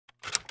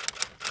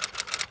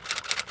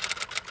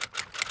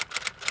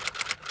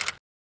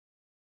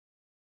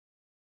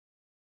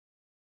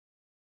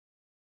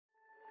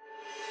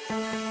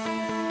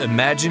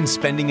Imagine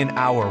spending an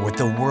hour with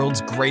the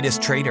world's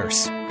greatest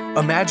traders.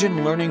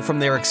 Imagine learning from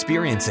their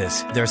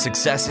experiences, their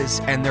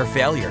successes, and their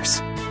failures.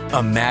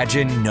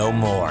 Imagine no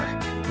more.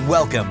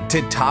 Welcome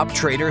to Top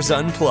Traders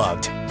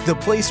Unplugged, the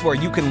place where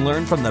you can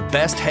learn from the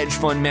best hedge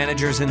fund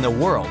managers in the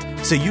world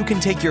so you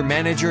can take your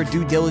manager,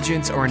 due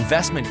diligence, or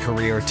investment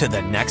career to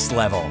the next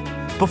level.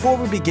 Before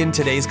we begin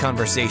today's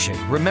conversation,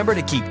 remember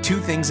to keep two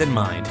things in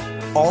mind.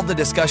 All the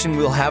discussion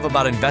we'll have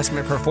about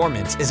investment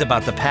performance is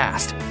about the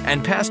past,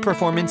 and past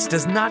performance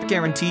does not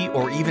guarantee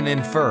or even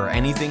infer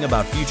anything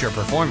about future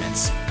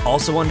performance.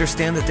 Also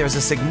understand that there's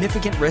a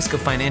significant risk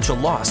of financial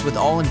loss with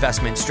all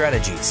investment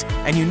strategies,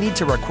 and you need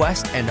to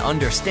request and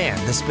understand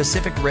the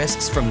specific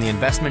risks from the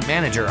investment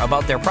manager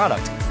about their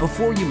product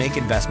before you make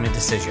investment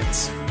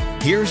decisions.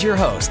 Here's your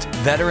host,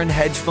 veteran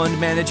hedge fund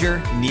manager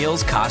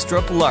Niels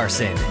Kostrup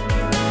Larsen.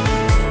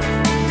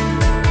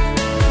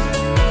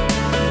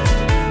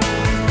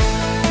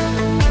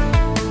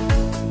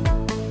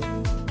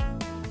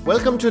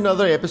 Welcome to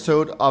another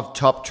episode of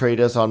Top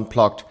Traders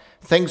Unplugged.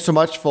 Thanks so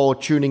much for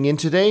tuning in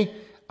today.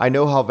 I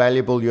know how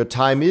valuable your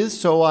time is,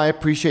 so I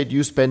appreciate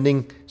you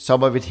spending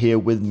some of it here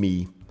with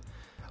me.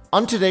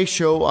 On today's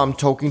show, I'm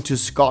talking to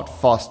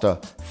Scott Foster,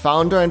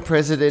 founder and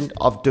president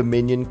of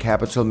Dominion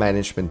Capital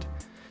Management.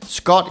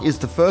 Scott is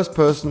the first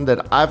person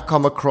that I've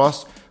come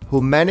across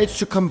who managed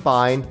to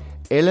combine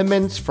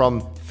elements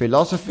from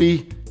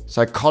philosophy,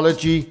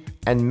 psychology,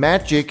 and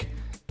magic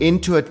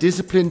into a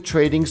disciplined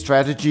trading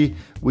strategy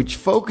which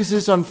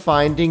focuses on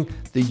finding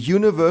the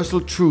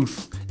universal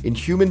truth in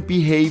human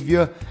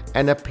behavior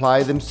and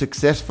apply them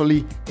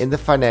successfully in the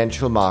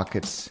financial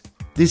markets.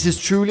 This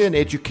is truly an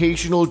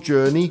educational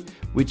journey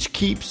which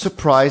keeps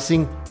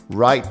surprising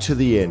right to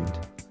the end.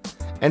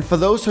 And for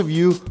those of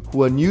you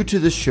who are new to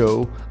the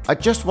show, I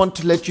just want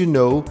to let you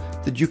know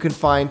that you can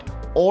find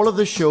all of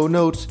the show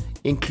notes,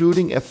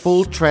 including a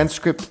full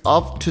transcript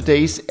of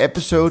today's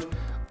episode,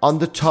 on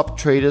the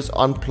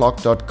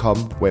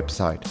toptradersunplugged.com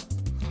website.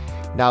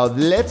 Now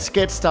let's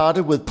get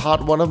started with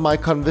part one of my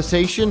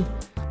conversation.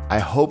 I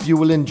hope you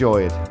will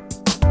enjoy it.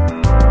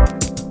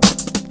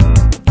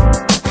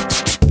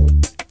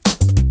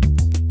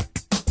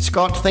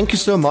 Scott, thank you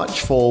so much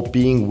for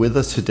being with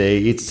us today.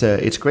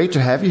 It's great to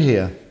have you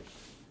here.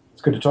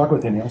 It's good to talk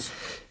with you, Niels.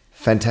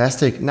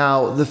 Fantastic.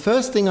 Now, the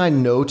first thing I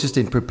noticed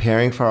in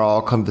preparing for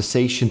our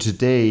conversation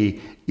today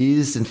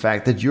is, in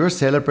fact, that you're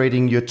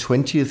celebrating your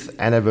 20th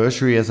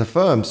anniversary as a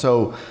firm.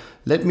 So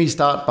let me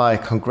start by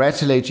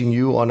congratulating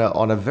you on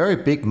a very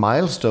big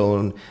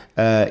milestone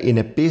in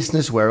a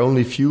business where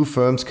only few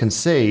firms can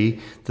say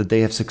that they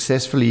have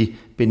successfully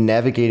been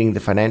navigating the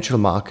financial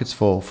markets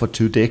for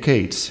 2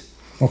 decades.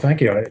 Well,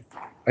 thank you.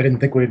 I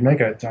didn't think we'd make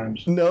it at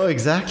times. No,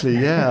 exactly.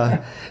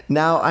 Yeah.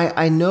 Now,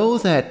 I know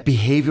that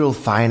behavioral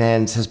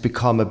finance has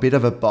become a bit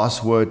of a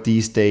buzzword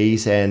these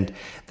days and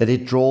that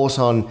it draws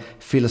on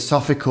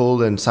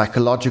philosophical and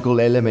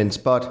psychological elements.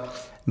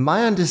 But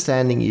my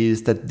understanding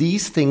is that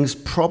these things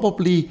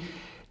probably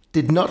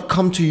did not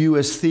come to you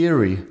as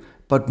theory,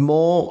 but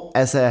more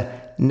as a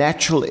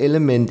natural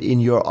element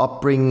in your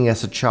upbringing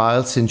as a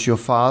child, since your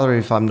father,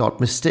 if I'm not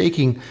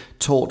mistaken,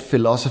 taught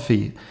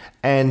philosophy.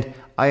 And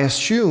I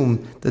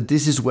assume that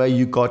this is where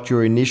you got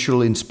your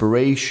initial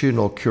inspiration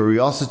or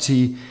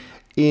curiosity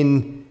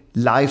in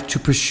life to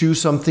pursue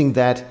something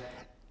that,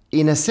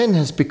 in a sense,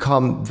 has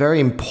become a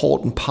very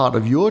important part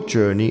of your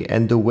journey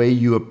and the way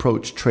you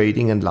approach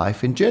trading and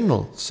life in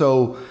general.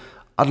 So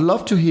I'd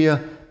love to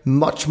hear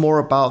much more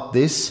about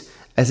this,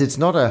 as it's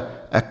not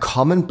a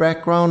common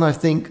background, I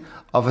think,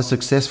 of a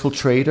successful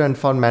trader and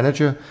fund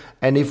manager.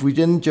 And if we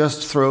didn't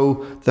just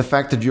throw the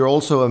fact that you're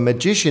also a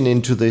magician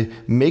into the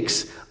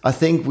mix, I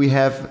think we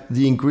have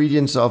the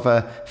ingredients of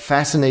a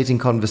fascinating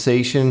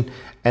conversation.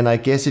 And I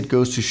guess it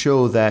goes to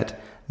show that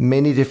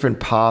many different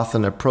paths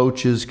and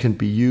approaches can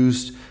be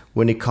used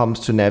when it comes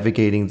to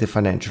navigating the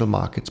financial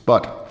markets.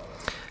 But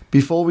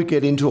before we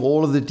get into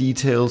all of the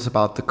details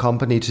about the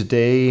company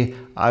today,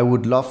 I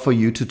would love for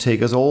you to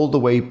take us all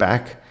the way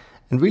back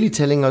and really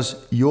telling us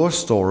your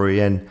story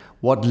and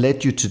what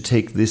led you to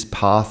take this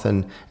path,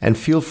 and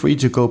feel free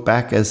to go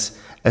back as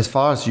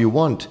far as you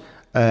want,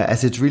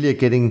 as it's really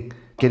getting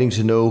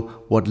to know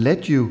what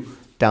led you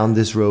down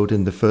this road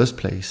in the first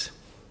place.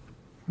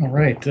 All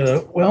right.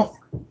 Well,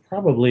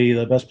 probably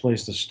the best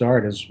place to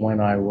start is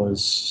when I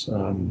was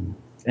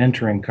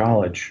entering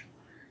college.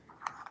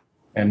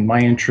 And my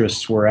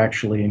interests were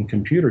actually in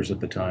computers at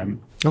the time.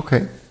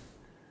 Okay.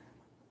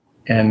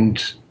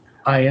 And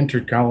I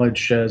entered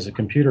college as a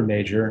computer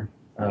major,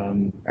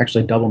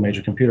 actually a double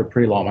major, computer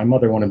pre-law. My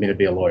mother wanted me to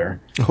be a lawyer.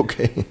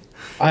 Okay.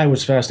 I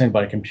was fascinated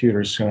by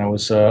computers, and I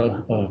was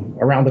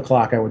around the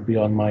clock. I would be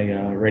on my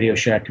Radio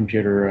Shack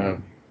computer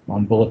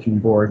on bulletin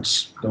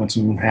boards, doing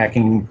some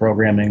hacking,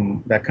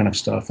 programming, that kind of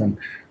stuff. And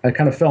I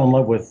kind of fell in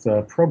love with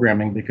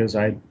programming because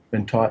I'd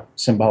been taught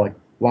symbolic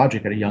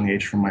logic at a young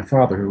age from my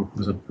father, who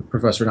was a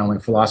professor not only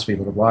of philosophy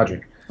but of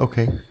logic.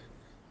 Okay.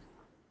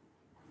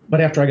 But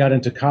after I got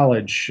into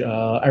college,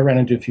 I ran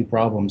into a few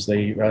problems.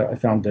 I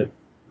found that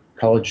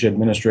college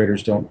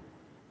administrators don't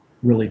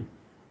really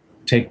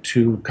take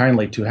too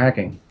kindly to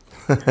hacking.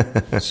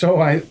 So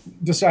I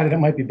decided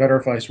it might be better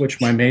if I switched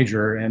my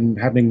major, and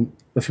having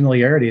the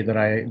familiarity that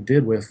I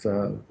did with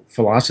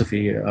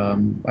philosophy,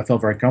 I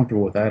felt very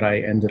comfortable with that. I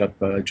ended up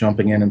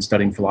jumping in and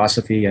studying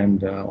philosophy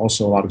and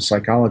also a lot of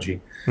psychology.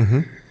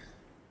 Mm-hmm.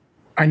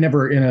 I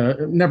never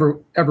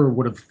ever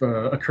would have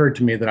occurred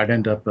to me that I'd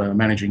end up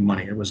managing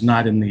money. It was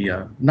not in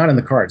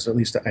the cards. At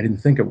least I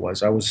didn't think it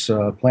was. I was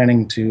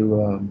planning to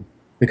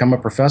become a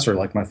professor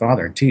like my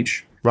father and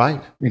teach.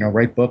 Right.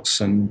 Write books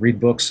and read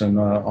books and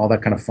all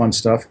that kind of fun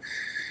stuff.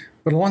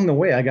 But along the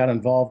way, I got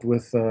involved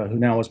with who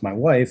now is my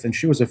wife, and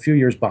she was a few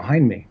years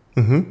behind me.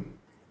 Mm-hmm.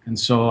 And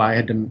so I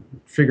had to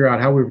figure out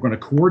how we were going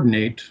to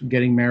coordinate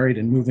getting married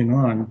and moving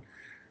on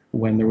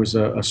when there was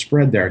a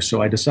spread there.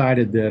 So I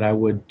decided that I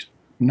would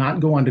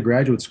not go on to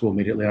graduate school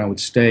immediately. I would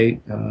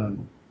stay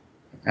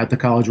at the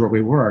college where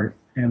we were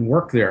and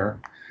work there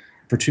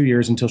for 2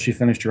 years until she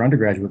finished her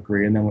undergraduate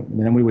degree, and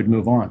then we would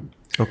move on.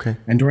 Okay.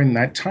 And during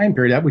that time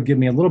period, that would give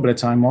me a little bit of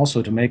time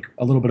also to make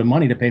a little bit of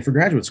money to pay for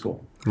graduate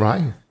school.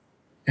 Right.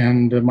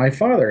 And my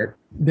father,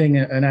 being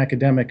an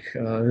academic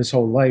his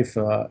whole life,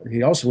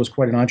 he also was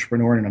quite an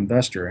entrepreneur and an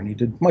investor, and he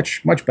did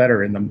much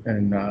better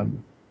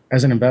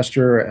as an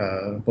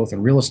investor, both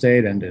in real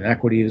estate and in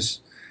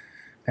equities,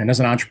 and as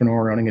an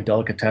entrepreneur owning a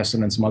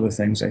delicatessen and some other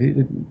things.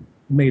 He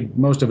made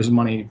most of his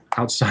money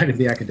outside of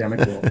the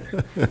academic world.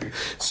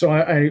 So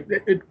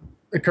it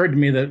occurred to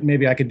me that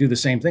maybe I could do the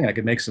same thing. I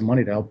could make some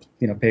money to help,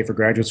 pay for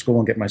graduate school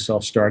and get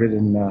myself started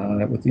and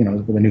with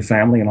a new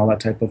family and all that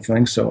type of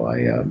thing. So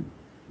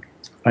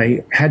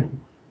I had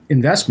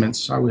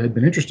investments. I had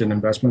been interested in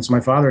investments. My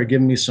father had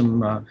given me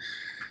some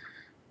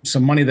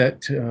money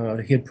that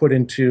he had put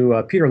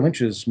into Peter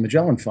Lynch's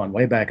Magellan Fund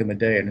way back in the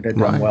day, and it had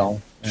done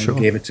well. And Sure.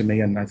 he gave it to me,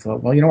 and I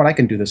thought, well, you know what, I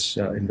can do this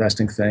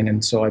investing thing.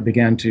 And so I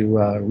began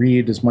to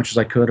read as much as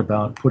I could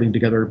about putting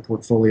together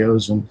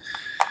portfolios and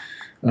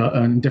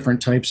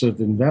different types of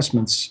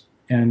investments.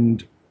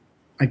 And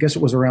I guess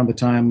it was around the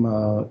time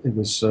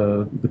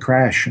the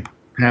crash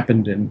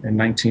happened in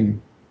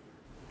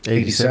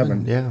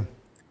 1987. Yeah.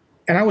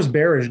 And I was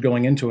bearish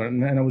going into it,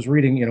 and I was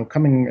reading,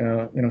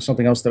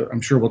 something else that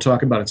I'm sure we'll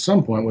talk about at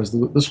some point was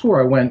the school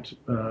I went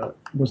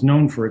was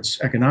known for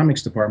its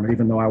economics department,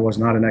 even though I was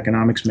not an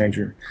economics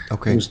major.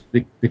 Okay. It was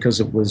because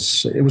it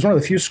was one of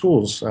the few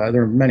schools,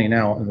 there are many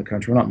now in the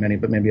country, well, not many,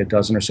 but maybe a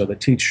dozen or so that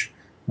teach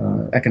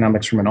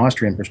economics from an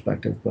Austrian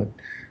perspective. But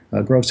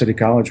Grove City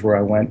College, where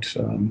I went,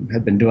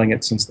 had been doing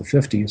it since the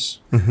 50s.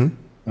 Mm-hmm.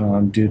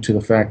 Due to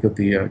the fact that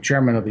the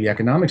chairman of the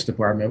economics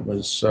department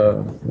was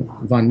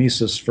von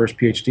Mises' first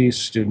PhD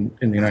student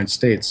in the United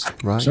States.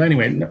 Right. So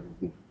anyway,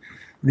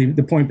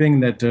 the point being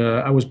that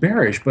I was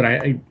bearish, but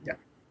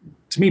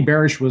to me,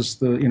 bearish was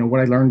what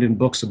I learned in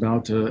books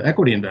about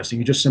equity investing.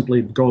 You just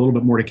simply go a little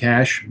bit more to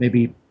cash,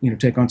 maybe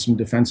take on some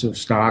defensive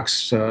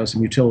stocks,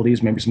 some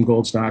utilities, maybe some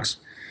gold stocks.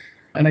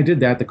 And I did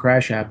that. The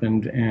crash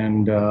happened,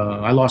 and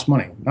I lost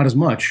money. Not as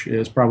much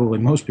as probably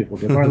most people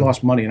did, but I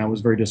lost money, and I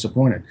was very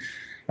disappointed.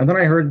 And then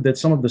I heard that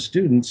some of the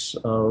students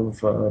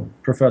of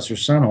Professor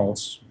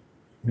Senholz,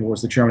 who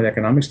was the chairman of the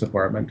economics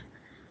department,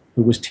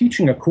 who was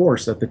teaching a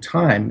course at the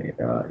time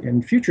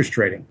in futures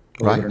trading,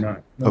 believe it or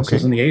not. This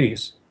was in the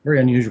 80s. Very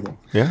unusual.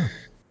 Yeah.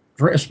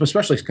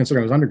 Especially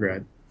considering I was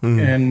undergrad. Mm.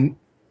 And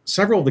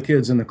several of the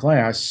kids in the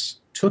class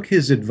took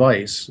his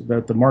advice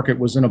that the market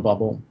was in a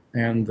bubble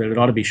and that it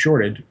ought to be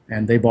shorted,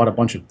 and they bought a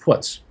bunch of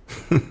puts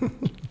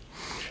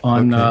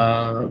on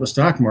the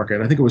stock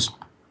market. I think it was,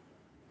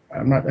 I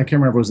can't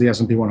remember if it was the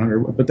S&P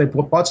 100, but they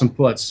bought some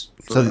puts.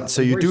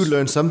 So you do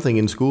learn something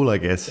in school, I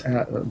guess.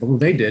 Well,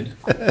 they did.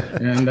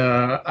 And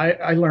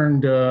I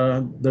learned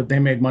that they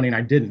made money and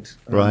I didn't.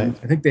 Right.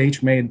 I think they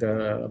each made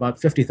about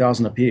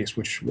 $50,000 apiece,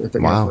 which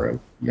for a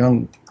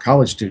young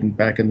college student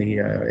back in the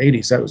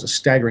 80s, that was a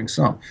staggering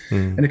sum.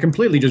 Mm. And it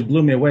completely just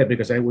blew me away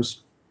because I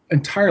was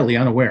entirely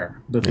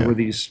unaware that there were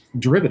these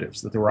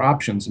derivatives, that there were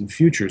options and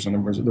futures, and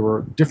there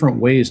were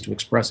different ways to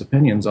express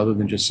opinions other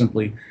than just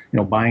simply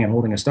buying and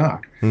holding a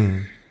stock.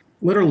 Mm.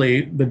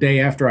 Literally, the day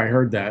after I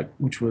heard that,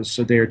 which was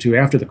a day or two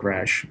after the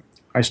crash,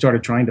 I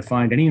started trying to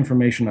find any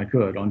information I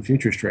could on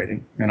futures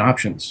trading and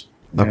options.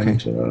 Okay.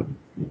 And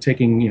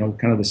taking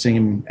kind of the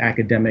same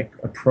academic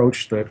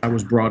approach that I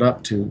was brought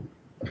up to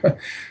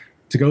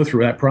to go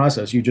through that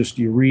process.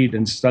 You read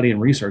and study and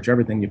research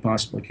everything you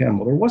possibly can.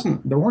 Well,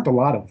 there weren't a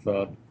lot of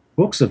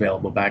books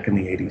available back in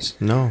the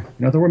 80s. No.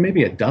 There were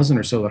maybe a dozen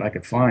or so that I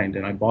could find,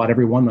 and I bought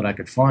every one that I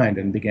could find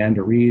and began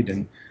to read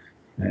and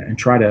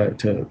try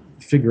to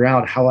figure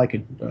out how I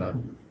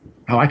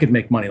could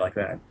make money like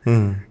that.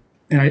 Mm.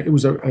 And it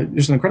was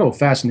just an incredible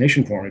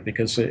fascination for me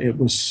because it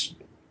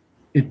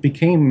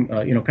became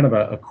kind of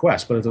a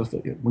quest. But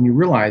when you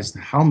realize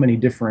how many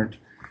different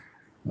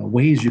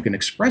ways you can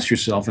express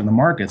yourself in the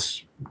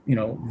markets,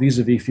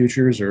 vis-a-vis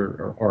futures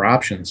or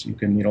options. You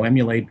can,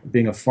 emulate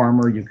being a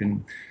farmer. You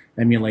can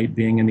emulate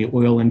being in the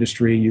oil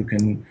industry. You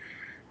can,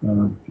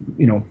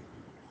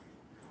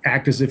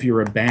 act as if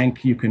you're a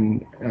bank. You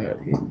can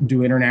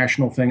do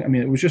international thing. I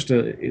mean, it was just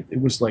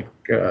it was like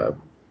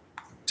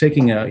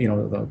taking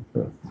the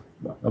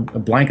a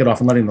blanket off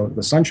and letting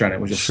the sunshine.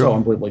 It was just so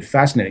unbelievably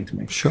fascinating to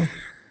me. Sure.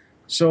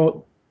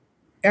 So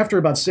after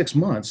about 6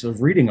 months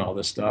of reading all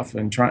this stuff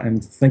and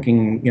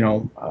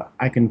thinking,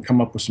 I can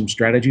come up with some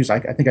strategies. I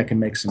think I can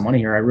make some money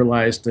here. I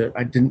realized that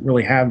I didn't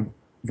really have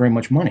very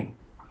much money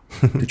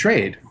to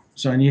trade.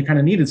 So, and you kind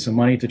of needed some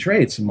money to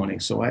trade some money.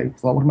 So I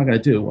thought, what am I going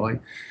to do? Well,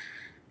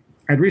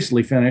 I'd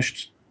recently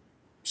finished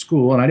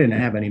school and I didn't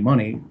have any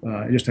money.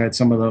 I just had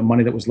some of the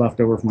money that was left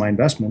over from my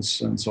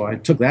investments. And so I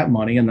took that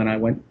money and then I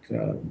went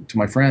to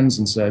my friends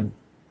and said,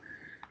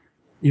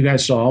 you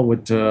guys saw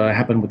what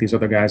happened with these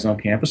other guys on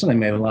campus and they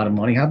made a lot of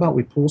money. How about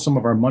we pool some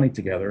of our money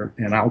together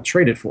and I'll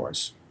trade it for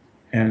us?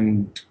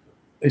 And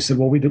they said,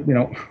 well,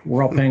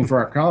 we're all paying for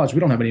our college. We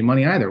don't have any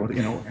money either.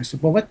 I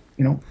said, well,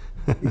 you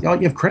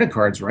have credit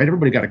cards, right?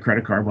 Everybody got a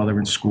credit card while they were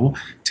in school.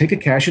 Take a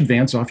cash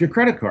advance off your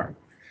credit card.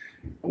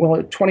 Well,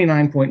 at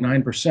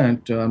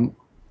 29.9%,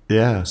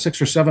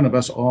 6 or 7 of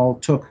us all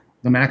took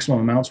the maximum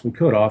amounts we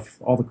could off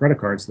all the credit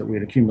cards that we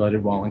had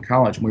accumulated while in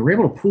college. And we were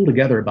able to pool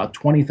together about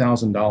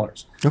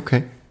 $20,000.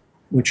 Okay.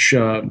 Which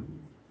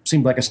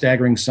seemed like a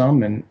staggering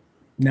sum. And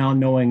now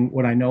knowing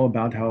what I know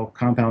about how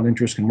compound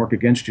interest can work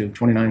against you,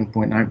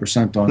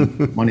 29.9%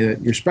 on money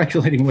that you're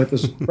speculating with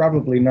is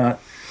probably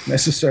not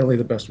necessarily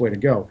the best way to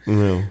go.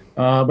 No.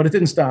 But it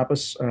didn't stop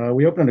us.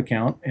 We opened an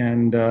account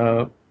and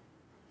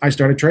I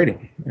started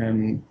trading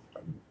and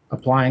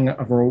applying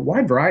a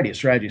wide variety of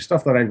strategies,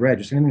 stuff that I'd read,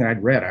 just anything that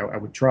I'd read, I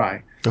would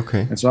try.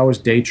 Okay. And so I was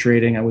day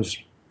trading. I was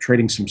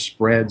trading some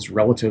spreads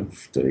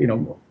relative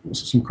to,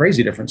 some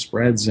crazy different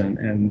spreads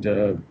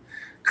and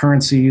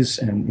currencies.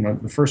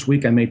 And, the first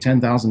week I made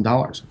 $10,000.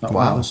 I thought,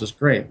 wow, this is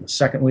great. The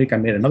second week I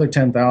made another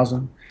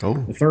 10,000. Oh.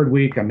 The third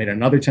week I made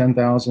another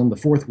 10,000. The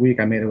fourth week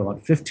I made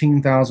about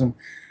 15,000.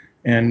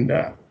 And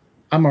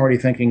I'm already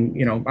thinking,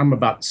 I'm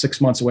about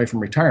 6 months away from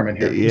retirement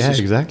here.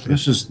 Exactly.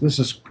 This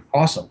is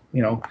awesome,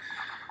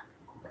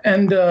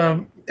 And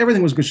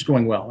everything was just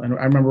going well. And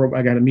I remember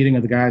I got a meeting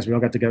of the guys. We all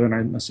got together,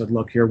 and I said,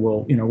 "Look, here,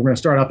 we're going to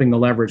start upping the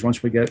leverage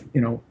once we get,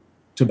 to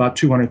about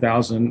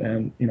 200,000,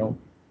 and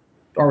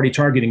already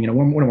targeting,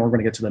 when we're going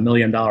to get to the $1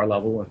 million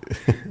level."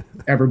 And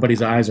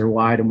everybody's eyes are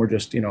wide, and we're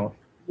just, you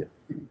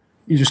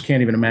just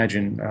can't even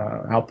imagine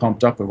how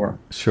pumped up we were.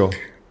 Sure.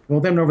 Well,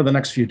 then over the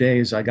next few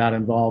days, I got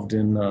involved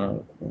in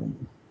the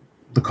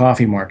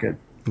coffee market.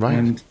 Right.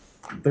 And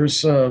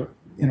there's, I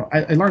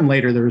learned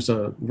later there's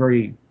a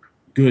very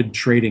good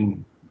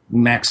trading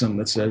maxim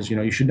that says,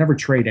 you should never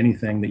trade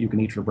anything that you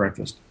can eat for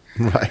breakfast.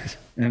 Right.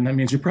 And that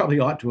means you probably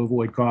ought to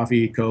avoid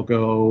coffee,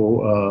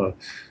 cocoa,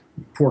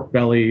 pork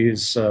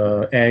bellies,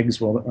 eggs.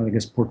 Well, I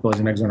guess pork bellies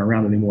and eggs aren't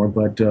around anymore,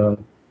 but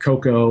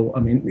cocoa. I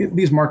mean,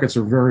 these markets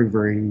are very,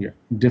 very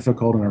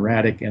difficult and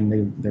erratic,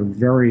 and they're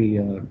very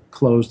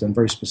closed and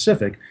very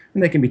specific,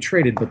 and they can be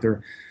traded, but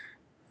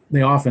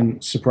they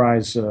often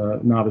surprise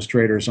novice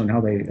traders on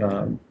how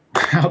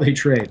they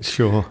trade.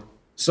 Sure.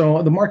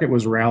 So the market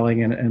was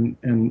rallying,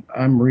 and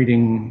I'm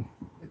reading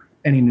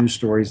any news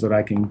stories that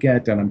I can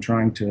get, and I'm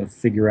trying to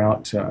figure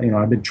out,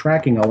 I've been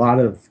tracking a lot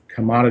of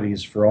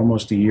commodities for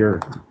almost a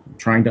year,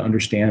 trying to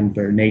understand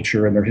their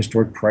nature and their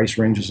historic price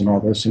ranges and all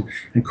this. And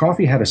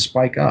coffee had a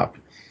spike up.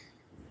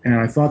 And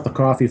I thought the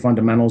coffee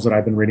fundamentals that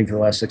I've been reading for the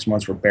last 6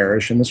 months were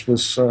bearish. And this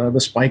was, the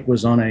spike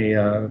was on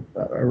a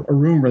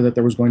rumor that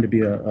there was going to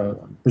be a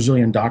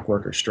Brazilian dock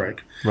worker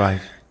strike.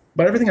 Right.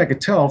 But everything I could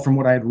tell from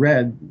what I had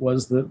read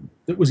was that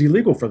it was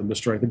illegal for them to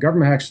strike. The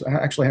government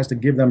actually has to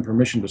give them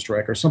permission to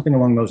strike or something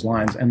along those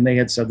lines. And they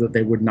had said that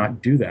they would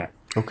not do that.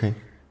 Okay.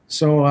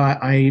 So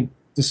I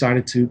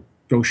decided to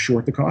go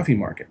short the coffee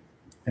market.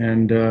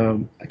 And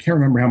I can't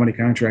remember how many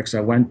contracts I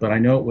went, but I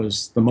know it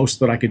was the most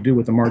that I could do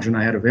with the margin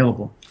I had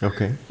available.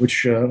 Okay.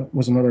 Which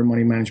was another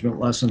money management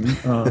lesson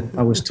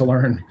I was to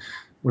learn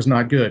was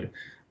not good.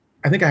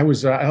 I think I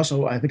was. I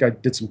think I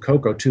did some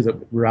cocoa too that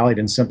rallied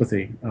in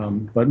sympathy,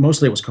 but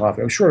mostly it was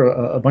coffee. I was short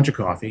a bunch of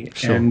coffee,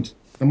 Sure. and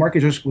the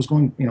market just was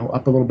going,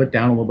 up a little bit,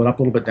 down a little bit, up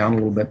a little bit, down a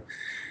little bit.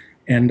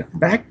 And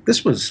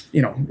this was,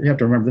 you have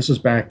to remember, this was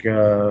back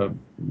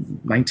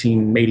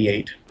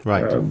 1988,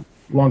 Right.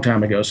 Long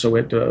time ago. So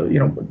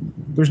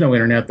there's no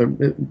internet.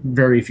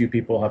 Very few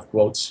people have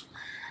quotes.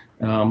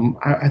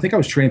 I think I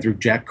was trading through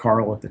Jack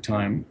Carl at the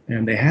time,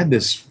 and they had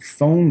this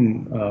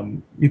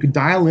phone. You could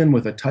dial in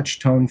with a touch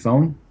tone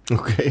phone.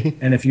 Okay.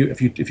 And if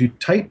you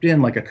typed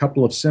in like a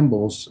couple of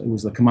symbols, it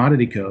was the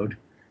commodity code,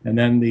 and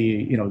then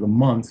the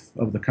month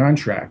of the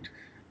contract,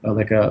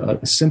 like a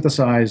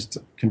synthesized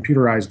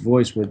computerized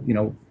voice would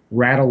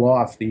rattle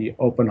off the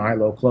open, high,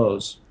 low,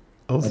 close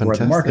of where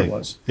the market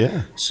was.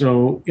 Yeah.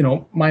 So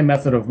my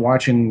method of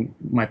watching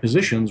my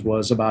positions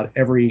was about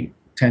every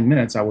 10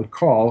 minutes I would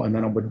call, and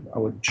then I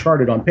would chart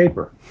it on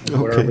paper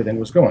where everything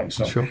was going.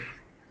 So Sure.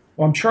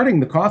 well, I'm charting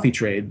the coffee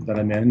trade that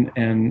I'm in,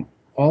 and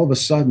all of a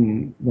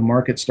sudden the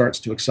market starts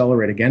to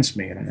accelerate against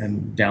me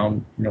and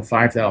down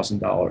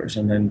 $5,000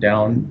 and then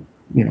down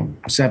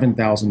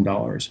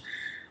 $7,000,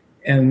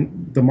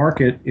 and the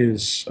market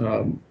is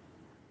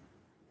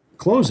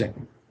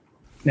closing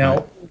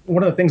Now,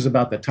 one of the things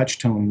about the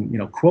touch-tone,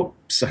 quote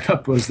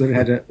setup was that it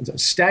had a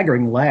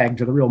staggering lag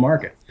to the real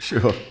market.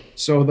 Sure.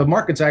 So the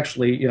market's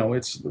actually,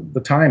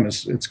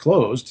 it's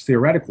closed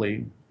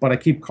theoretically, but I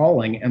keep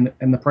calling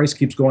and the price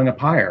keeps going up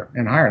higher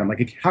and higher. And I'm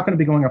like, how can it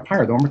be going up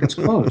higher? The market's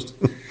closed.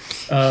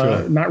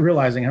 Sure. Not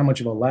realizing how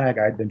much of a lag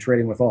I'd been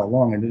trading with all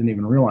along and didn't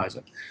even realize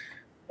it.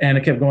 And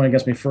it kept going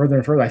against me further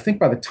and further. I think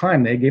by the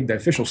time they gave the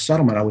official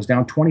settlement, I was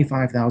down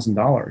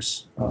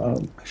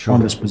 $25,000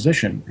 on this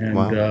position,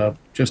 and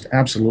just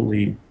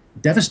absolutely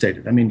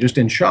devastated. I mean, just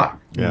in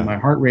shock. Yeah. My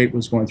heart rate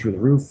was going through the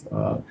roof.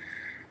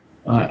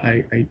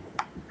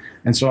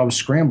 And so I was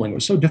scrambling. It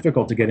was so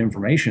difficult to get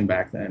information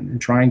back then, and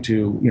trying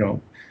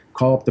to,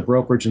 call up the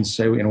brokerage and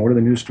say, what are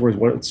the news stories,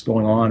 what's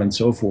going on, and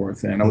so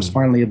forth. And I was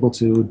finally able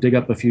to dig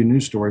up a few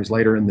news stories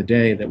later in the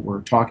day that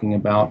were talking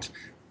about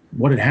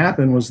what had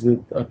happened was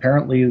that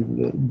apparently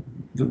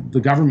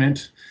the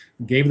government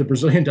gave the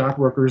Brazilian dock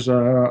workers a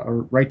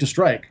right to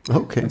strike.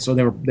 Okay. And so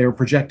they were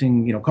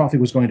projecting, coffee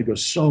was going to go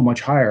so much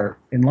higher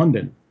in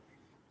London.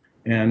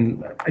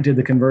 And I did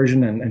the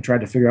conversion and tried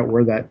to figure out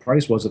where that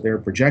price was that they were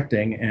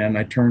projecting. And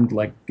I turned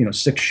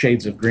 6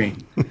 shades of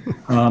green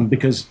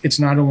because it's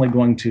not only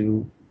going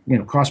to,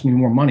 cost me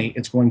more money,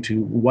 it's going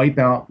to wipe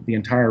out the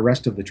entire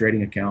rest of the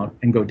trading account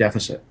and go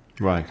deficit.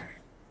 Right.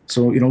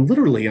 So,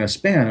 literally in a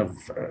span of,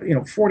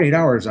 48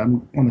 hours,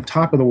 I'm on the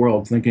top of the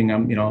world thinking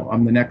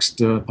I'm the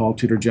next Paul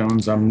Tudor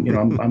Jones. I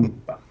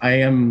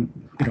am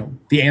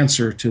the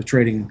answer to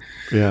trading.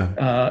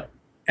 Yeah.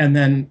 And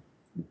then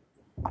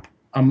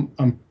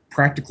I'm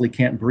practically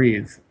can't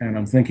breathe. And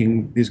I'm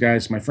thinking, these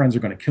guys, my friends are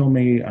going to kill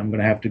me. I'm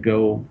going to have to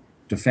go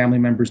to family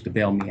members to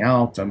bail me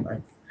out.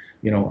 I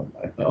owe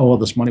all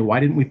this money. Why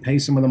didn't we pay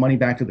some of the money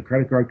back to the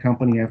credit card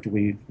company after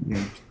we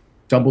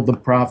doubled the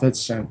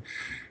profits? And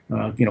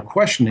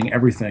questioning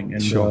everything.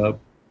 And Sure.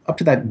 Up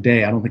to that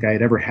day, I don't think I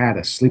had ever had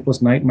a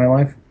sleepless night in my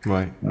life.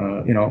 Right.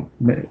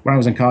 When I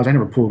was in college, I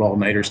never pulled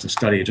all-nighters to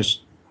study.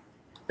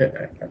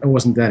 I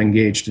wasn't that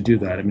engaged to do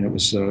that. I mean, it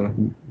was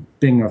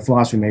being a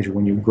philosophy major,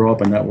 when you grow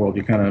up in that world,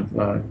 you kind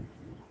of,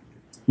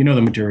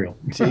 the material.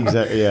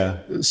 Exactly, yeah.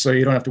 So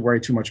you don't have to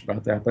worry too much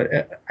about that.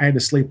 But I had a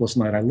sleepless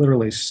night. I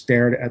literally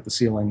stared at the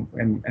ceiling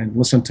and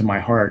listened to my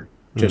heart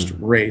just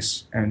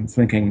race and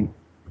thinking,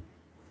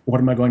 what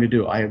am I going to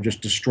do? I have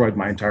just destroyed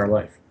my entire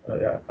life.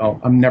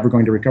 I'm never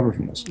going to recover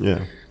from this.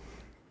 Yeah.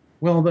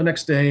 Well, the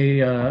next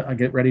day I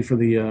get ready for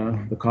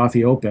the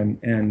coffee open,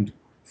 and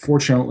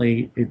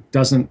fortunately it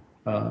doesn't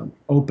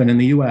open in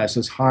the U.S.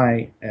 as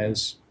high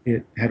as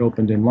it had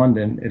opened in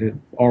London. It had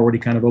already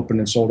kind of opened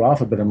and sold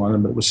off a bit in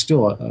London, but it was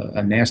still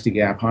a nasty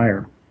gap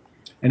higher.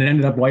 And it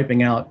ended up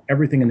wiping out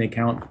everything in the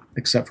account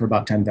except for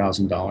about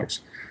 $10,000.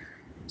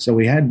 So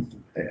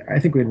I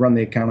think we'd run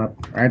the account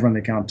up. I'd run the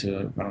account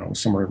to, I don't know,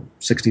 somewhere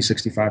 60,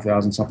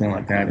 65,000, something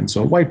like that. And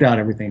so it wiped out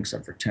everything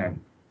except for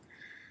 10.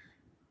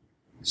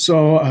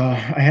 So I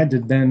had to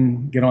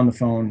then get on the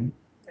phone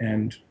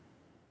and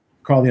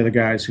call the other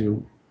guys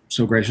who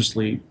so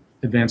graciously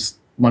advanced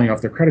money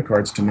off their credit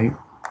cards to me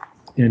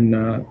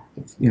in,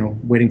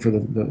 waiting for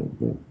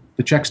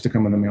the checks to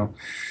come in the mail.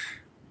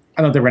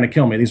 I thought they were going to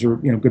kill me. These were,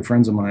 good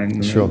friends of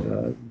mine.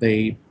 Sure.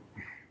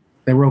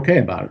 They were okay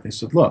about it. They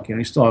said, look,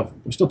 there's still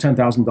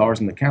 $10,000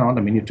 in the account.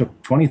 I mean, you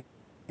took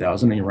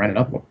 20,000 and you ran it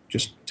up. Well,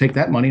 just take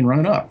that money and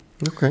run it up.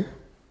 Okay.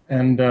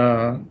 And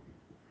I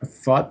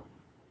thought,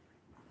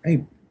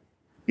 hey,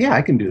 yeah,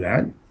 I can do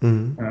that.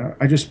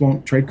 I just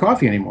won't trade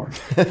coffee anymore.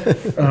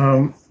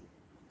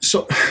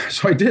 So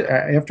I did.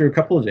 After a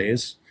couple of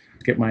days,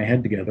 to get my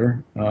head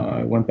together,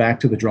 I went back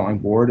to the drawing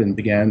board and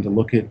began to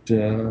look at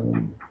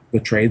the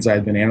trades I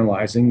had been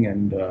analyzing,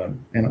 and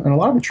a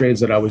lot of the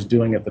trades that I was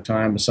doing at the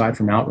time, aside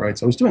from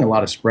outrights, I was doing a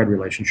lot of spread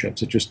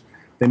relationships.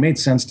 They made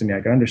sense to me. I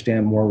could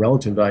understand more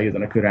relative value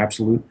than I could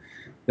absolute.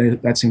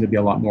 That seemed to be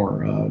a lot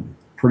more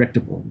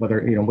predictable.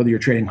 Whether you're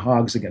trading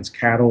hogs against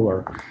cattle,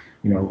 or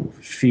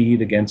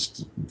feed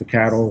against the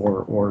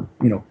cattle, or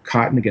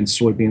cotton against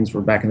soybeans,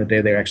 where back in the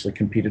day they actually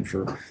competed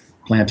for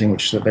planting,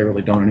 which they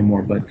really don't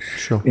anymore. But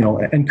Sure.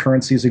 And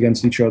currencies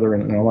against each other,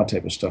 and all that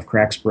type of stuff,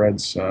 crack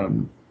spreads.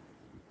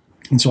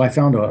 And so I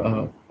found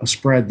a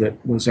spread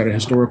that was at a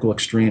historical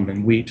extreme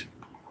in wheat.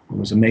 It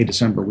was a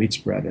May-December wheat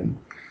spread. And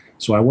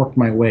so I worked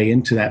my way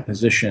into that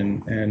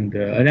position, and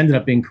it ended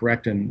up being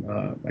correct. And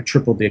I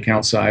tripled the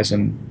account size.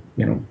 And,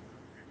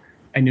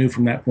 I knew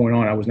from that point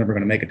on I was never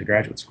going to make it to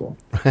graduate school.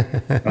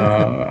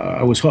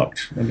 I was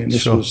hooked. I mean,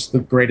 this Sure. was the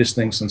greatest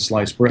thing since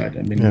sliced bread.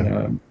 I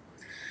mean,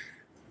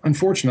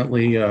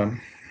 unfortunately,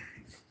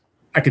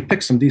 I could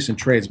pick some decent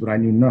trades, but I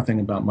knew nothing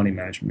about money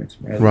management.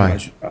 Right.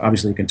 As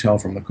obviously, you can tell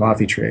from the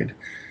coffee trade.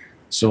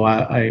 So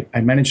I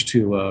managed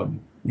to,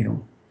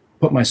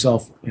 put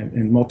myself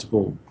in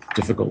multiple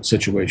difficult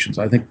situations.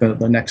 I think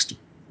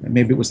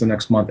maybe it was the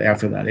next month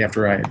after that,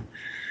 after I had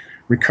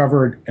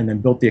recovered and then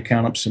built the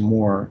account up some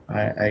more,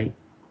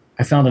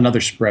 I found another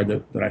spread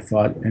that I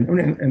thought,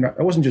 and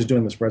I wasn't just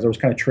doing the spreads, I was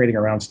kind of trading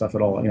around stuff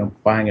at all,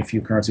 buying a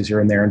few currencies here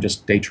and there and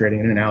just day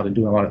trading in and out and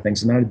doing a lot of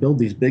things. And then I'd build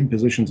these big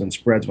positions in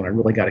spreads when I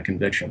really got a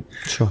conviction.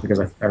 Sure. Because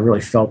I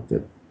really felt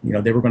that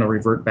they were going to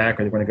revert back,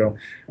 or they were going to go.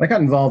 And I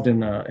got involved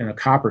in a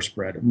copper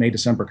spread, a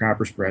May-December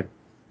copper spread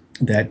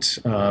that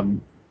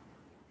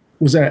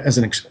was as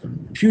a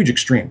huge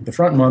extreme. The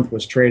front month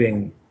was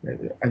trading,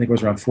 I think it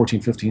was around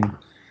 14, 15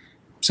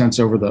 cents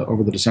over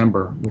the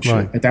December, which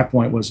at that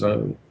point was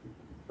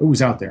it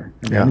was out there.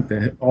 I think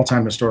the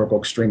all-time historical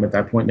extreme at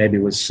that point maybe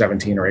was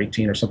 17 or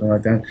 18 or something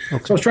like that.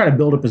 Okay. So I was trying to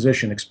build a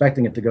position,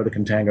 expecting it to go to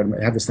contango,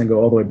 to have this thing go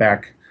all the way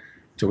back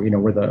to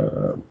where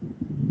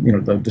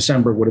the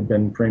December would have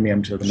been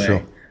premium to the May.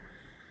 Sure.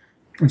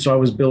 And so I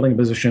was building a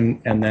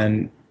position, and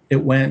then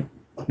it went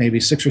maybe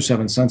 6 or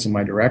 7 cents in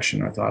my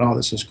direction. I thought, oh,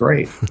 this is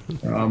great.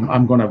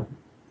 I'm gonna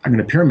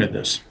pyramid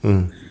this.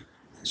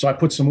 So I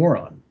put some more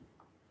on,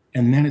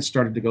 and then it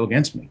started to go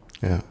against me.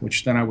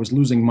 Which then I was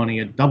losing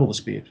money at double the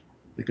speed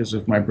because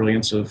of my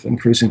brilliance of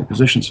increasing the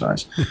position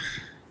size.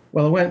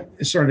 Well,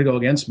 it started to go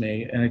against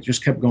me, and it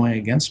just kept going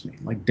against me,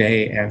 like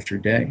day after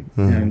day.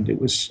 And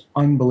it was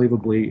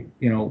unbelievably,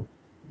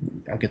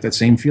 I get that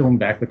same feeling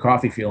back, the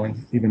coffee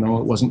feeling, even though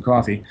it wasn't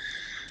coffee.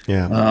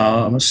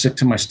 I was sick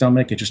to my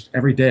stomach. It just,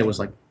 every day it was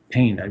like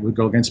pain. I would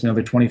go against me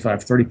another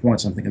 25, 30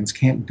 points. I'm thinking, this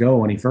can't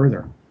go any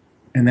further.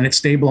 And then it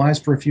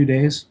stabilized for a few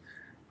days,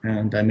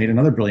 and I made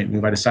another brilliant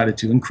move. I decided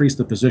to increase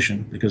the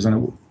position because then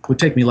it would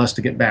take me less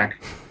to get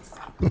back.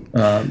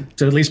 To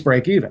at least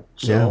break even.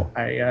 So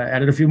I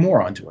added a few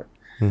more onto it.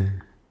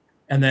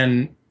 And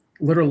then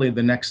literally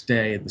the next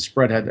day, the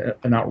spread had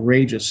an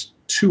outrageous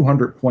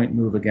 200-point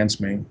move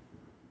against me,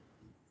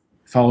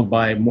 followed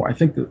by more. I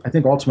think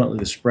ultimately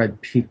the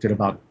spread peaked at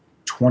about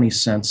 20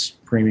 cents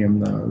premium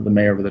the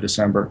May over the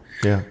December,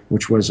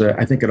 which was,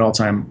 I think, an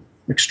all-time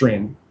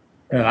extreme.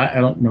 I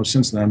don't know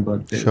since then,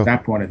 but at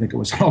that point, I think it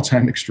was an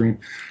all-time extreme.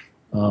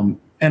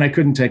 And I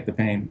couldn't take the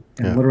pain.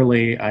 And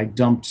literally, I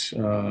dumped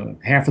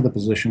half of the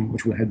position,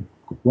 which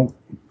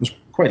was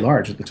quite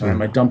large at the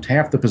time. I dumped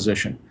half the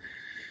position.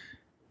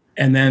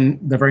 And then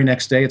the very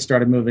next day, it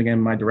started moving in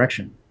my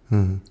direction.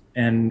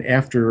 And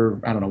after,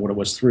 I don't know what it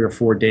was, 3 or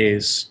 4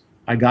 days,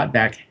 I got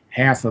back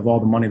half of all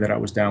the money that I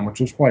was down,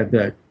 which was quite a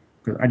bit,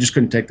 because I just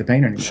couldn't take the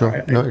pain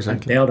anymore. I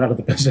bailed out of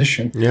the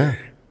position.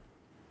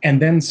 And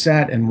then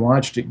sat and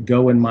watched it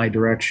go in my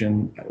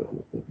direction. I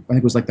think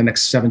it was like the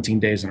next 17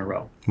 days in a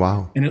row.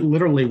 Wow. And it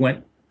literally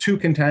went to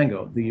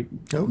contango. The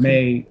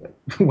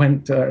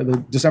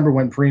December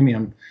went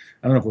premium.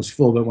 I don't know if it was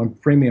full, but it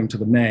went premium to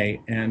the May.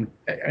 And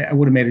I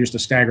would have made it just a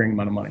staggering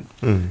amount of money.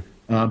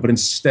 But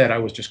instead, I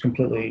was just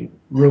completely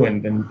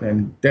ruined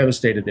and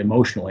devastated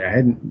emotionally. I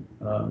hadn't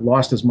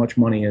lost as much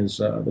money as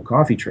the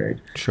coffee trade.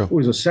 It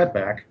was a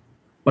setback,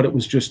 but it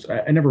was just,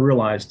 I never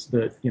realized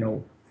that,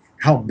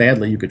 how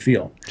badly you could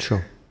feel.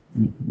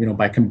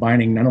 By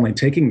combining not only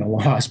taking the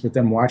loss, but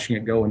then watching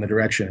it go in the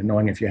direction and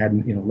knowing if you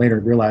hadn't, later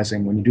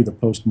realizing when you do the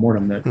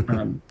post-mortem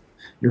that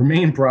your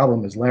main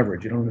problem is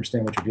leverage. You don't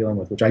understand what you're dealing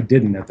with, which I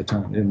didn't at the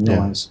time. I didn't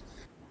realize.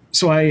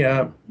 So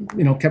I,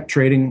 kept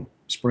trading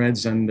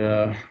spreads, and,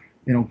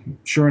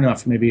 sure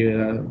enough, maybe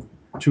 2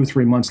 or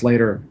 3 months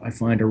later, I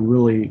find a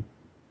really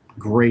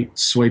great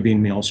soybean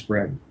meal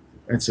spread.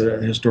 It's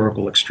a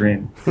historical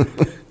extreme.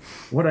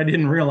 What I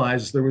didn't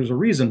realize, there was a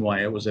reason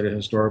why it was at a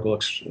historical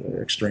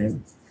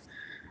extreme,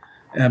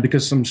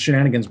 because some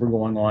shenanigans were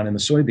going on in the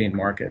soybean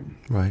market.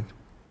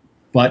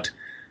 But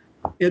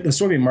the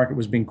soybean market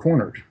was being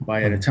cornered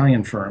by an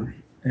Italian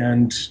firm,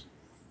 and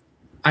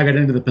I got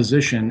into the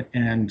position,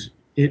 and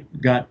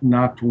it got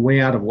knocked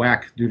way out of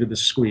whack due to the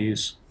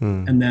squeeze.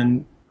 And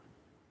then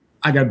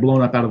I got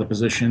blown up out of the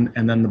position,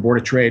 and then the Board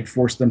of Trade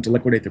forced them to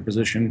liquidate their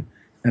position.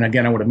 And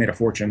again, I would have made a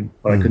fortune,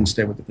 but I couldn't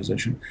stay with the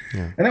position.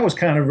 And that was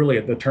kind of really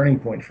the turning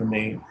point for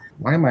me.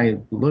 Why am I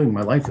living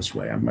my life this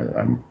way?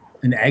 I'm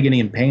in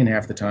agony and pain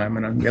half the time,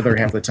 and on the other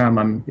half of the time,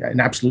 I'm in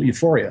absolute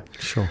euphoria.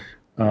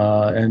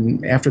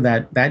 And after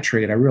that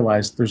trade, I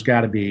realized there's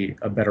got to be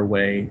a better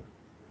way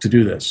to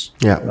do this.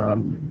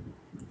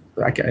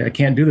 I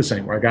can't do this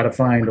anymore. I got to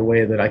find a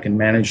way that I can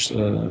manage.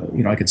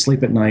 I could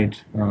sleep at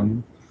night,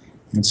 and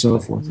so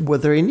forth. Were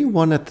there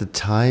anyone at the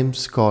time,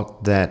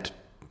 Scott, that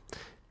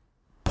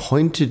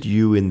pointed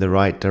you in the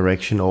right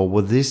direction, or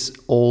was this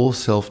all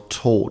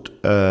self-taught?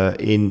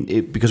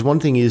 Because one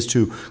thing is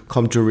to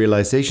come to a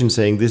realization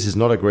saying this is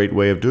not a great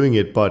way of doing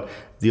it, but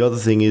the other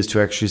thing is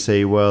to actually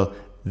say, well,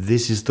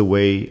 this is the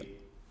way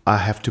I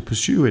have to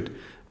pursue it.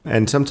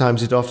 And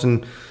sometimes it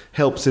often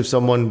helps if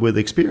someone with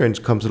experience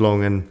comes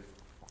along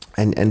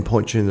and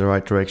points you in the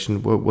right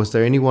direction. Was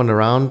there anyone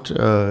around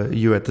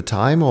you at the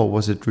time, or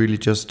was it really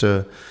just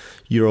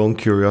your own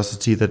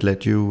curiosity that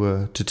led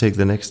you to take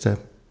the next step?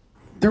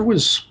 There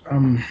was,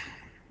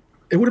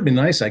 it would have been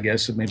nice, I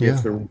guess, maybe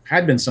if there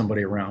had been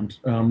somebody around.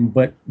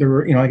 But there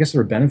were, I guess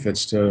there were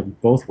benefits to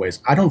both ways.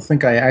 I don't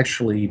think I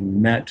actually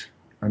met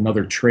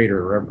another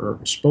trader or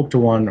spoke to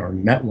one or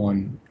met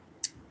one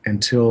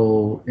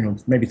until,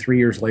 maybe 3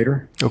 years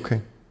later.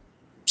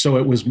 So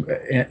it was,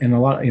 and a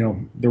lot,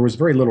 there was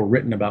very little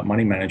written about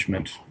money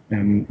management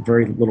and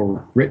very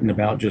little written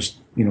about just,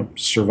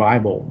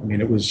 survival. I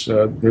mean, it was,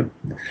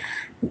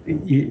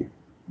 you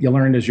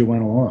learned as you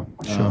went along.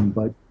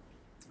 But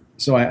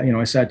so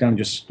I sat down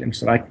and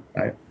said,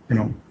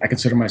 I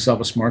consider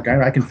myself a smart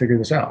guy. I can figure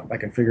this out. I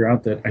can figure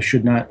out that I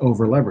should not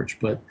over leverage.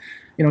 But,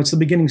 it's the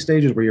beginning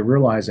stages where you're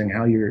realizing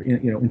how you're,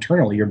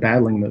 internally you're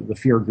battling the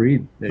fear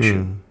greed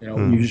issue.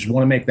 You just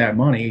want to make that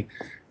money.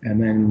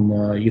 And then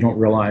you don't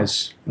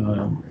realize,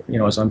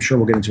 as I'm sure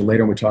we'll get into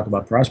later when we talk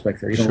about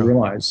prospect there, you don't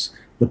realize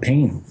the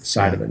pain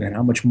side of it and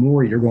how much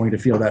more you're going to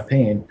feel that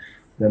pain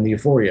than the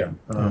euphoria.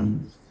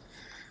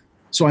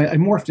 So I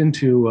morphed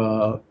into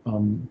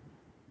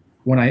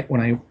when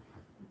I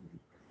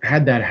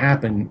had that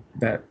happen,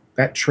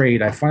 that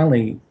trade, I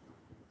finally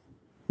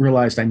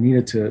realized I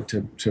needed to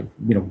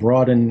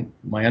broaden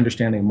my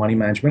understanding of money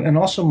management and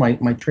also my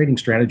trading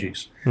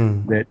strategies.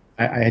 That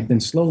I had been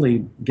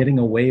slowly getting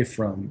away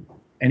from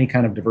any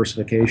kind of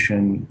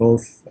diversification,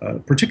 both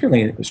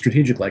particularly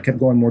strategically. I kept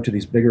going more to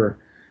these bigger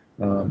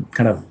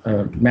kind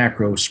of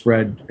macro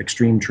spread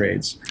extreme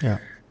trades.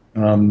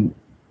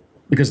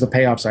 Because the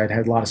payoffs I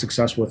had a lot of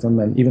success with them,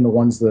 and even the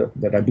ones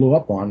that I blew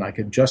up on, I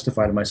could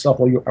justify to myself,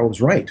 well, I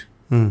was right.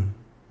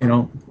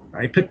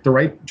 I picked the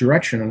right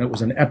direction, and it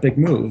was an epic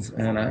move,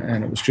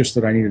 and it was just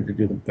that I needed to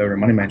do the better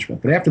money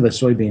management. But after the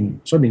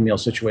soybean meal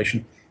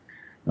situation,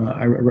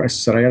 I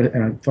said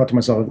and I thought to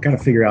myself, I've got to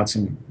figure out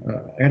I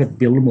got to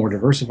be a little more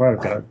diversified.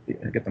 I've got to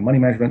get the money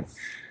management,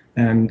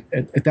 and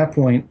at that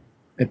point,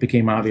 it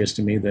became obvious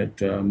to me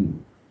that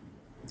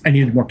I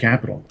needed more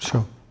capital.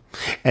 Sure.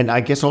 And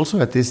I guess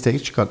also at this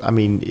stage, Scott, I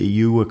mean,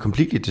 you were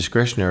completely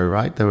discretionary,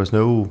 right? There was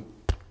no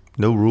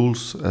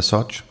rules as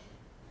such.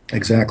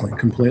 Exactly,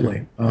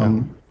 completely.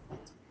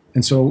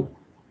 And so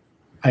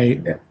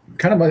I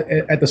kind of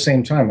at the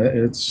same time,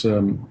 it's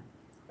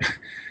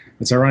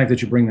ironic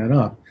that you bring that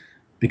up,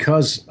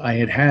 because I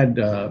had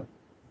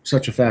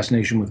such a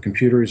fascination with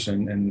computers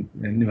and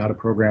knew how to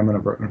program in a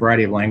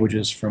variety of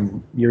languages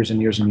from years and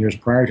years and years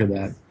prior to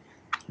that.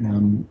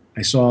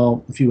 I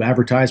saw a few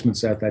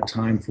advertisements at that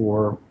time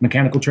for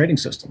mechanical trading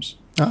systems.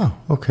 Oh,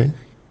 okay.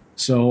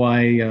 So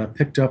I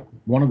picked up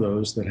one of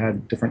those that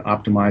had different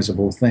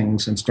optimizable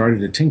things and started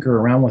to tinker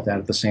around with that.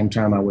 At the same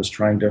time, I was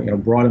trying to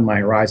broaden my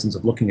horizons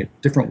of looking at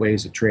different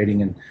ways of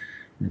trading and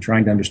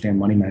trying to understand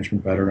money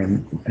management better.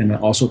 And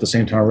also at the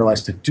same time, I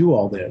realized to do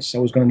all this, I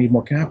was going to need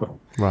more capital.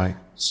 Right.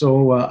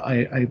 So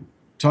I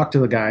talked to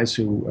the guys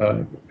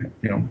who,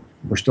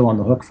 were still on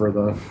the hook for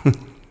the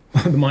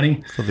the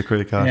money. For the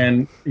credit card.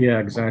 And yeah,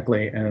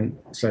 exactly. And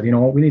said, you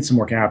know what, we need some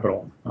more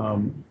capital.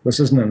 This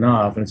isn't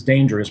enough. And it's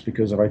dangerous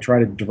because if I try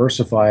to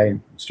diversify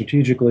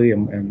strategically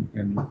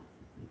and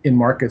in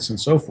markets and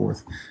so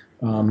forth,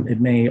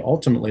 it may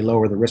ultimately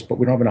lower the risk, but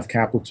we don't have enough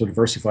capital to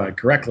diversify it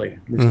correctly,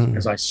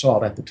 as I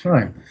saw it at the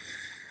time.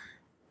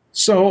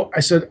 So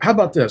I said, how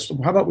about this?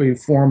 How about we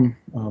form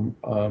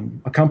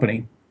a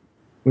company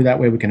where that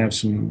way we can have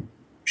some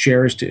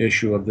shares to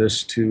issue of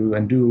this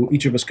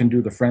each of us can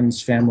do the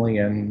friends, family,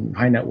 and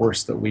high net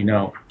worths that we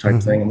know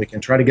type thing, and we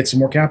can try to get some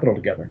more capital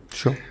together.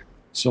 Sure.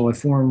 So we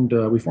formed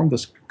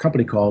this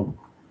company called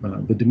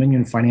the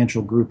Dominion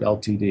Financial Group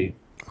Ltd.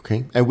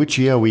 Okay. And which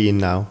year are we in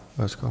now,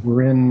 Scott?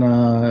 We're in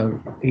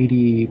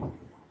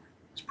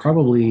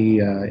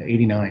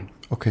 89.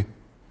 Okay.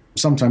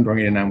 Sometime during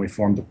 89, we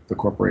formed the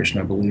corporation,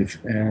 I believe,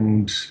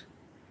 and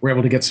we're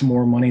able to get some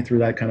more money through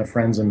that kind of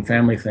friends and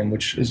family thing,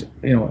 which is,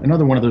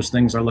 another one of those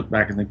things I look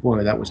back and think,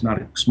 boy, that was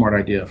not a smart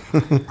idea.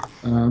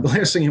 The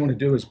last thing you want to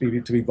do is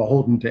to be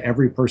beholden to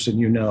every person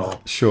you know.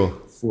 Sure.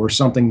 For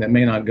something that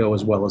may not go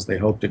as well as they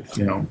hoped it,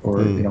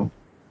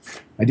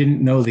 I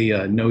didn't know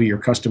the know your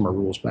customer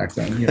rules back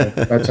then,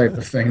 that type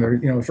of thing.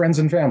 They're, friends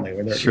and family,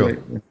 where sure.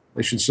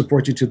 they should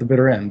support you to the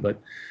bitter end.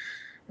 But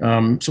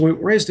so we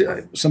raised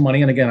some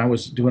money, and again, I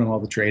was doing all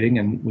the trading,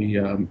 and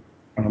we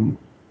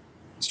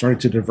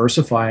started to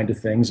diversify into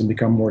things and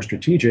become more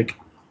strategic,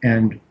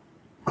 and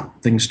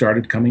things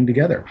started coming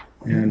together.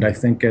 And I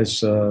think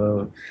as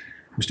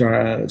we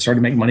started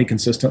to make money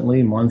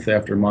consistently, month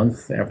after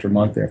month after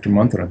month after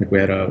month, and I think we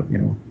had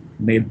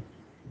made,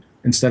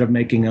 instead of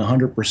making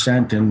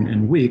 100%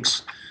 in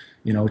weeks,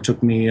 it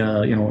took me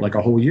like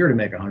a whole year to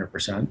make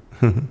 100%.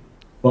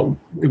 But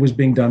it was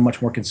being done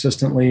much more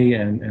consistently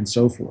and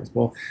so forth.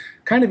 Well,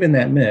 kind of in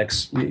that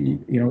mix,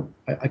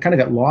 I kind of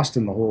got lost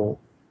in the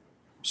whole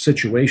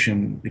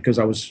situation because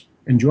I was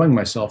enjoying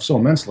myself so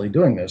immensely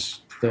doing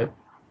this that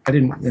I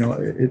didn't,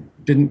 it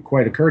didn't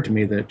quite occur to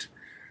me that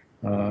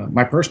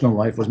my personal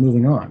life was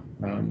moving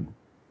on.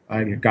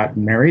 I got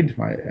married.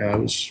 My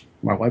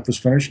wife was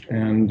finished,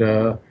 and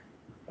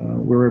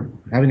we were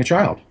having a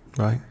child.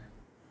 Right.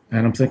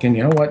 And I'm thinking,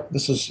 you know what?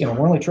 This is, we're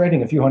only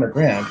trading a few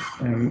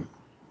 $100,000, and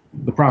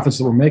the profits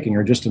that we're making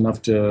are just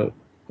enough to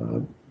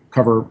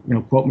cover,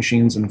 quote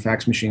machines and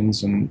fax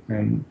machines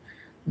and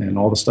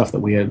all the stuff that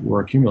were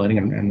accumulating,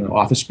 and the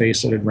office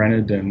space that I'd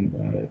rented,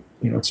 and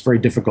it's very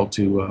difficult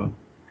to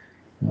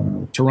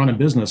run a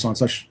business on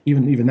such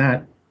even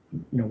that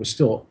was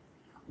still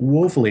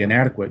woefully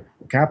inadequate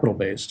capital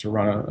base to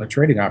run a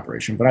trading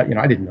operation. But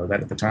I didn't know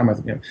that at the time.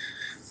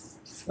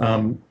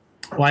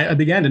 I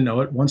began to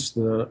know it once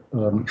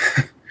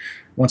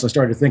once I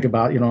started to think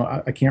about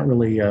I can't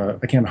really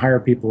I can't hire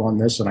people on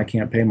this, and I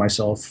can't pay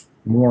myself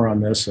more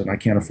on this, and I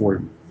can't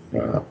afford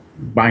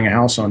buying a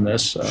house on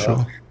this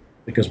Sure.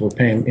 because we're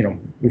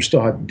paying, we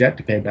still had debt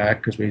to pay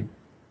back because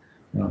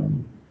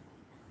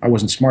I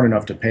wasn't smart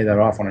enough to pay that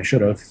off when I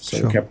should have, so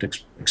Sure. we kept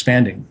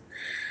expanding.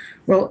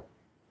 Well,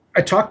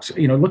 I talked,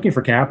 looking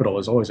for capital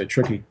is always a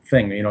tricky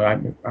thing.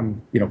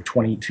 I'm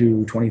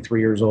 22, 23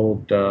 years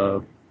old,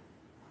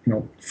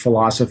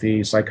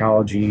 philosophy,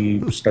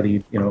 psychology,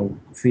 studied,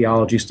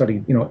 theology,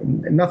 studied,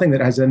 nothing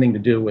that has anything to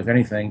do with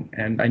anything.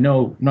 And I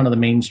know none of the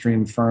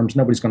mainstream firms,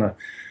 nobody's going to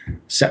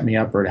set me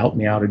up or help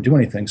me out or do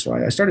anything. So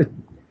I started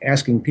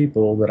asking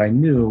people that I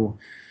knew,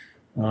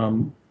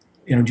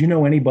 do you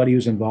know anybody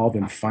who's involved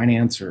in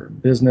finance or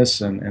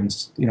business? And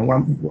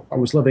when I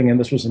was living in,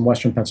 this was in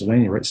Western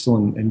Pennsylvania, right, still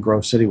in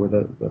Grove City, where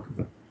the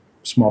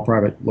small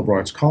private liberal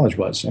arts college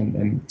was,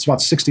 and it's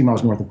about 60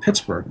 miles north of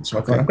Pittsburgh. And so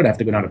I thought, I'm going to have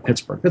to go down to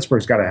Pittsburgh.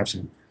 Pittsburgh's got to have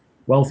some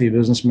wealthy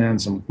businessmen,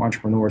 some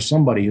entrepreneurs,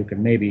 somebody who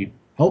can maybe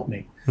help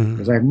me,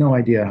 because I have no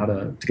idea how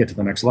to get to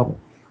the next level.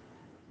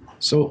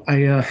 So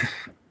I,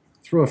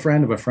 through a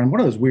friend of a friend, one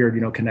of those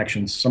weird,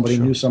 connections. Somebody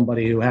knew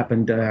somebody who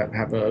happened to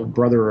have a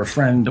brother or a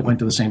friend that went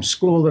to the same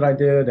school that I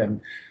did,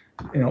 and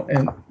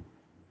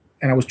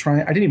I was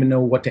trying. I didn't even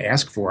know what to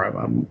ask for.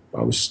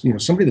 I was,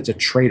 somebody that's a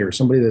trader,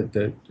 somebody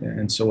that,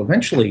 and so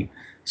eventually,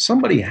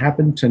 somebody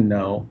happened to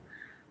know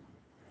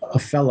a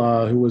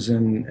fella who was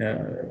in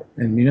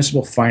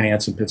municipal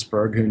finance in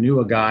Pittsburgh, who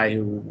knew a guy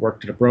who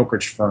worked at a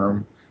brokerage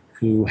firm,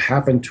 who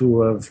happened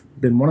to have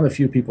been one of the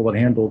few people that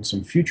handled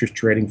some futures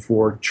trading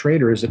for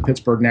traders at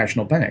Pittsburgh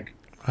National Bank.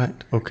 Right.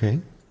 Okay.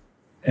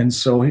 And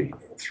so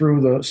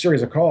through the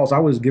series of calls, I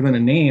was given a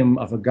name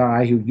of a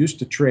guy who used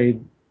to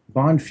trade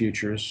bond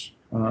futures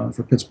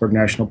for Pittsburgh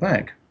National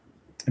Bank.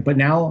 But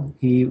now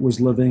he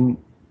was living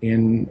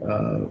in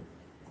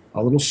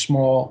a little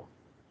small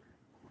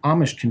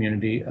Amish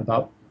community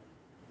about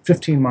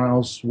 15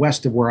 miles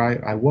west of where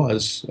I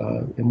was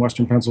in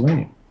Western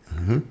Pennsylvania.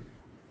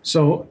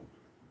 So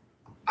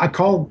I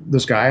called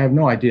this guy. I have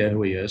no idea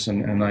who he is,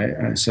 and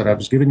I said, I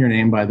was given your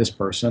name by this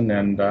person,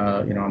 and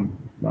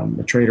I'm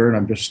a trader, and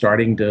I'm just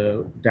starting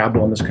to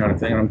dabble in this kind of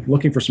thing. I'm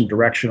looking for some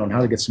direction on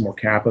how to get some more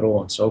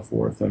capital and so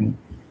forth. And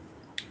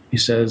he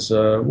says,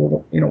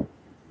 well, why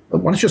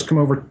don't you just come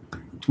over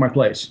to my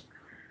place,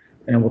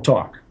 and we'll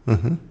talk.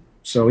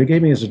 So he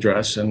gave me his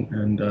address,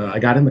 and I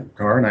got in the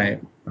car,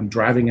 and I'm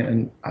driving it,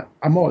 and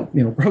I'm all,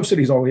 Grove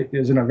City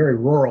is in a very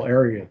rural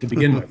area to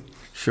begin with.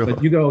 Sure.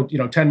 But you go,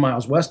 10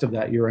 miles west of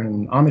that, you're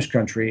in Amish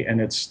country, and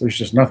there's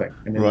just nothing.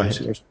 I mean, Right.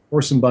 there's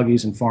horse and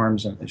buggies and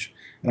farms, and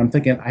I'm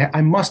thinking,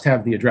 I must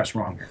have the address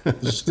wrong here.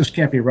 This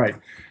can't be right.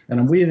 And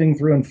I'm weaving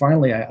through, and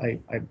finally,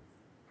 I'm,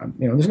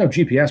 there's no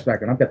GPS back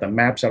then. I've got the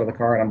maps out of the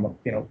car, and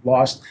I'm,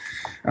 lost.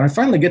 And I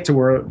finally get to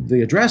where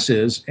the address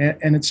is,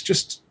 and it's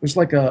just, there's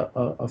like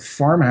a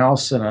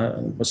farmhouse,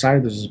 and beside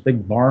it there's this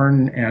big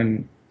barn,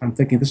 and I'm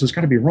thinking, this has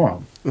got to be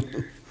wrong.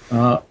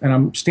 And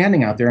I'm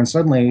standing out there, and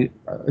suddenly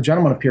a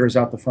gentleman appears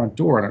out the front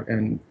door,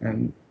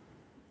 and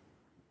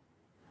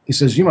he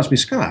says, "You must be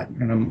Scott."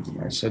 And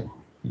I said,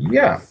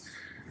 "Yeah."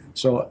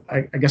 So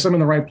I guess I'm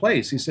in the right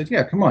place. He said,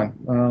 "Yeah, come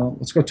on,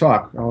 let's go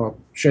talk. I'll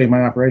show you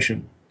my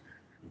operation."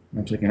 And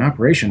I'm thinking,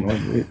 operation?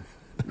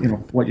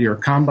 What, your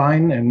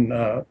combine?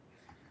 And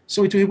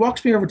so he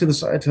walks me over to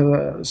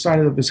the side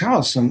of his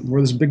house, and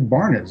where this big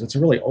barn is. It's a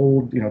really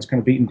old, it's kind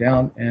of beaten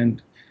down, and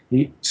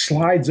he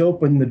slides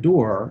open the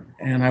door,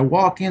 and I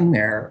walk in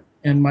there,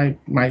 and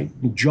my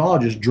jaw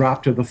just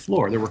dropped to the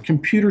floor. There were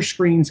computer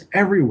screens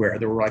everywhere.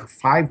 There were like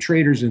 5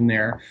 traders in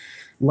there.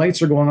 Lights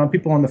are going on,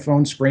 people on the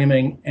phone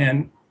screaming,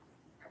 and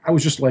I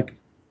was just like,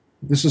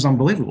 this is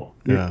unbelievable.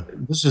 Yeah.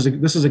 This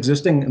is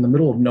existing in the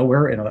middle of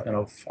nowhere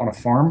on a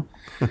farm.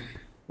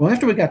 Well,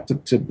 after we got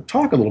to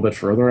talk a little bit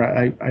further,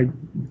 I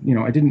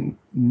didn't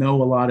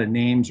know a lot of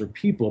names or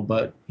people,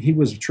 but he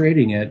was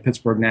trading at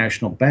Pittsburgh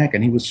National Bank,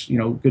 and he was,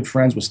 good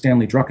friends with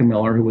Stanley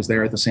Druckenmiller, who was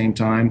there at the same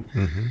time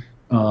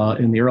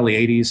in the early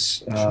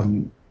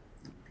 80s.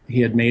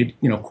 He had made,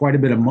 quite a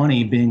bit of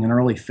money being an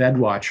early Fed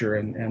watcher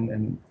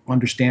and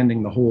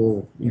understanding the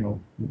whole,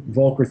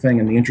 Volcker thing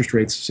and the interest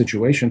rates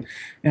situation.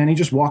 And he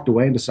just walked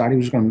away and decided he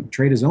was going to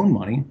trade his own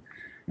money.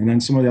 And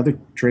then some of the other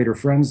trader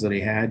friends that he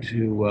had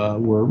who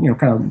were,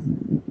 kind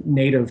of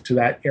native to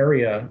that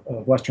area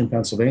of Western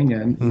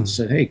Pennsylvania, and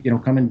said, "Hey,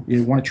 come in.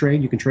 You want to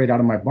trade? You can trade out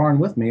of my barn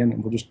with me,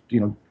 and we'll just,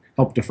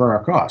 help defer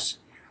our costs."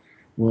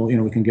 Well,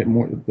 we can get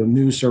more the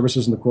news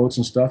services and the quotes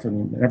and stuff,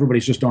 and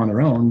everybody's just on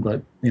their own,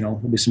 but there'll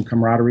be some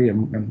camaraderie,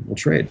 and we'll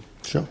trade.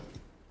 Sure.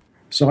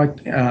 So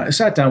I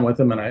sat down with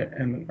him, and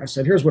I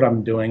said, "Here's what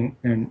I'm doing,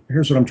 and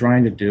here's what I'm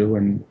trying to do,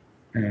 and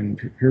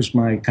here's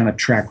my kind of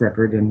track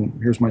record, and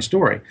here's my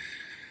story."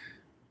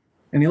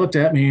 And he looked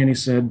at me and he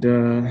said,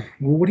 "Well,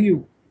 what are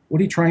you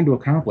trying to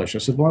accomplish?" I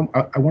said, "Well,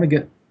 I want to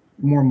get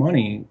more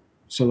money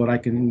so that I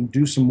can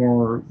do some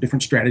more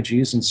different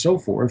strategies and so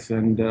forth."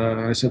 And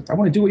I said, "I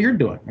want to do what you're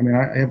doing. I mean,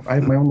 I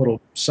have my own little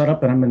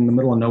setup, and I'm in the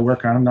middle of nowhere,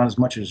 kind of, not as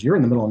much as you're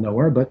in the middle of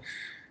nowhere, but."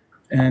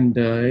 And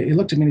he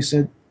looked at me and he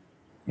said,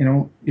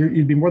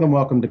 "You'd be more than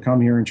welcome to come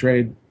here and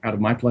trade out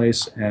of my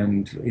place,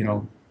 and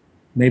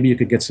maybe you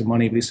could get some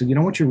money. But he said, you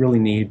know what you really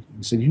need?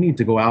 He said, you need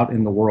to go out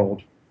in the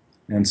world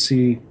and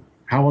see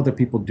how other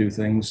people do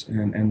things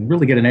and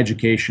really get an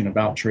education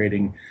about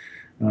trading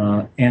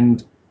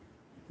and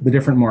the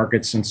different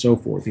markets and so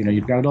forth. You know,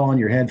 you've got it all in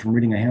your head from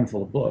reading a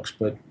handful of books,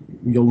 but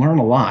you'll learn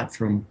a lot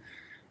from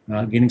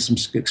gaining some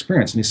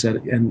experience. And he said,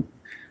 and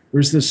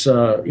there's this,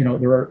 you know,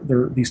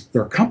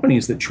 there are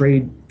companies that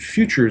trade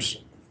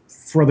futures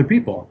for other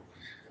people,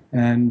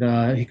 and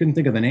he couldn't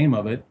think of the name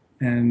of it,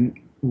 and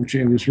which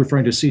he was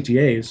referring to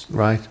CTAs.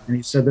 Right. And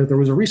he said that there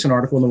was a recent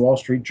article in the Wall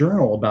Street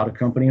Journal about a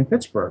company in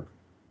Pittsburgh.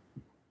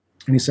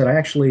 And he said, I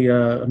actually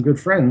am good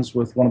friends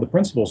with one of the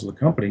principals of the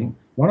company.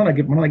 Why don't I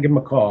give him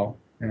a call,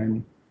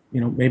 and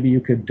you know, maybe you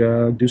could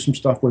do some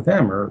stuff with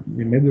them, or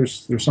you know, maybe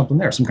there's something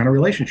there, some kind of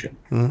relationship.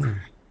 Mm-hmm.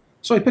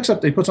 So he puts on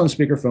the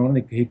speakerphone,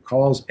 and he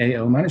calls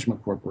AO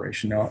Management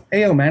Corporation. Now,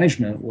 AO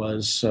Management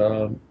was,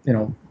 you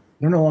know,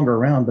 they're no longer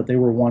around, but they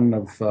were one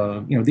of,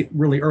 you know, the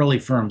really early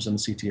firms in the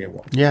CTA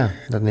world. Yeah,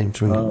 that name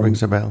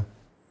rings a bell.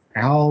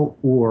 Al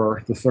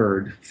Orr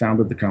III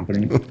founded the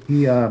company.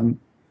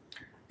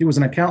 He was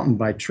an accountant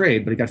by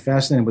trade, but he got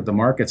fascinated with the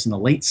markets in the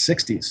late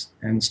 60s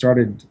and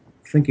started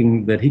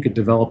thinking that he could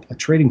develop a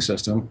trading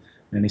system.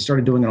 And he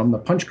started doing it on the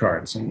punch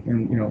cards and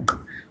you know,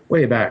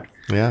 way back.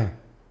 Yeah.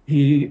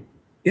 He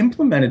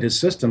implemented his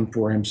system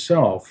for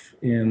himself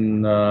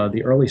in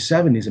the early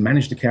 70s and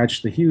managed to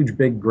catch the huge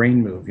big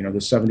grain move, you know,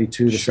 the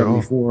 72 to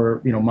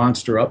 74, you know,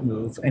 monster up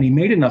move. And he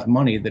made enough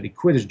money that he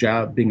quit his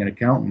job being an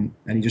accountant,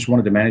 and he just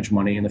wanted to manage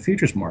money in the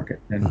futures market,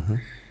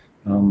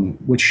 and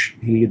which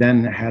he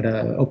then had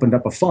opened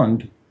up a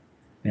fund,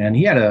 and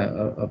he had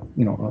a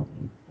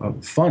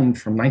fund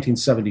from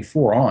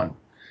 1974 on.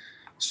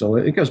 So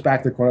it goes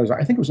back to quite,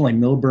 I think it was only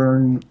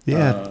Milburn.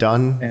 Yeah,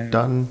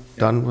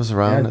 Dunn was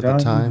around at the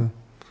time.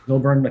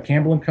 Milburn, the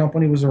Campbell and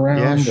Company was around.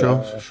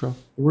 Yeah, sure.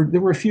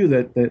 There were a few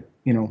that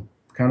you know,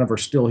 kind of are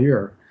still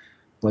here,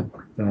 but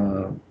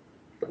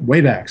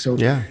way back. So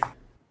yeah,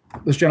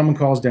 this gentleman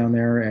calls down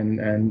there, and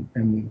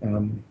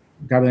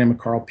a guy by the name of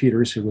Carl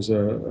Peters, who was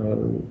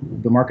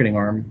the marketing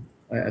arm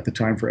at the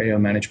time for AO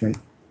Management,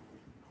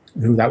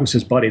 who that was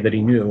his buddy that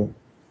he knew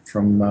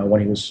from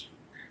when he was.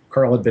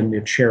 Carl had been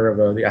the chair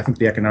of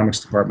the economics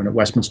department at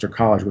Westminster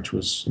College, which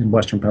was in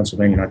Western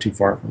Pennsylvania, not too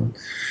far from him.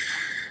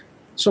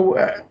 So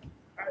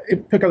I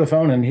pick up the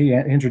phone, and he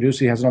introduced.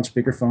 He has it on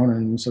speakerphone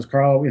and says,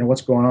 "Carl, you know,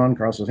 what's going on?"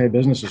 Carl says, "Hey,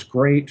 business is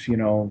great. You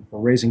know, we're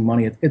raising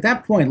money." At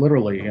that point,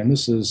 literally, and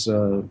this is,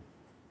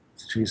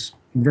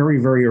 very,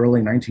 very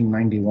early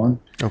 1991.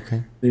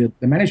 Okay. The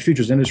managed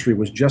futures industry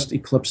was just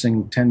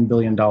eclipsing $10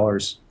 billion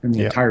in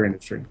the entire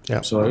industry.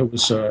 Yeah. So it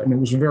was, it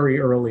was very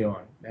early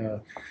on.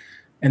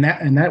 And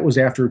that was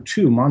after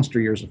 2 monster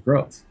years of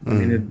growth. I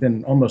mean, it had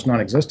been almost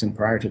non-existent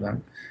prior to that.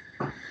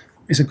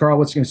 He said, "Carl,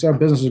 what's going to say? Our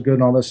business is good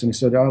and all this." And he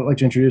said, "I'd like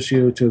to introduce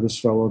you to this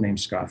fellow named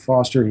Scott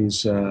Foster.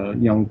 He's a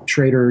young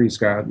trader. He's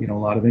got, you know, a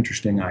lot of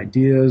interesting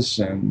ideas,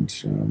 and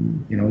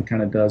you know, he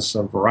kind of does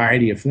a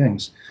variety of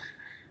things."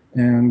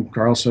 And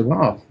Carl said,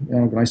 "Wow, you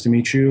know, nice to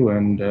meet you."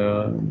 And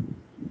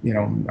you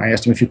know, I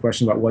asked him a few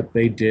questions about what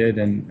they did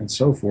and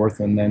so forth.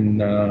 And then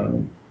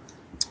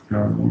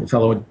the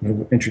fellow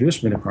who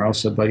introduced me to Carl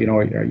said, "But you know,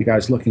 are you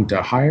guys looking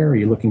to hire? Are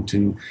you looking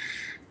to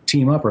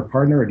team up or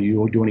partner? Or do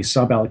you do any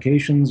sub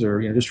allocations, or,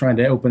 you know, just trying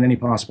to open any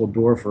possible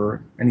door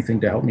for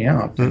anything to help me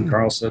out?" And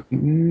Carl said,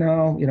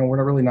 "No, you know,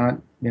 we're really not,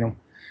 you know,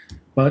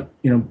 but,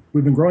 you know,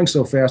 we've been growing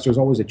so fast, there's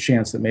always a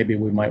chance that maybe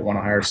we might want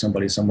to hire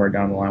somebody somewhere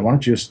down the line. Why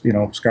don't you just, you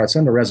know, Scott,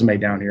 send a resume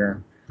down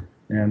here,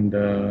 and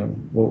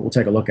we'll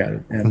take a look at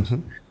it."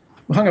 And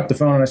I hung up the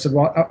phone, and I said,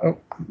 "Well,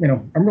 you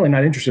know, I'm really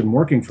not interested in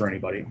working for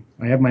anybody.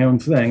 I have my own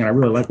thing, and I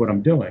really like what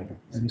I'm doing."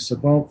 And he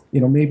said, "Well, you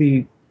know,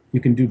 maybe you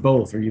can do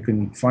both, or you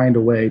can find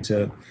a way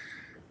to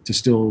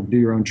still do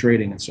your own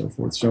trading and so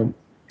forth." So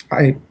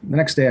the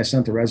next day I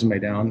sent the resume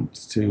down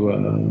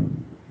to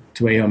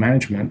AO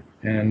Management,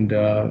 and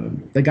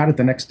they got it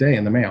the next day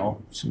in the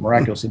mail. So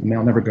miraculously, the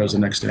mail never goes the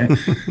next day.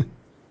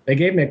 They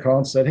gave me a call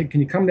and said, "Hey,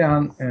 can you come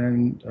down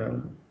and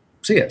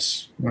see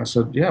us?" And I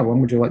said, "Yeah,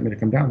 when would you like me to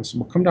come down?" They said,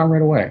 "Well, come down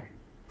right away."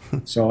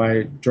 So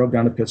I drove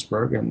down to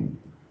Pittsburgh and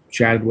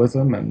chatted with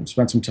him and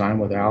spent some time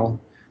with Al,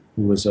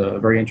 who was a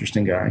very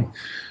interesting guy.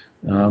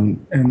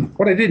 And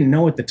what I didn't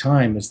know at the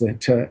time is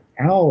that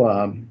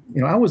Al,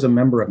 you know, Al was a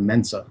member of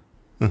Mensa,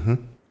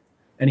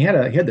 and he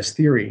had this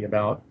theory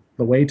about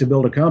the way to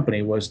build a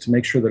company was to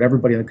make sure that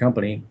everybody in the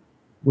company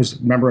was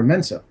a member of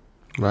Mensa.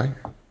 Right.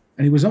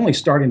 And he was only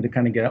starting to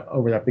kind of get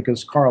over that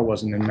because Carl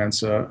wasn't in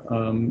Mensa,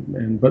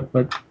 but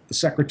the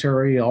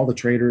secretary, all the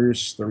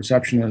traders, the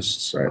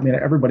receptionists, I mean,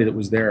 everybody that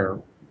was there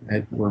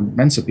were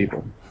Mensa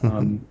people.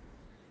 So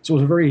it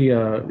was a very,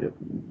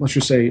 let's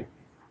just say,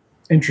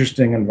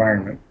 interesting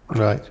environment.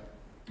 Right.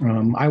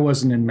 I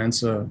wasn't in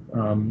Mensa,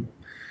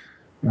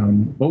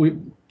 but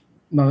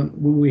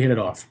we hit it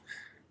off.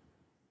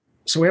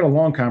 So we had a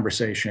long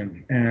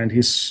conversation, and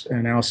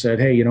Al said,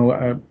 "Hey, you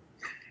know,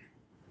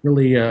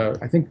 really,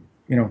 I think,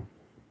 you know,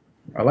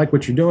 I like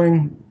what you're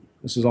doing.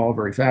 This is all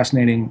very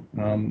fascinating.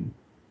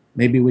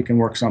 Maybe we can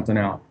work something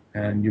out,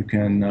 and you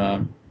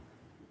can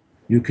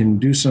You can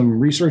do some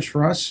research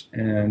for us,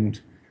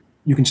 and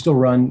you can still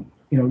run,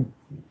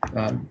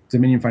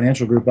 Dominion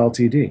Financial Group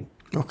Ltd.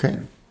 Okay.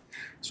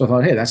 So I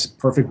thought, hey, that's a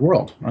perfect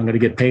world. I'm going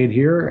to get paid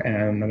here,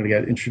 and I'm going to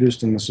get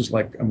introduced, and this is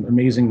like an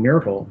amazing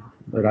miracle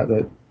that I'm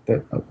going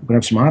to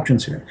have some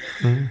options here.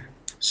 Mm-hmm.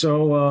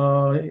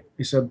 So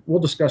he said, we'll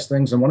discuss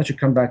things, and why don't you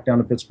come back down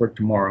to Pittsburgh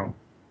tomorrow?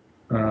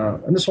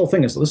 And this whole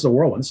thing this is a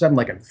whirlwind. This happened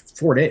like in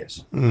 4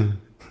 days.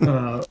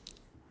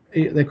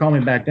 They called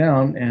me back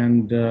down,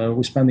 and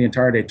we spent the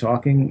entire day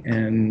talking,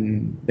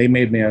 and they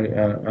made me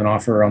an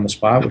offer on the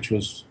spot, which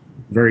was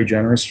very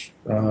generous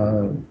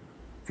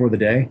for the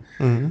day.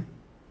 Mm-hmm.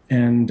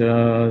 And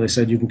they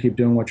said, you can keep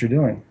doing what you're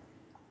doing.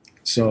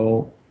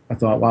 So I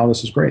thought, wow,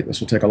 this is great. This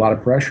will take a lot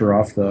of pressure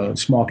off the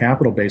small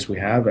capital base we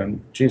have.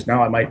 And geez,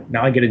 now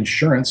I get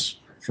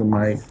insurance for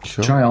my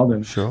child.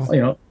 And,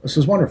 this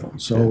is wonderful.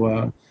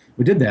 So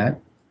we did that.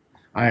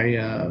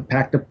 I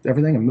packed up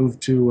everything and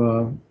moved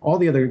to all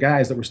the other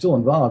guys that were still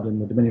involved in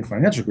the Dominion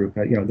Financial Group.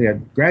 They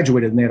had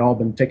graduated and they had all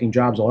been taking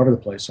jobs all over the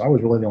place. So I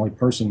was really the only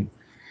person.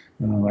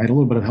 I had a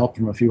little bit of help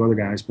from a few other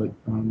guys, but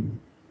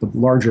the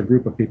larger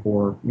group of people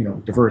were,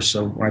 diverse.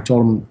 So when I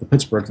told them the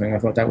Pittsburgh thing, I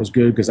thought that was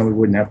good because then we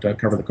wouldn't have to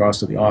cover the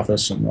cost of the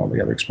office and all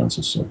the other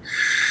expenses. So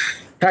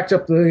packed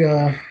up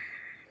the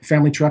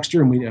family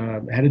truckster and we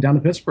headed down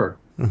to Pittsburgh.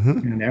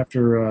 Mm-hmm. And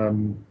after a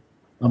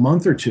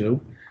month or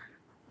two,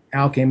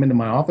 Al came into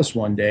my office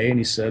one day and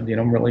he said, he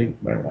really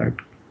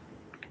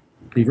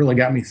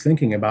got me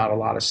thinking about a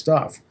lot of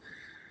stuff.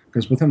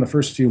 Because within the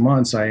first few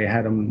months, I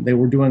had them, they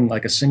were doing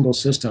like a single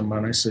system.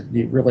 And I said,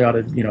 you really ought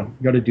to, you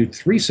got to do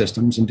 3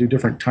 systems and do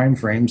different time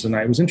frames. And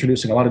I was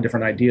introducing a lot of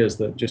different ideas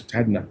that just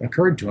hadn't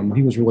occurred to him.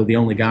 He was really the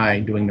only guy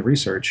doing the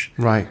research.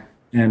 Right.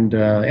 And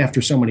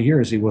after so many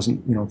years, he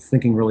wasn't,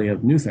 thinking really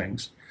of new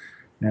things.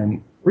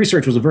 And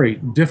research was a very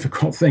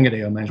difficult thing at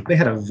AO Management. They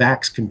had a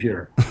VAX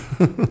computer.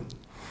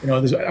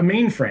 There's a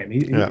mainframe.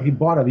 He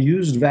bought a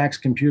used VAX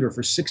computer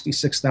for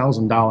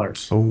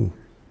 $66,000. Oh.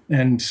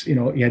 And,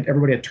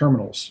 everybody had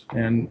terminals.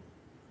 And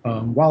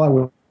while I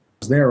was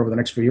there over the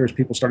next few years,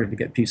 people started to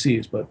get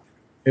PCs, but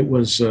it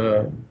was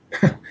it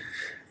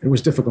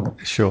was difficult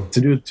to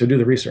do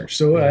the research.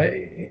 So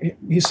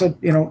he said,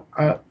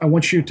 I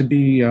want you to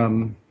be, I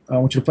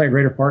want you to play a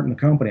greater part in the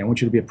company. I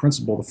want you to be a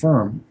principal of the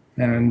firm.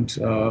 And,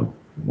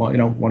 want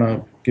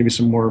to give you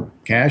some more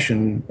cash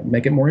and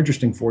make it more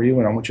interesting for you.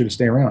 And I want you to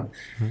stay around.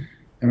 Mm-hmm.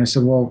 And I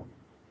said, well,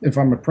 if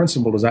I'm a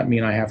principal, does that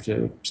mean I have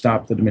to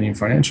stop the Dominion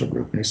Financial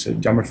Group? And he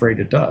said, I'm afraid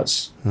it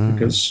does,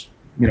 because,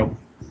 you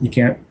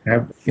can't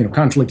have,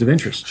 conflict of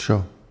interest.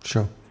 Sure.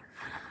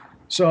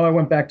 So I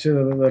went back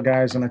to the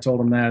guys and I told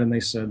them that, and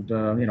they said,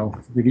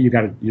 you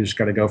just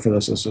got to go for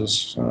this. This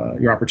is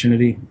your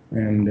opportunity.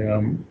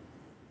 And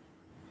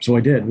so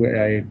I did.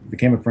 I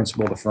became a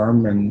principal of the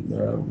firm and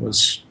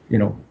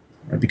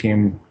I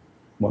became,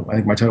 I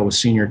think my title was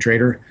senior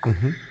trader.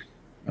 Mm-hmm.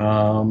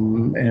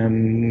 And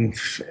in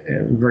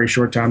a very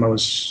short time, I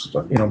was,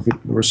 there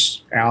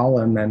was Al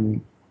and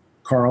then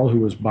Carl, who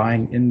was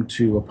buying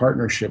into a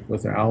partnership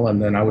with Al,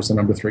 and then I was the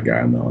number 3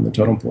 guy on the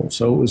totem pole.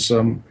 So it was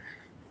a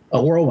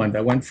whirlwind.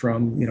 I went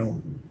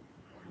from,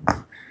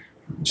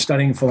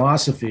 studying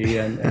philosophy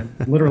and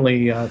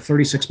literally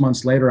 36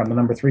 months later, I'm the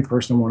number 3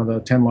 person in one of the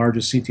 10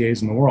 largest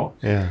CTAs in the world.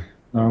 Yeah.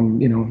 I don't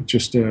know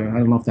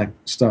if that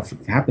stuff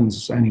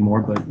happens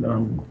anymore, but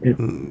it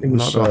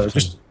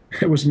was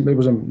it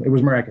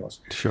was miraculous.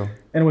 Sure.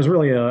 And it was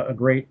really a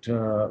great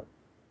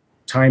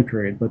time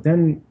period. But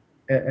then,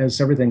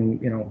 as everything,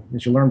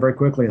 as you learn very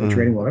quickly in the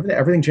trading world,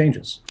 everything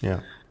changes.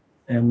 Yeah.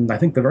 And I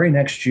think the very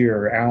next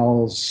year,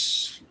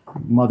 Al's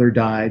mother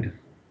died,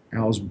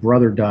 Al's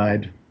brother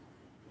died,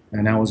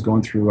 and Al was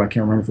going through, I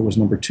can't remember if it was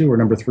number 2 or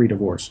number 3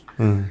 divorce.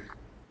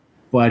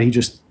 But he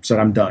just said,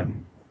 I'm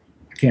done.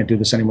 I can't do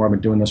this anymore. I've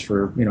been doing this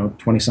for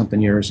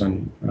 20-something years,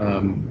 and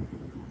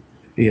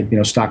he had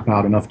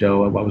stockpiled enough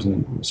dough.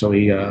 So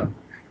he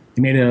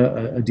made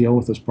a deal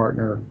with his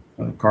partner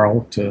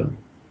Carl to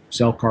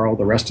sell Carl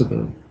the rest of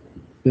the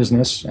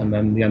business, and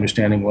then the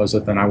understanding was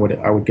that then I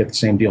would get the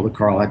same deal that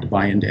Carl had to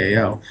buy into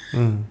AO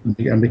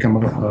and become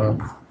a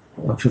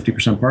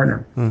 50%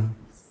 partner.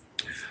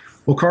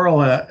 Well, Carl,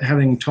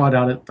 having taught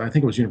out at, I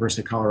think it was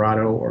University of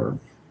Colorado or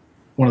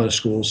one of those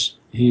schools,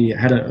 he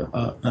had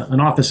an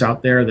office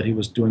out there that he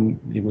was doing.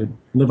 He would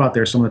live out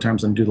there some of the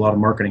times and do a lot of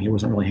marketing. He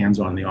wasn't really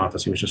hands-on in the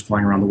office. He was just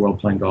flying around the world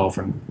playing golf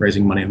and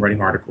raising money and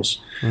writing articles.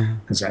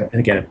 Because I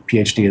think he had a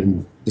PhD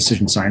in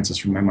decision sciences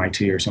from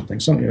MIT or something.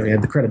 So he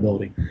had the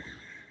credibility.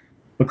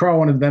 But Carl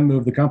wanted to then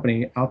move the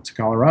company out to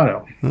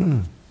Colorado.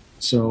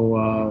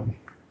 So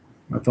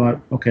I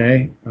thought,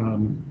 okay.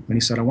 And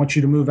he said, I want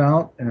you to move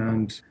out,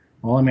 and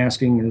all I'm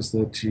asking is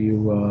that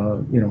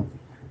you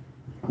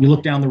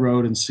look down the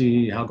road and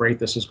see how great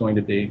this is going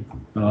to be.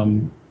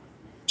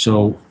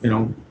 So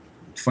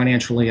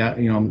financially,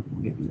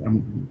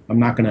 I'm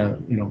not going to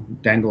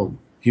dangle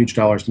huge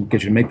dollars to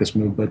get you to make this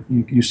move, but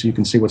you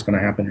can see what's going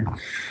to happen here.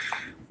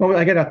 Well,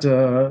 I get out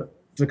to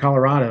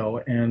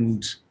Colorado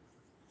and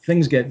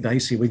things get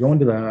dicey. We go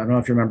into I don't know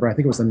if you remember, I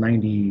think it was the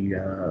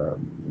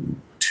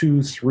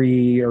 92,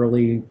 3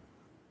 early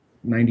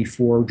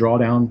 '94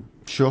 drawdown.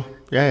 Sure.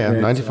 Yeah.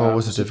 That, 94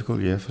 was a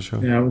difficult year for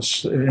sure. Yeah,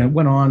 it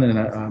went on,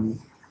 and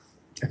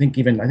I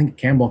think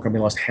Campbell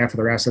Company lost half of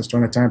their assets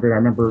during that time period. I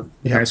remember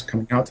the guys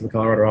coming out to the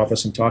Colorado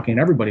office and talking,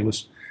 and everybody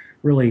was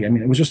really, I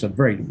mean, it was just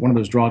one of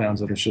those drawdowns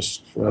that it's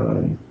just,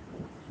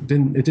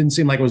 didn't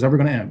seem like it was ever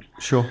going to end.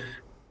 Sure.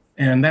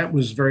 And that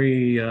was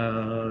very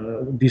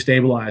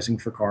destabilizing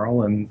for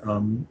Carl.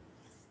 And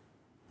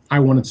I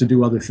wanted to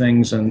do other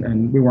things,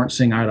 and we weren't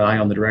seeing eye to eye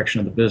on the direction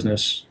of the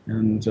business.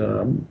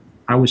 And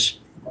I was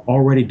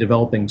already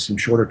developing some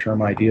shorter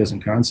term ideas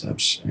and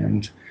concepts.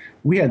 And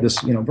we had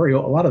this, a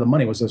lot of the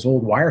money was this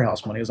old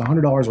wirehouse money. It was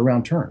 $100 a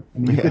round turn. I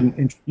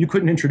mean, you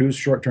couldn't introduce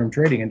short term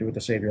trading into it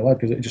to save your life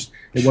because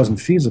it wasn't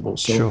feasible.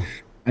 So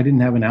I didn't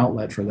have an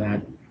outlet for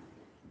that.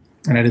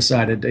 And I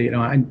decided,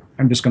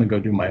 I'm just going to go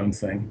do my own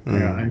thing.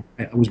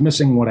 I was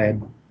missing what I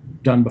had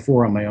done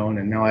before on my own,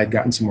 and now I'd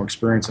gotten some more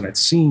experience, and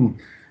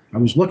I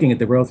was looking at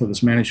the growth of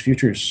this managed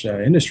futures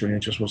industry, and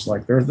it just was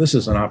like, this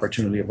is an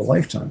opportunity of a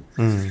lifetime.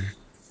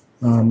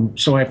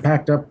 So I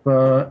packed up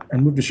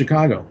and moved to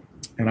Chicago,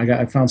 and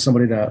I found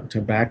somebody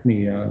to back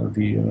me,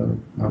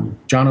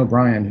 John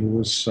O'Brien, who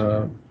was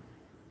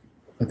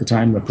at the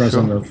time the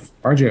president of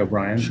R.J.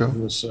 O'Brien,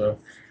 who was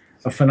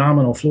a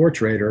phenomenal floor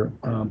trader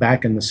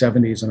back in the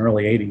 70s and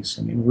early 80s.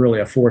 I mean, really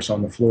a force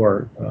on the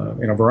floor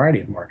in a variety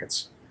of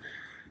markets.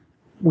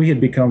 We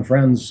had become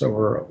friends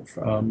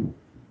from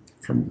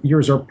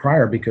years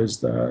prior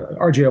because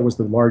RJO was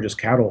the largest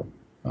cattle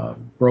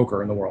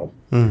broker in the world.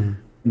 And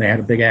they had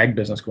a big ag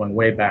business going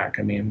way back.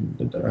 I mean,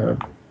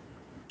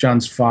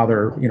 John's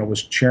father,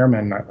 was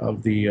chairman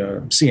of the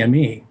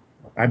CME,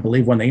 I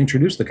believe, when they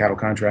introduced the cattle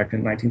contract in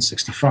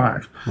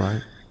 1965.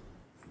 Right.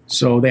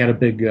 So they had a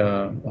big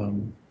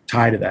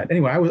tie to that.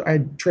 Anyway, I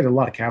traded a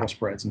lot of cattle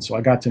spreads, and so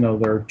I got to know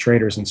their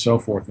traders and so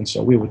forth. And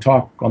so we would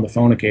talk on the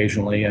phone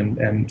occasionally.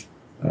 And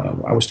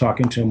I was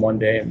talking to him one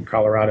day in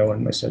Colorado,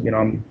 and I said,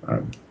 I'm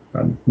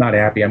not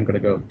happy. I'm going to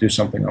go do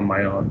something on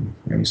my own.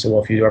 And he said,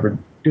 well, if you ever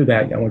do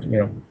that, I want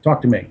to,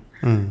 talk to me.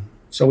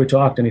 So we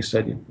talked, and he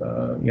said,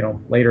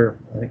 later,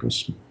 I think it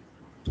was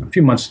a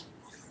few months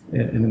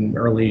in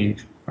early,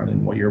 I don't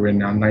know what year we're in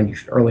now,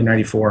 early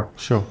 '94.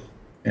 Sure.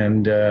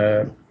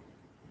 And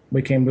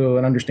we came to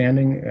an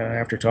understanding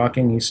after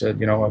talking. He said,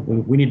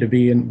 we need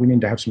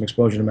to have some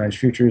exposure to managed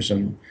futures,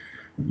 and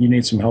you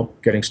need some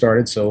help getting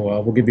started. So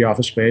we'll give you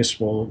office space.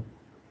 We'll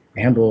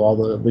handle all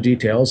the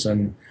details,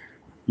 and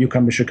you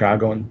come to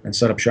Chicago and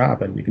set up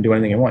shop, and you can do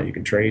anything you want. You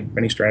can trade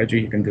any strategy.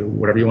 You can do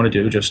whatever you want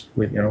to do. Just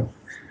with,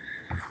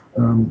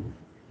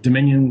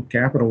 Dominion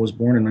Capital was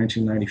born in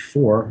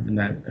 1994,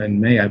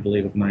 in May, I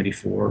believe, of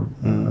 '94.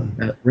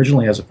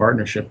 Originally as a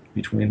partnership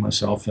between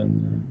myself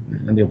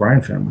and the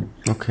O'Brien family.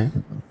 Okay.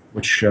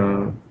 Which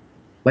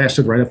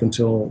lasted right up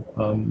until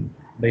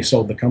they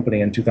sold the company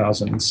in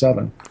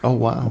 2007. Oh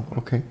wow!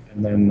 Okay.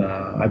 And then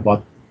I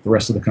bought the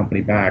rest of the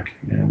company back,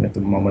 and at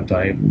the moment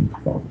I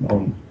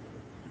own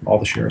all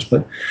the shares.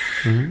 But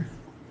it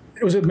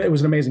was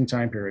an amazing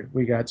time period.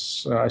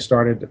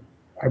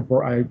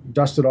 I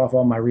dusted off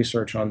all my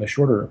research on the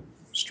shorter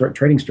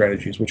trading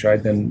strategies, which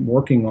I'd been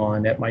working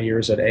on at my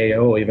years at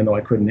AO, even though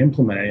I couldn't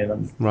implement any of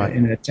them. Right.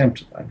 In an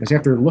attempt, because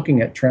after looking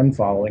at trend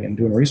following and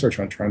doing research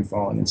on trend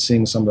following and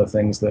seeing some of the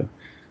things that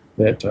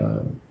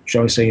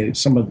shall I say,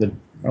 some of the,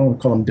 I don't want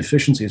to call them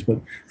deficiencies, but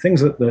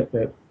things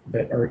that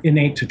are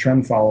innate to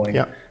trend following,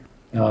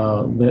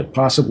 that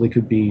possibly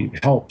could be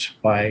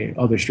helped by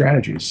other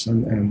strategies.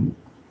 And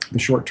the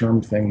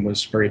short-term thing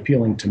was very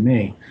appealing to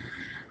me.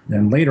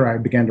 And later I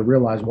began to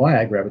realize why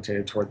I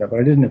gravitated toward that, but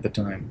I didn't at the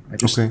time. It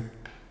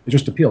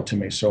just appealed to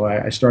me. So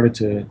I started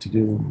to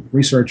do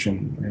research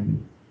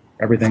and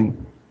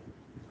everything.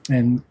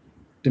 And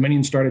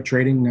Dominion started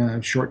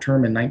trading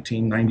short-term in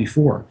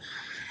 1994.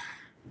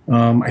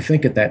 I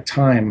think at that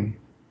time,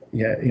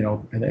 I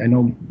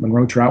know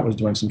Monroe Trout was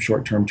doing some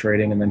short-term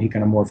trading, and then he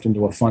kind of morphed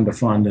into a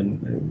fund-to-fund,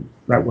 and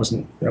that was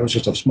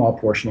just a small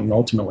portion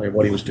ultimately of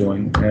what he was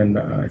doing. And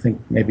I think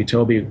maybe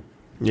Toby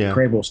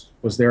Crable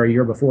was there a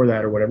year before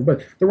that or whatever,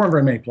 but there weren't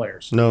very many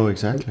players. No,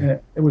 exactly.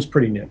 It was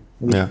pretty new.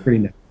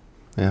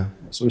 Yeah.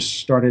 So we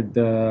started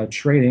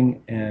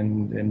trading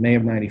in May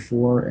of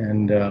 '94,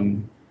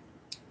 and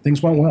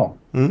things went well.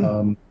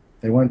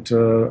 They went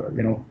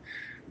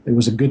it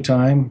was a good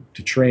time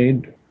to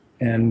trade,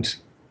 and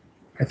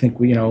I think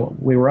we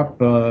were up,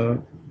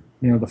 the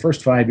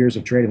first 5 years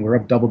of trading, we were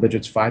up double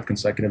digits 5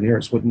 consecutive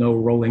years with no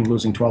rolling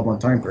losing 12-month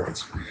time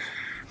periods.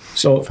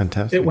 So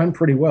fantastic. It went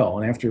pretty well.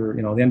 And after,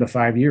 the end of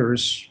 5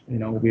 years,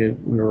 we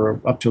were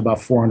up to about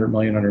 $400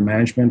 million under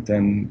management.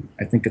 And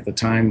I think at the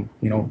time,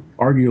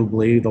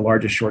 arguably the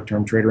largest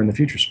short-term trader in the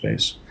future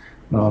space,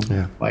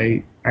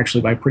 by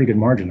a pretty good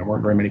margin. There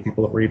weren't very many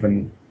people that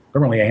there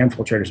were only a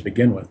handful of traders to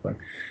begin with, but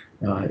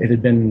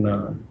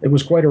it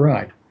was quite a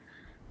ride.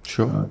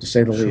 Sure. To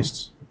say the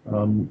least.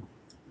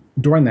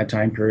 During that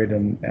time period,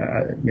 and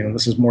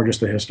this is more just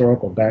the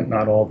historical bent,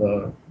 not all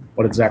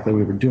what exactly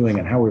we were doing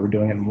and how we were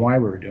doing it and why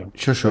we were doing it.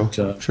 Sure.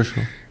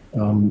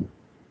 But,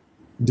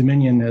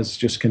 Dominion has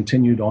just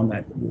continued on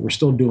that. We're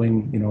still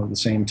doing, the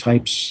same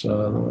types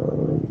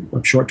of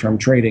of short-term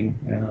trading,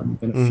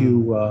 and a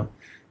few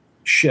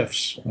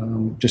shifts,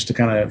 just to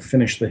kind of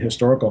finish the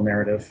historical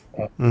narrative.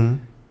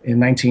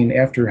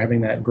 After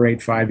having that great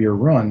 5-year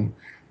run,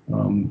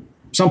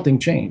 something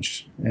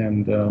changed,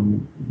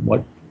 and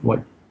what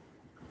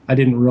I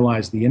didn't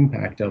realize the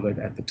impact of it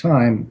at the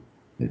time.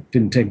 It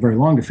didn't take very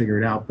long to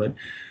figure it out, but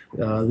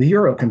the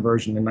euro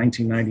conversion in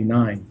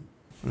 1999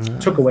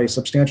 took away a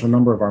substantial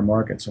number of our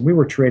markets, and we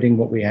were trading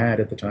what we had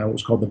at the time. It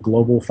was called the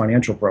Global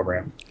Financial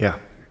Program. Yeah.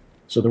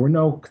 So there were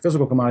no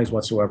physical commodities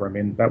whatsoever. I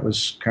mean, that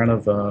was kind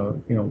of,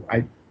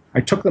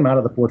 I took them out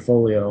of the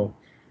portfolio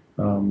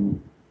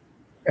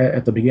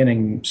at the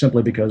beginning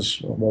simply because,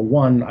 well,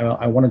 one,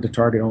 I wanted to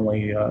target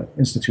only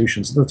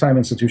institutions. At the time,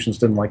 institutions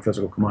didn't like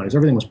physical commodities.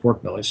 Everything was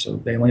pork bellies, so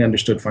they only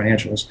understood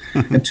financials.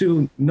 And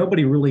two,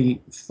 nobody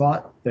really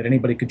thought that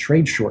anybody could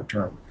trade short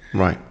term.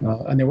 Right.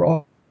 And they were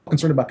all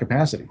concerned about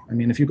capacity. I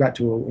mean, if you got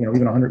to,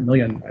 even 100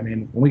 million, I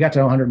mean, when we got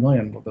to 100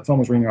 million, the phone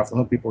was ringing off the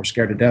hook. People were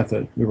scared to death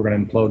that we were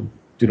going to implode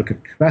due to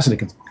capacity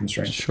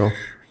constraints. Sure.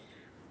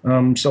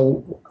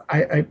 So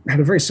I had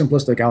a very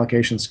simplistic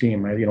allocation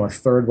scheme. A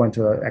third went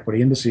to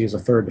equity indices, a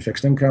third to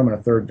fixed income, and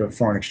a third to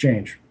foreign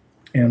exchange.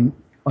 And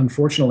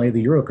unfortunately,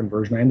 the euro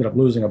conversion, I ended up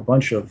losing a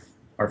bunch of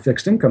our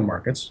fixed income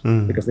markets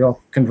because they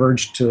all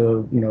converged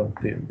to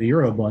the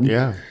euro blend.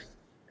 Yeah.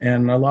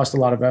 And I lost a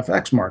lot of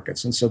FX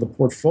markets. And so the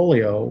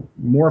portfolio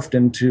morphed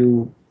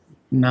into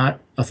not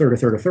a third,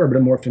 but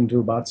it morphed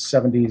into about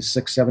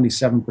 76,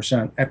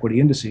 77% equity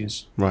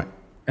indices. Right.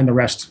 And the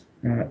rest,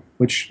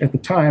 which at the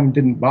time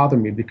didn't bother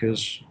me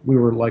because we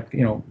were like,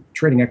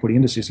 trading equity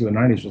indices through the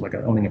 90s was like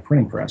owning a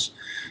printing press.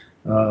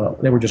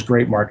 They were just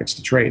great markets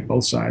to trade,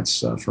 both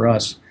sides for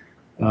us.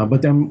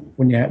 But then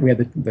when we had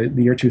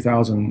the year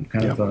 2000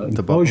 kind of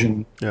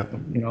implosion,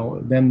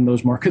 then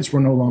those markets were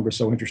no longer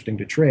so interesting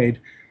to trade.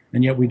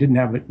 And yet we didn't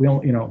have it.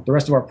 The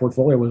rest of our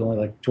portfolio was only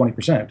like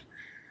 20%.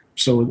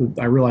 So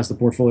I realized the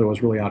portfolio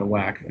was really out of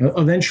whack.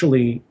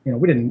 Eventually,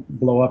 we didn't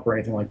blow up or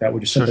anything like that.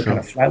 We just simply kind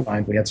of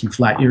flatlined. We had some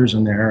flat years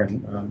in there,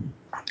 and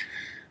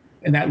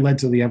that led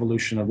to the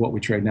evolution of what we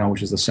trade now,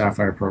 which is the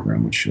Sapphire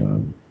program, which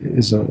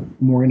is a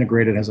more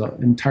integrated, has an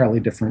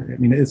entirely different. I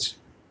mean, it's,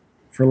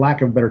 for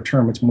lack of a better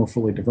term, it's more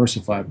fully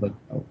diversified. But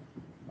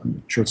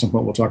I'm sure at some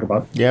point we'll talk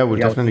about. Yeah, we'll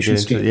definitely get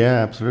into it.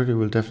 Yeah, absolutely,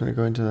 we'll definitely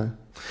go into that.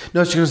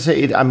 No, I was going to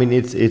say,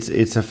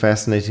 it's a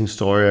fascinating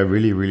story. I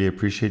really, really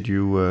appreciate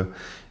you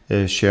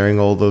sharing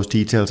all those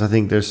details. I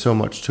think there's so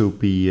much to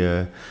be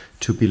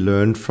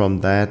learned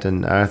from that,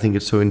 and I think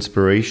it's so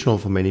inspirational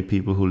for many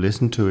people who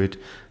listen to it.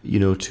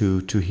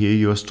 To hear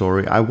your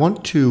story. I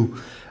want to.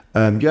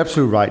 You're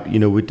absolutely right.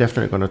 We're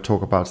definitely going to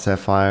talk about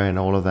Sapphire and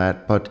all of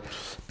that. But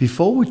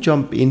before we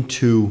jump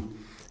into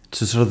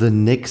sort of the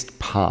next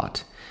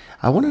part,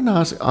 I want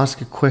to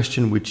ask a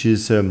question which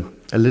is a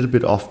little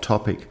bit off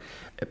topic.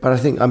 But I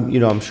think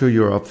I'm sure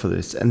you're up for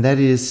this, and that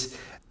is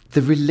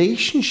the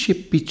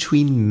relationship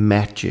between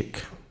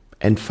magic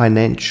and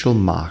financial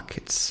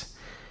markets,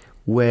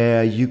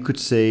 where you could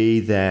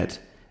say that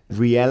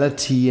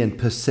reality and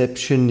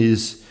perception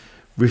is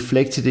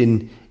reflected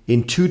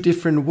in two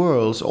different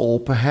worlds, or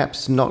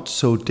perhaps not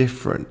so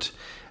different.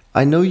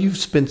 I know you've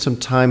spent some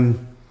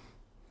time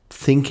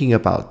thinking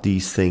about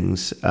these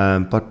things,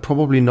 but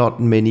probably not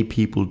many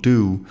people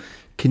do.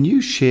 Can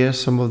you share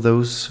some of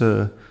those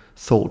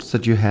thoughts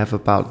that you have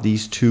about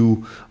these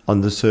two, on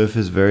the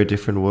surface, very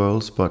different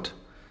worlds, but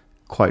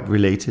quite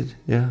related?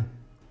 Yeah.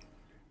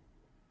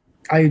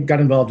 I got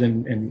involved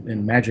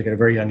in magic at a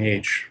very young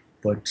age,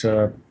 but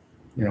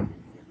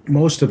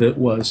most of it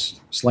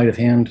was sleight of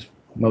hand.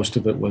 Most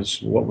of it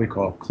was what we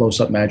call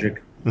close-up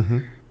magic.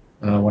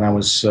 When I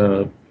was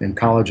in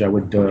college, I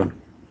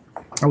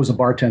was a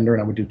bartender,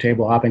 and I would do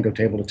table hopping, go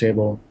table to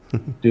table,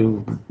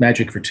 do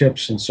magic for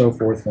tips and so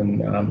forth.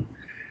 And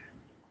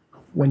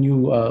when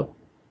you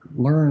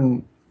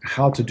learn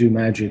how to do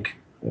magic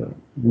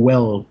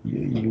well,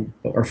 you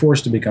are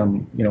forced to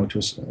become, in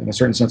a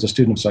certain sense, a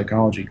student of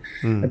psychology.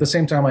 At the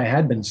same time, I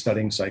had been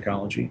studying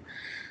psychology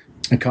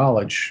in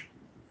college,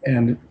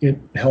 and it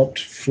helped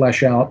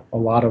flesh out a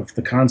lot of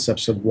the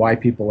concepts of why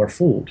people are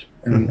fooled,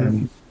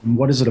 and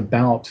what is it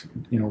about.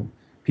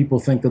 People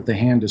think that the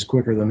hand is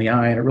quicker than the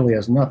eye, and it really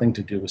has nothing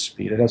to do with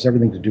speed. It has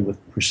everything to do with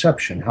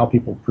perception, how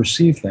people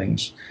perceive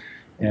things,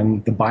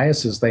 and the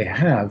biases they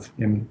have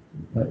in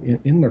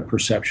their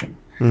perception.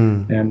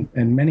 And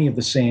many of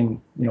the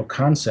same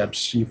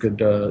concepts you could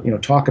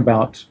talk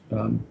about.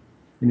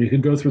 You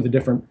could go through the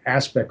different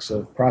aspects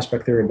of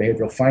prospect theory and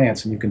behavioral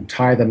finance, and you can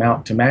tie them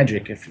out to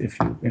magic if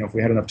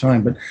we had enough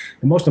time. But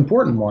the most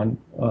important one,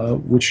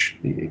 which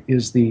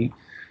is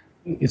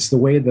it's the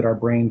way that our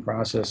brain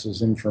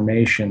processes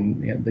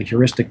information, the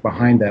heuristic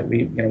behind that.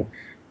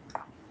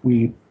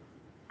 We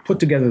put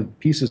together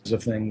pieces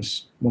of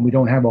things when we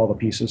don't have all the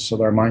pieces, so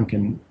that our mind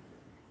can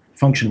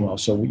function well.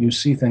 So you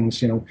see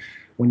things,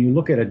 when you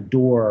look at a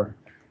door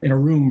in a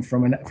room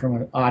from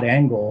an odd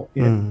angle,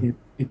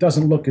 it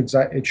doesn't look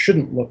it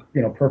shouldn't look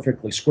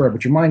perfectly square,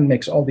 but your mind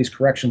makes all these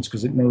corrections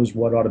because it knows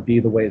what ought to be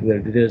the way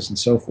that it is, and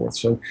so forth.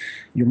 So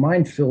your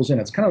mind fills in.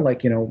 It's kind of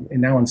like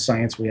now in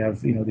science we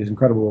have these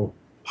incredible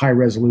high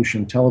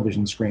resolution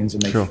television screens,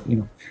 and they Sure.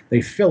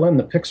 they fill in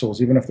the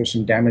pixels even if there's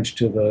some damage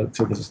to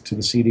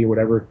the CD or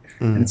whatever.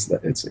 And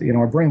it's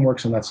our brain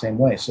works in that same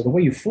way. So the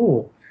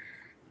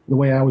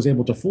way I was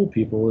able to fool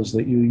people is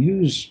that you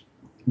use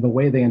the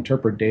way they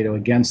interpret data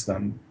against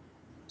them,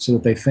 so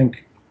that they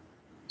think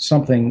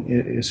something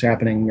is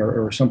happening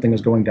or something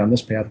is going down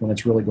this path when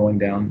it's really going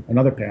down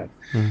another path.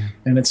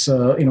 And it's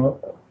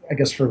I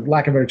guess, for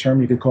lack of a better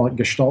term, you could call it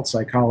Gestalt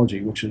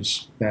psychology, which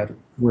is that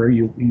where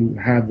you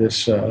have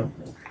this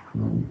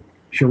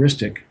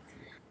heuristic,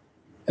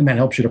 and that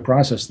helps you to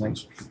process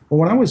things. Well,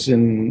 when I was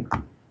in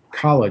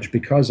college,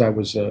 because I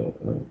was a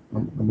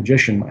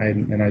magician,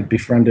 and I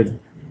befriended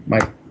my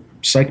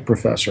psych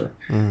professor,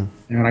 and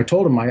I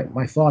told him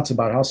my thoughts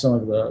about how some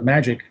of the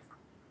magic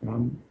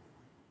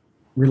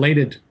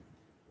related,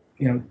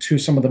 to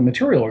some of the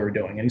material we were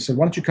doing. And he said,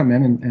 "Why don't you come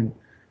in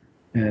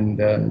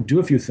and do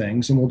a few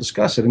things, and we'll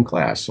discuss it in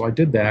class." So I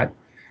did that,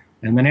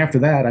 and then after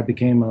that, I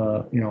became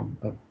a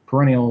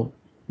perennial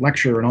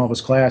lecturer in all of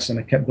his class, and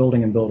I kept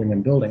building and building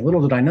and building.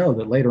 Little did I know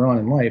that later on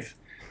in life,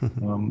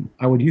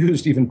 I would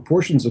use even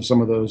portions of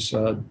some of those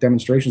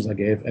demonstrations I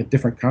gave at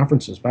different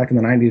conferences. Back in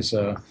the 90s,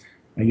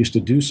 I used to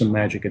do some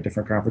magic at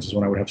different conferences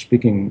when I would have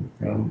speaking,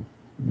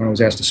 when I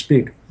was asked to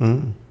speak.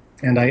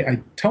 And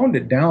I toned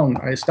it down.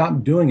 I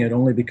stopped doing it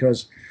only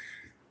because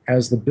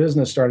as the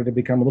business started to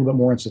become a little bit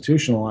more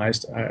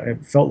institutionalized, I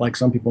felt like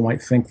some people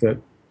might think that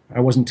I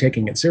wasn't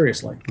taking it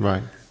seriously.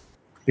 Right.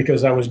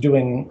 Because I was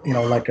doing,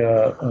 like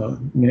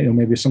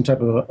maybe some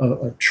type of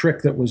a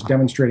trick that was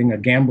demonstrating a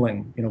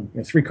gambling,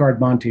 a 3-card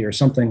Monte or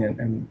something,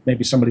 and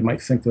maybe somebody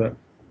might think that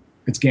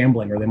it's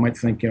gambling, or they might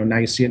think, now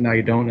you see it, now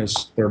you don't,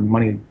 as their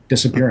money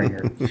disappearing,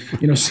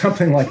 or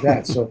something like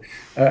that. So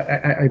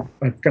I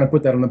kind of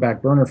put that on the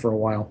back burner for a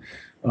while.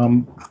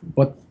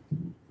 But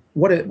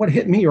what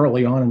hit me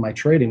early on in my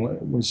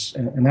trading was,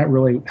 and that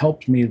really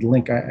helped me to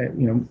link,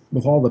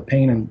 with all the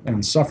pain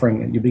and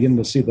suffering, you begin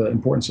to see the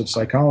importance of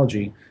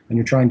psychology, and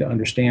you're trying to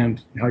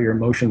understand how your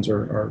emotions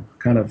are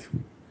kind of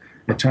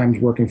at times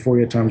working for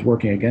you, at times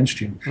working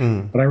against you.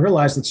 But I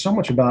realized that so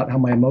much about how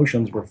my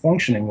emotions were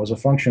functioning was a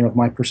function of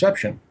my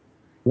perception,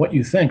 what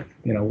you think,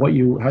 how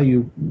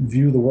you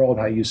view the world,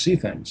 how you see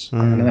things.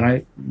 And then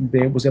I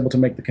was able to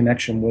make the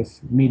connection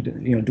with me,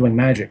 doing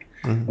magic.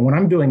 And when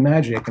I'm doing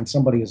magic and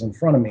somebody is in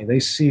front of me,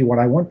 they see what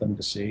I want them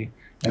to see,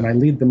 and I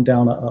lead them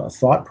down a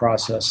thought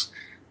process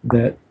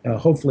that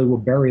hopefully will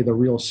bury the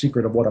real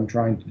secret of what I'm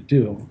trying to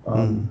do.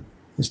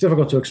 It's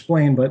difficult to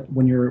explain, but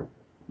when you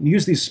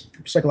use these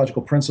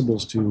psychological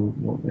principles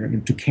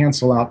to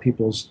cancel out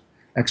people's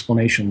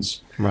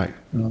explanations, right,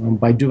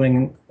 by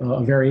doing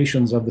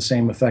variations of the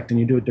same effect, and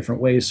you do it different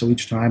ways. So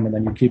each time, and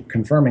then you keep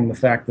confirming the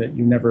fact that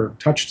you never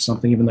touched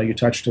something, even though you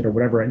touched it or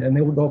whatever. And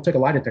they'll take a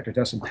lie detector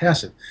test and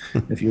pass it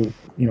if you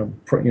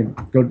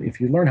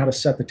learn how to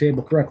set the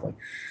table correctly.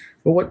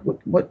 But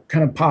what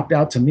kind of popped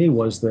out to me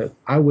was that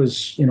I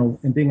was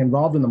in being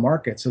involved in the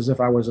markets as if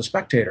I was a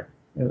spectator,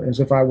 as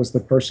if I was the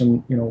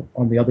person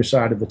on the other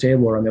side of the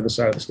table or on the other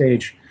side of the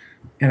stage,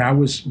 and I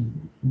was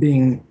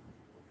being.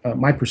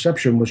 My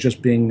perception was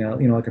just being,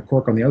 like a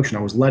cork on the ocean.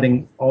 I was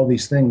letting all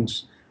these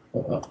things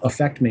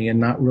affect me, and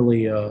not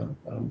really. I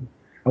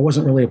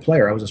wasn't really a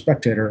player. I was a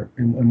spectator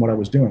in what I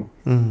was doing.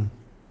 And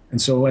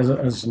so,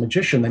 as a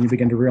magician, then you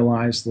begin to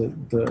realize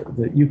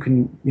that you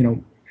can,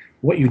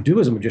 what you do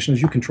as a magician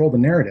is you control the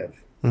narrative.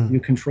 You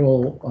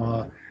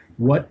control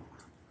what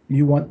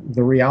you want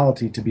the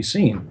reality to be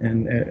seen.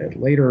 And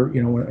later,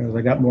 as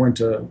I got more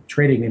into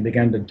trading and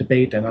began to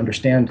debate and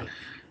understand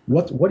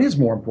what is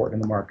more important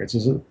in the markets,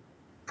 is it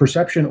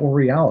perception or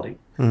reality?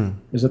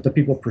 Is it that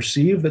people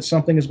perceive that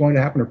something is going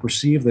to happen, or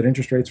perceive that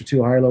interest rates are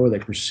too high or low, or they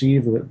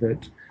perceive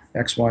that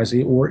X, Y,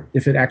 Z, or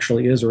if it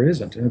actually is or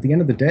isn't? And at the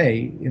end of the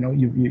day,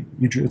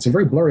 it's a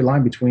very blurry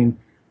line between,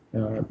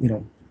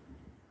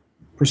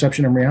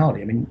 perception and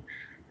reality. I mean,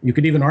 you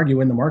could even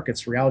argue in the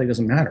markets, reality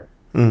doesn't matter,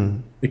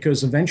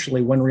 because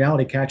eventually, when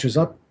reality catches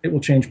up, it will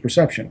change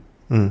perception.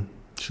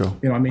 Sure.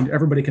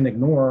 Everybody can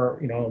ignore,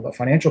 the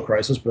financial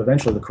crisis, but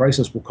eventually the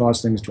crisis will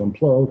cause things to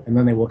implode, and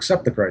then they will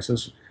accept the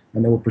crisis,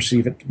 and they will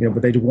perceive it,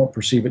 but they won't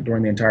perceive it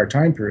during the entire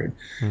time period.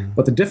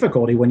 But the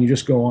difficulty when you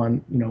just go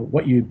on,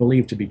 what you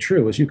believe to be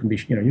true, is you can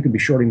be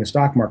shorting the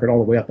stock market all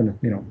the way up in,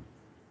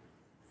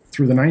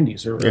 through the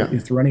 90s or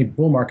through any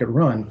bull market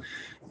run,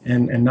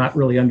 and not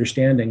really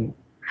understanding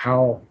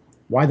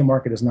why the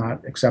market is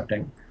not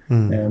accepting.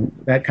 And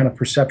that kind of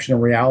perception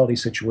and reality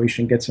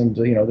situation gets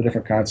into, the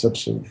different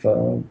concepts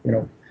of,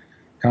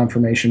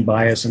 confirmation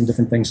bias and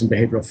different things in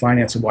behavioral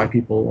finance, and why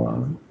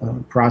people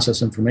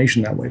process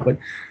information that way. But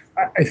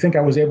I think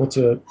I was able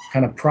to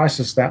kind of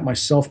process that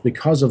myself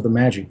because of the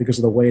magic, because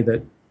of the way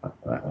that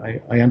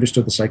I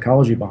understood the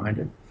psychology behind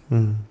it.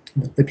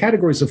 The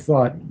categories of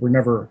thought were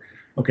never,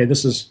 okay,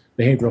 this is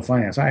behavioral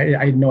finance.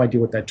 I had no idea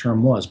what that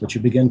term was, but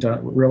you begin to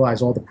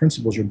realize all the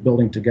principles you're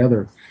building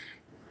together.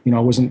 I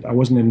wasn't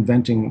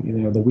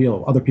inventing, the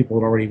wheel. Other people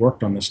had already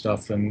worked on this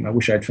stuff, and I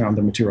wish I'd found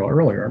the material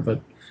earlier,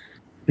 but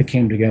it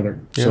came together.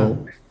 Yeah.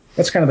 So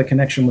that's kind of the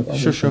connection with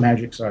Sure. the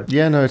magic side.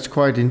 Yeah, no, it's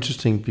quite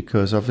interesting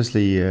because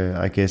obviously,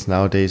 I guess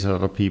nowadays a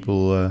lot of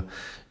people, are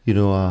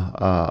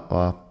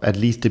at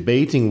least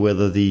debating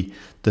whether the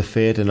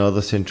Fed and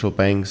other central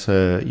banks,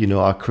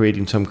 are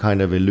creating some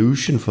kind of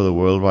illusion for the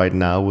world right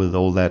now with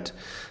all that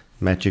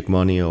magic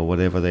money or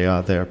whatever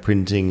they're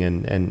printing,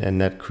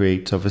 and that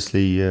creates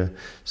obviously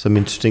some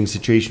interesting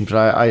situations.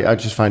 But I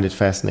just find it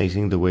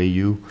fascinating the way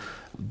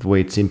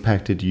it's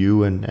impacted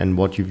you and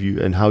what you've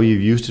used and how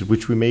you've used it,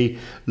 which we may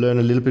learn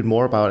a little bit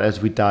more about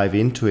as we dive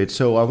into it.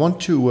 So I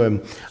want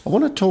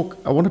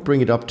to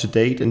bring it up to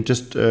date and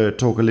just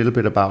talk a little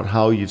bit about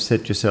how you've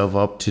set yourself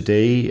up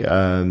today,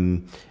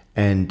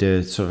 and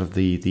sort of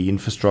the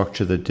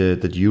infrastructure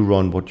that you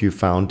run, what you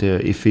found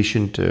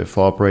efficient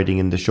for operating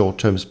in the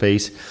short-term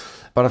space.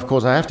 But of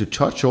course, I have to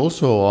touch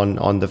also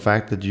on the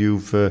fact that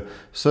you've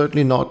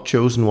certainly not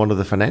chosen one of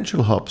the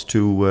financial hubs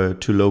to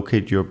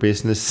locate your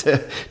business.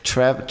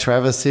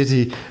 Traverse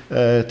City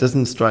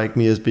doesn't strike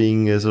me as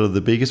being sort of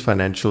the biggest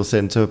financial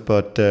center.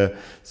 But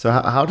so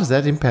how does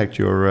that impact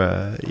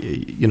your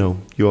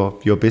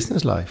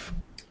business life?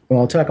 Well,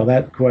 I'll tackle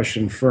that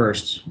question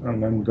first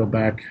and then go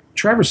back.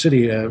 Traverse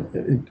City,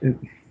 it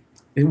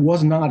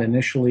was not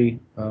initially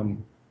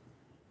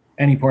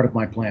any part of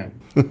my plan.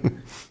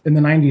 In the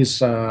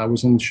 90s, I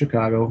was in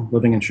Chicago,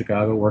 living in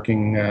Chicago,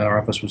 working.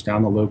 Our office was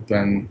down the loop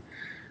and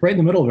right in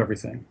the middle of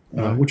everything,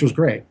 which was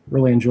great.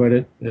 Really enjoyed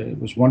it. It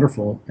was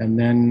wonderful. And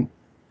then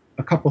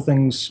a couple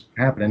things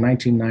happened. In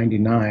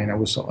 1999, I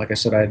was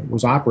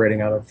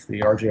operating out of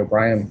the R.J.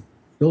 O'Brien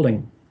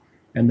building,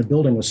 and the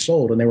building was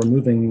sold, and they were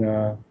moving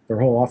their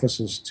whole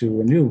offices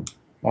to a new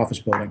office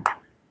building.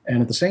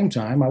 And at the same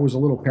time, I was a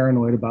little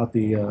paranoid about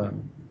the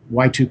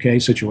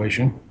Y2K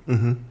situation.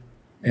 Mm-hmm.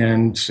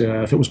 And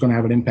if it was going to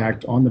have an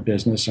impact on the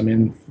business. I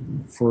mean,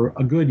 for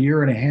a good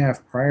year and a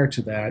half prior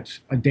to that,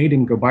 a day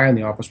didn't go by in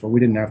the office where we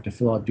didn't have to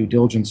fill out due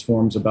diligence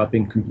forms about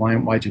being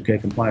compliant,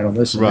 Y2K compliant on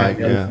this and that,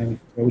 the other thing.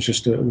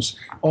 It was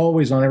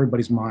always on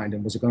everybody's mind.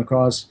 And was it going to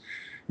cause,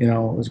 it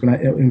was going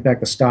to impact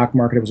the stock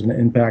market? It was going to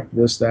impact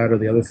this, that, or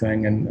the other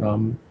thing.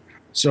 And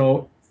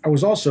so I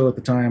was also at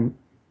the time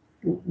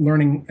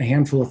learning a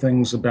handful of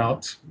things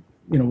about,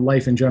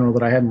 life in general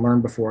that I hadn't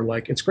learned before.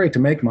 Like, it's great to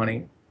make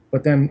money,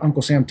 but then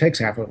Uncle Sam takes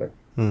half of it.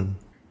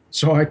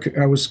 So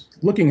I was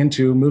looking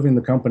into moving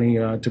the company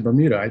to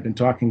Bermuda. I'd been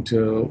talking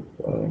to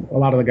a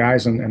lot of the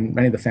guys and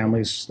many of the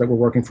families that were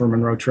working for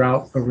Monroe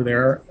Trout over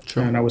there.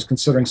 Sure. And I was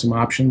considering some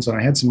options, and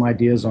I had some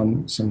ideas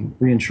on some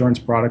reinsurance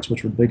products,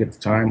 which were big at the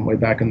time, way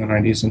back in the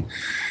 90s.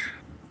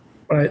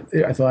 But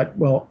I thought,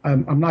 well,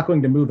 I'm not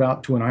going to move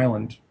out to an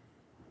island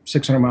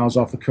 600 miles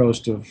off the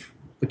coast of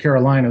the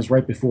Carolinas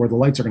right before the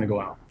lights are going to go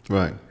out.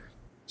 Right.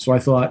 So I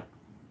thought,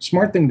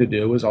 smart thing to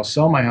do is I'll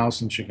sell my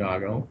house in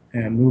Chicago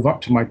and move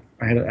up to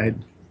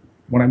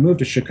when I moved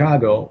to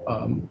Chicago,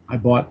 I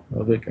bought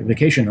a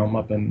vacation home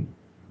up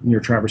near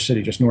Traverse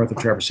City, just north of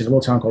Traverse City, a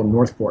little town called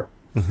Northport,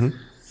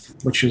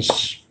 which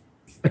is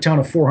a town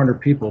of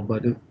 400 people.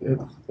 But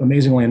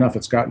amazingly enough,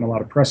 it's gotten a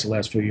lot of press the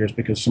last few years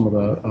because some of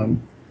the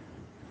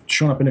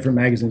shown up in different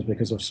magazines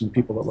because of some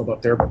people that live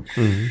up there. But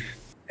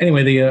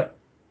anyway,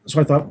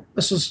 so I thought,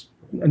 this is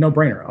a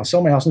no-brainer. I'll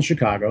sell my house in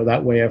Chicago.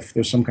 That way, if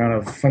there's some kind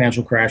of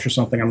financial crash or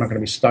something, I'm not going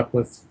to be stuck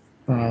with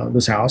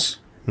this house.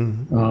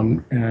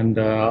 And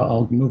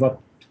I'll move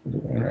up.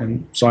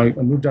 And so I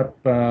moved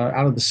up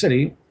out of the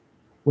city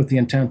with the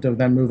intent of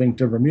then moving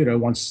to Bermuda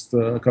once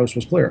the coast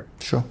was clear.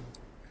 Sure.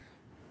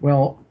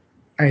 Well,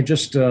 I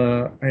just,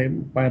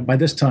 by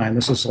this time,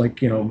 this is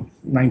like,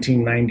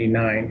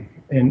 1999.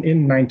 And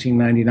in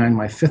 1999,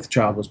 my fifth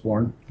child was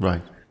born.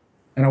 Right.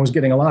 And I was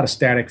getting a lot of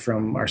static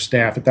from our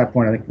staff. At that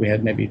point, I think we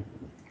had maybe,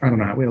 I don't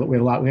know,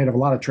 we had a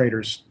lot of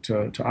traders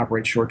to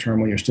operate short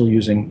term when you're still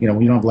using,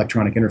 when you don't have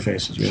electronic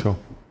interfaces. Sure.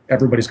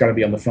 Everybody's got to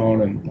be on the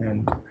phone,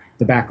 and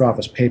the back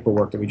office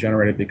paperwork that we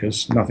generated,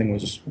 because nothing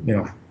was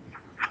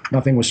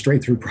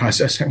straight through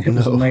processing. It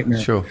was a nightmare.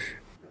 Sure.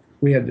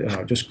 We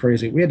had just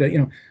crazy. We had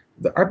to,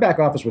 our back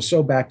office was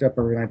so backed up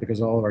every night because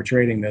of all of our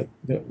trading that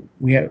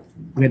we had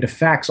to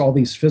fax all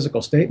these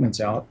physical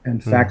statements out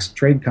and fax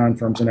trade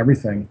confirms and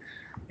everything.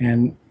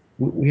 And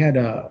we had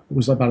I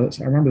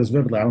remember this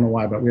vividly, I don't know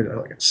why, but we had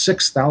like a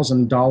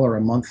 $6,000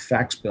 a month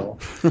fax bill.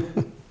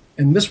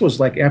 And this was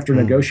like after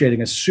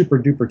negotiating a super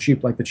duper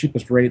cheap, like the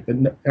cheapest rate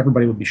that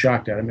everybody would be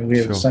shocked at. I mean, we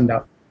had to send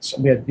out,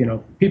 we had,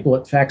 people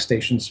at fax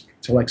stations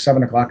till like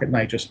 7 o'clock at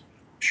night, just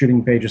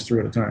shooting pages through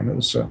at a time. It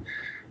was, I'll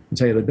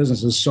tell you, the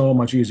business is so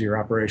much easier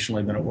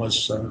operationally than it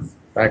was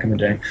back in the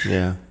day.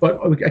 Yeah. But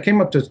I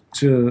came up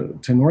to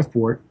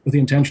Northport with the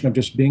intention of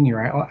just being here.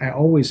 I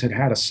always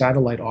had a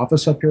satellite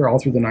office up here all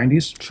through the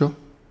 90s. Sure.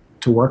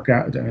 To work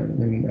out,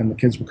 and the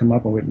kids would come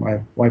up, and my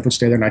wife would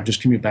stay there, and I'd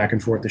just commute back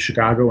and forth to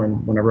Chicago.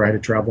 And whenever I had to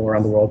travel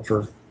around the world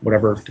for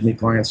whatever to meet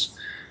clients,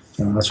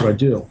 that's what I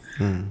do.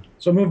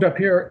 So I moved up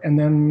here, and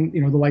then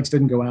the lights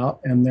didn't go out,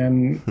 and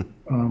then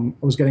I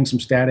was getting some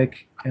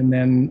static, and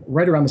then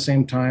right around the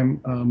same time,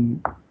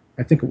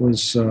 I think it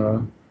was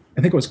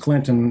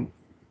Clinton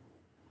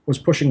was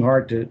pushing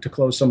hard to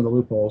close some of the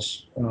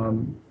loopholes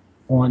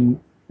on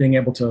being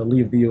able to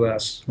leave the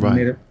U.S. It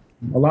made it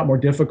a lot more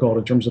difficult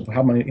in terms of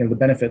how many, the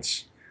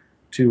benefits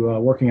to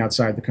working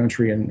outside the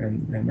country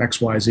and X,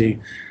 Y, Z.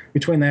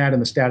 Between that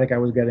and the static I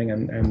was getting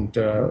and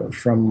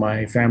from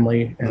my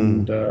family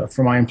and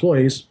from my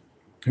employees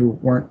who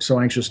weren't so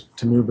anxious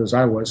to move as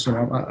I was.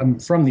 I'm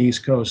from the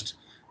East Coast.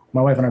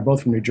 My wife and I are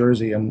both from New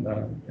Jersey, and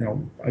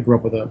I grew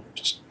up with a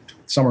just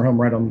summer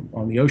home right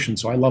on the ocean,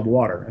 so I love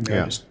water. I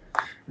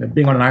mean,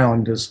 being on an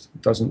island just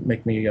doesn't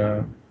make me.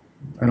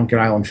 I don't get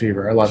island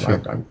fever. I love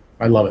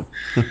I love it.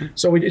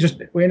 So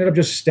we ended up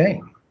just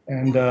staying,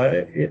 and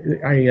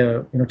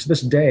to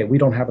this day we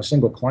don't have a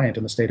single client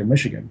in the state of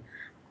Michigan.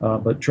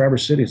 But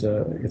Traverse City is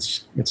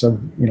it's a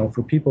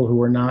for people who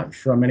are not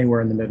from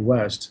anywhere in the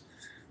Midwest,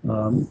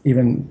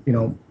 even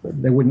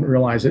they wouldn't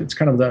realize it. It's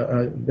kind of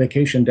the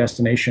vacation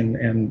destination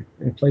and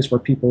a place where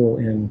people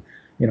in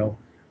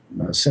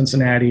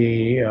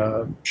Cincinnati,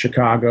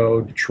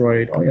 Chicago,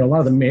 Detroit, a lot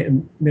of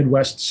the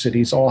Midwest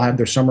cities all had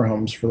their summer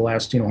homes for the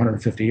last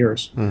 150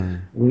 years.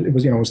 It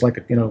was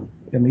like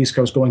in the East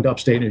Coast going to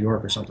upstate New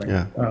York or something.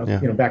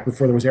 Back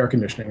before there was air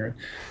conditioning, right?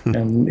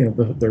 And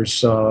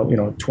there's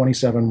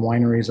 27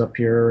 wineries up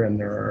here, and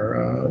there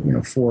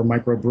are 4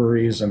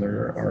 microbreweries, and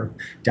there are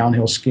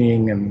downhill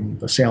skiing, and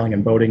the sailing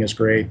and boating is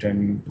great,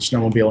 and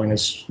snowmobiling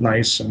is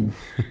nice, and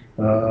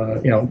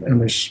and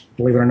there's,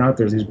 believe it or not,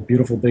 there's these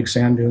beautiful big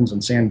sand dunes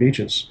and sand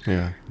beaches,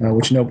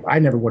 which I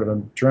never would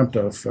have dreamt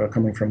of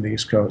coming from the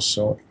East Coast.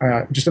 So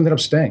I just ended up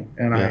staying,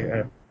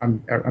 and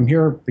I'm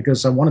here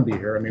because I want to be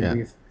here. I mean,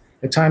 we've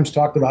at times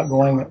talked about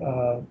going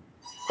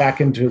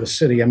back into the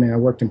city. I mean, I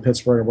worked in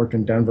Pittsburgh, I worked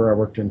in Denver, I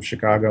worked in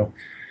Chicago.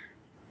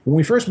 When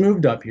we first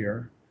moved up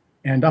here,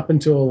 and up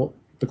until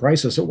the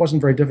crisis, it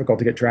wasn't very difficult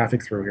to get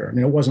traffic through here. I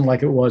mean, it wasn't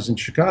like it was in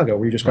Chicago,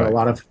 where you just got a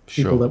lot of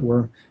people that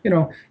were,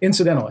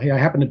 incidental. Hey, I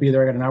happen to be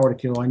there. I got an hour to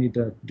kill. I need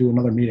to do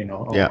another meeting.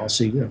 I'll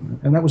see you.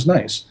 And that was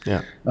nice.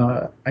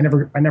 I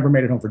never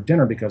made it home for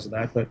dinner because of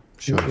that, but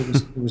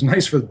it was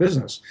nice for the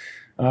business.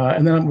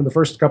 And then with the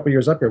first couple of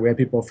years up here, we had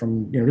people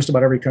from just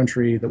about every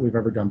country that we've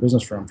ever done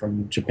business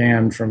from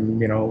Japan,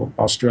 from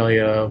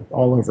Australia,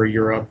 all over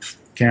Europe,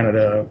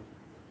 Canada,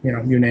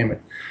 you name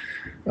it.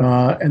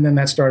 And then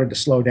that started to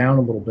slow down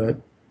a little bit.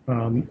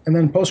 And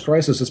then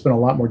post-crisis, it's been a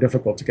lot more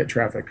difficult to get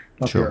traffic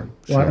up here.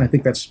 Well, and I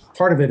think that's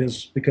part of it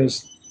is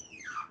because,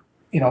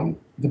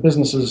 the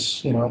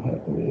businesses,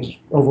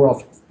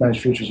 overall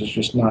managed futures is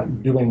just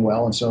not doing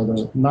well. And so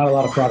there's not a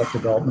lot of product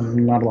development,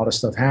 not a lot of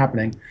stuff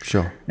happening.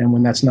 And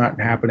when that's not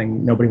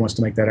happening, nobody wants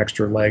to make that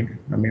extra leg.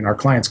 I mean, our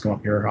clients come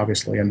up here,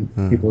 obviously, and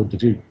people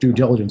do due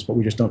diligence, but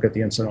we just don't get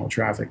the incidental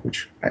traffic,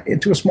 which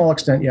to a small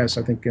extent, yes,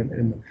 I think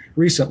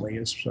recently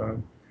is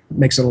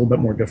makes it a little bit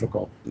more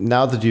difficult.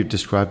 Now that you've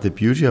described the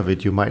beauty of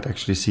it, you might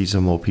actually see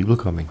some more people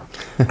coming.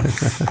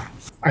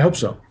 I hope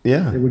so.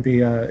 Yeah, it would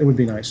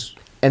be nice.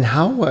 And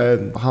how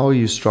are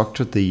you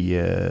structured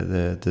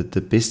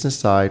the business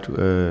side?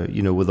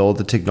 With all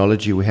the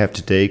technology we have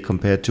today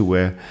compared to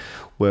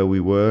where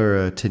we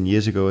were 10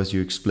 years ago, as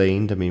you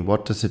explained. I mean,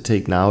 what does it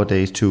take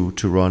nowadays to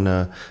run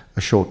a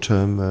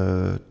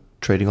short-term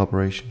trading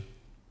operation?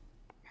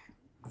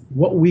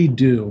 What we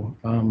do,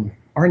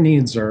 our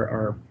needs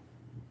are,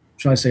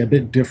 shall I say, a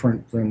bit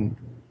different than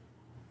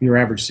your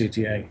average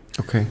CTA.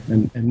 Okay.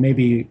 And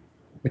maybe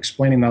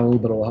explaining that a little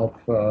bit will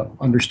help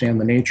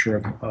understand the nature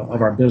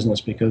of our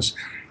business, because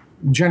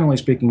generally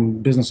speaking,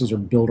 businesses are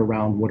built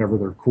around whatever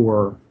their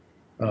core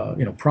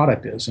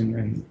product is.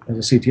 And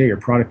as a CTA, your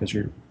product is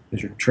your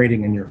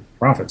trading and your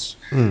profits.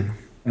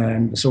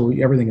 And so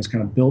everything is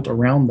kind of built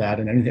around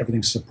that, and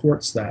everything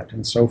supports that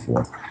and so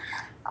forth.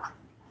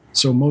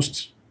 So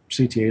most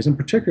CTAs, and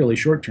particularly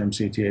short-term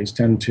CTAs,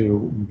 tend to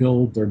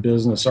build their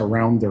business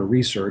around their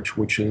research,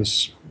 which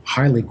is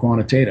highly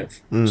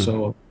quantitative.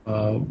 So,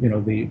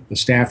 the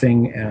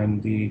staffing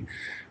and the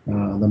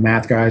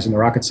math guys and the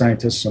rocket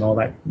scientists and all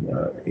that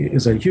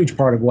is a huge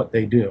part of what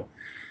they do.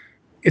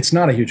 It's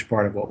not a huge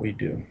part of what we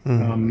do.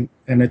 And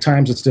at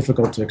times it's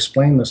difficult to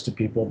explain this to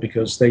people,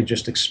 because they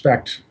just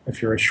expect, if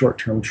you're a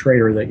short-term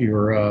trader, that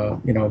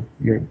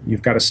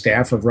you've got a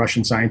staff of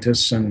Russian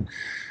scientists and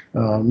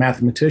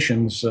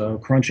mathematicians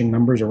crunching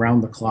numbers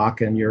around the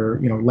clock, and you're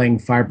laying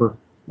fiber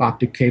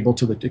optic cable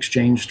to the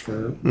exchange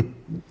for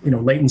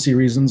latency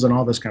reasons and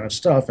all this kind of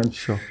stuff. And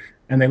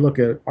and they look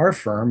at our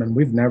firm, and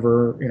we've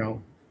never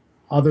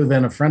other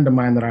than a friend of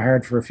mine that I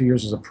hired for a few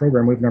years as a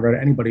program, we've never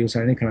had anybody who's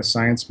had any kind of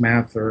science,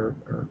 math, or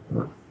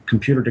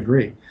computer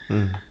degree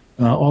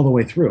all the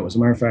way through. As a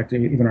matter of fact,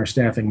 even our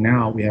staffing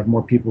now, we have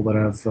more people that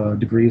have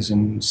degrees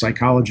in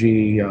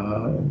psychology,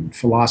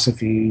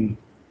 philosophy,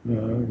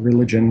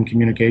 religion,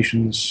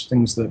 communications,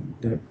 things that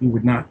you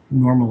would not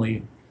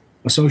normally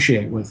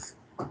associate with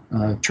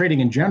trading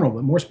in general,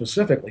 but more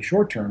specifically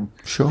short-term,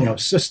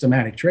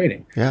 systematic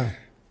trading.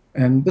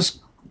 And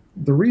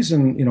the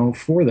reason,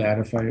 for that,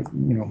 if I,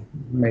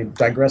 may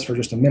digress for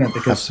just a minute,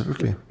 because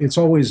it's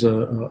always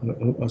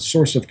a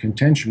source of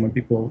contention when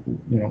people,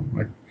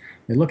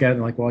 they look at it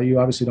and like, well, you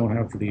obviously don't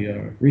have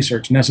the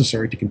research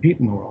necessary to compete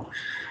in the world.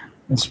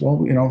 It's,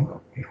 well,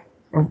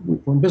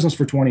 we're in business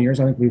for 20 years.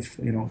 I think we've,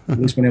 at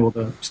least been able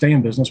to stay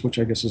in business, which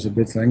I guess is a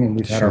good thing. And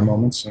we've had our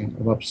moments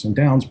of ups and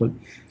downs. But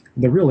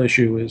the real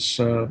issue is,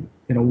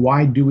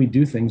 why do we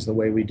do things the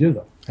way we do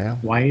them? Yeah.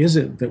 Why is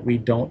it that we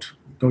don't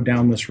go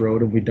down this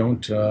road and we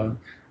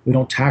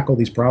don't tackle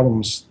these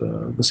problems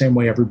the same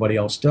way everybody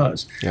else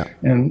does? Yeah.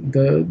 And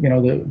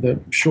the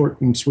short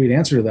and sweet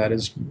answer to that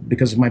is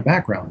because of my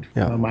background.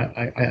 Yeah.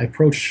 I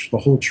approach the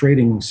whole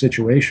trading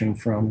situation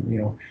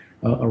from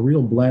a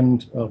real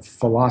blend of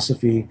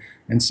philosophy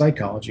and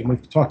psychology. And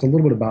we've talked a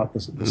little bit about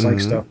the psych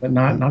stuff, but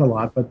not a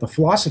lot. But the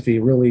philosophy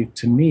really,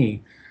 to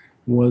me,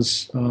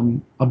 was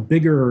a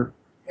bigger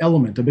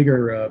element, a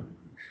bigger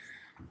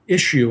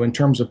issue in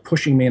terms of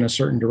pushing me in a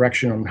certain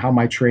direction on how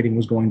my trading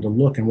was going to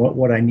look and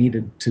what I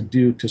needed to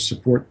do to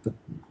support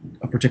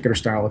a particular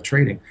style of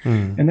trading.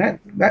 And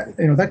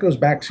that goes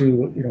back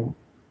to,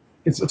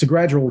 it's a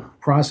gradual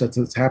process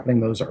that's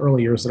happening those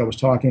early years that I was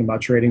talking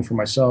about, trading for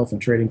myself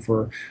and trading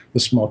for the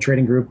small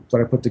trading group that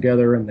I put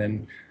together, and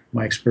then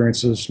my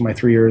experiences, my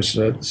 3 years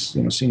as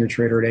senior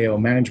trader at AO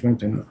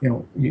Management, and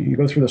you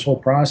go through this whole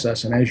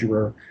process, and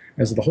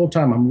as the whole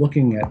time I'm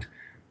looking at,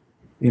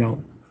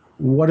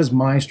 what is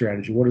my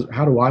strategy?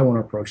 How do I want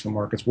to approach the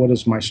markets? What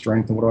is my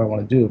strength, and what do I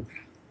want to do?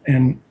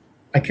 And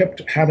I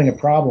kept having a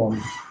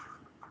problem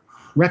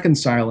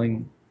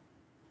reconciling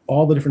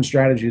all the different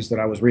strategies that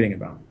I was reading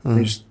about.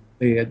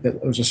 There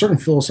was a certain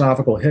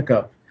philosophical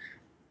hiccup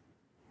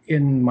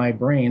in my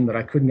brain that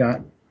I could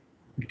not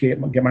get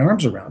my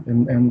arms around.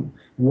 And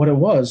what it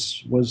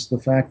was the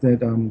fact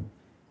that,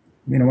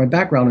 my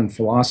background in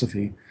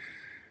philosophy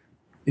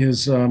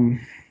is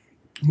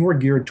more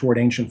geared toward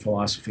ancient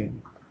philosophy.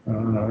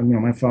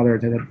 My father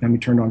had me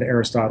turned on to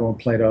Aristotle and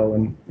Plato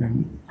and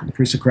the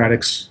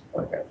pre-Socratics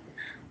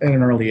at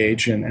an early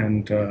age.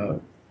 And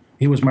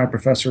he was my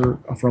professor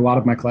for a lot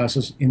of my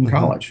classes in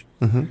college.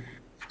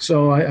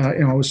 So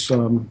I was,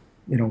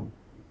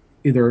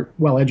 either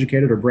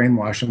well-educated or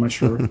brainwashed. I'm not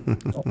sure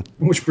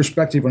which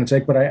perspective you want to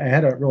take, but I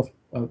had a real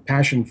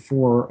passion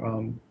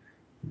for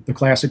the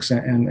classics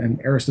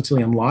and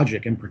Aristotelian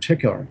logic in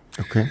particular.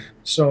 Okay.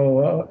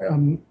 So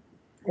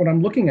when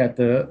I'm looking at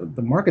the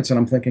markets and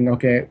I'm thinking,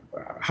 okay,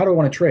 how do I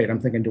want to trade? I'm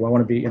thinking, do I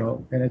want to be,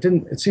 and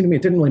it seemed to me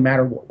it didn't really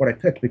matter what I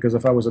picked, because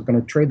if I was going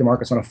to trade the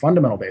markets on a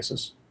fundamental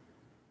basis,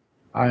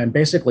 I'm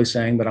basically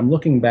saying that I'm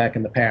looking back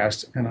in the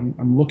past and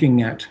I'm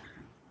looking at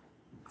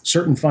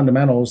certain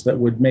fundamentals that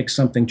would make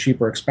something cheap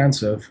or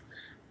expensive,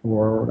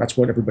 or that's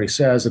what everybody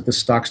says, that the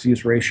stocks to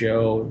use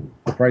ratio,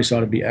 the price ought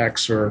to be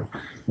X, or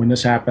when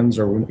this happens,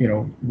 or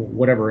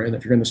whatever. And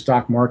if you're in the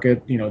stock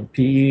market, the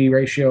PE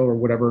ratio or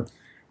whatever,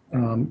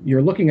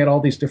 you're looking at all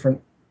these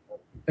different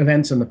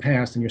events in the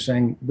past, and you're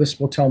saying this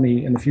will tell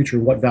me in the future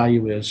what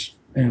value is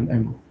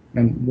and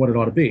what it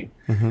ought to be.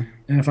 And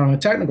if I'm a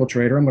technical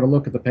trader, I'm going to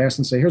look at the past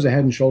and say, here's a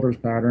head and shoulders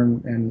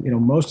pattern, and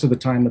most of the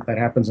time that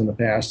happens in the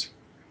past,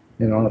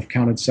 I've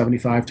counted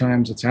 75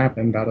 times it's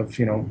happened out of,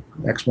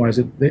 X, Y,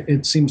 Z.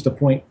 It seems to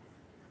point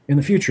in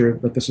the future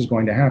that this is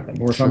going to happen.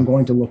 Or if I'm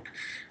going to look,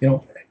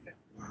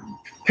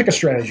 pick a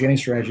strategy, any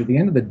strategy, at the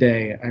end of the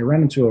day, I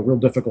ran into a real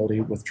difficulty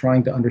with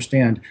trying to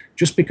understand,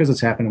 just because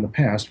it's happened in the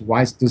past,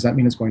 why does that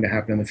mean it's going to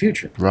happen in the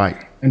future?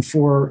 Right. And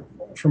for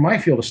my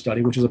field of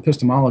study, which is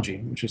epistemology,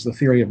 which is the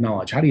theory of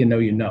knowledge, how do you know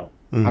you know?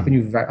 How can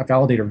you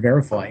validate or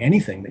verify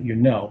anything that you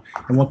know,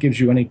 and what gives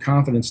you any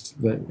confidence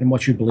in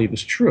what you believe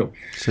is true?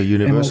 So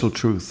universal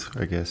truth,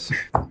 I guess.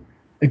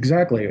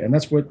 Exactly, and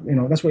that's what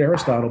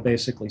Aristotle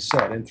basically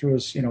said. And through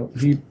his,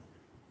 he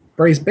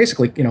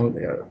basically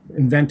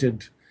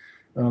invented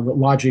the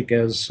logic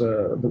as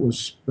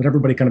that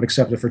everybody kind of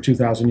accepted for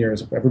 2,000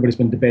 years. Everybody's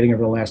been debating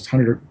over the last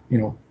 100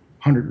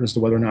 as to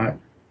whether or not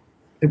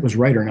it was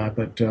right or not.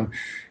 But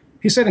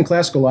he said in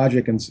classical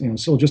logic and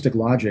syllogistic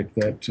logic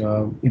that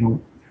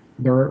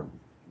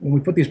when we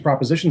put these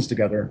propositions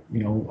together,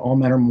 all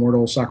men are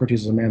mortal,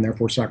 Socrates is a man,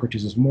 therefore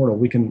Socrates is mortal,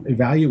 we can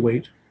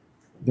evaluate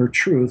their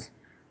truth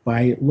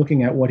by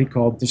looking at what he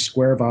called the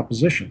square of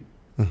opposition,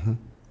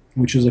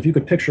 which is, if you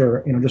could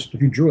picture, just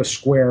if you drew a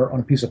square on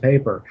a piece of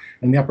paper,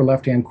 in the upper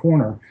left-hand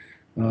corner,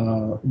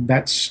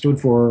 that stood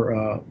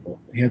for,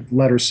 he had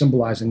letters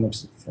symbolizing them,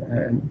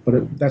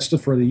 that stood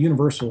for the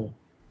universal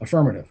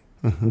affirmative,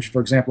 which, for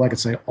example, I could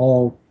say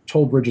all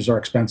toll bridges are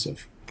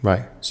expensive.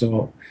 Right.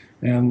 So,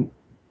 and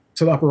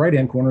to the upper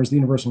right-hand corner is the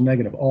universal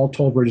negative. All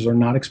toll bridges are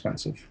not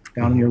expensive.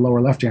 Down in your lower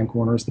left-hand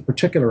corner is the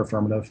particular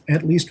affirmative.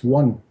 At least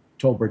one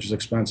toll bridge is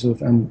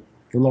expensive. And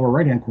the lower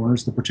right-hand corner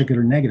is the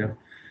particular negative.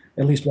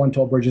 At least one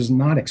toll bridge is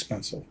not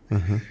expensive.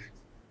 And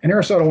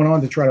Aristotle went on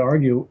to try to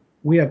argue,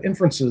 we have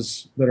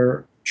inferences that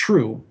are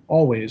true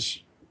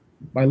always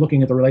by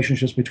looking at the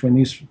relationships between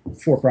these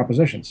four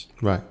propositions.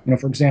 Right.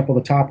 For example,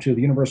 the top two,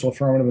 the universal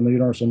affirmative and the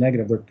universal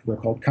negative, they're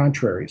called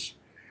contraries.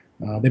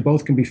 They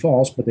both can be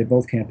false, but they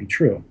both can't be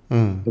true.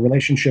 The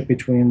relationship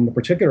between the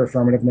particular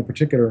affirmative and the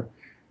particular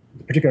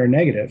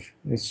negative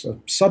is a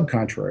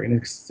subcontrary, and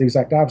it's the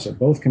exact opposite.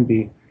 Both can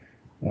be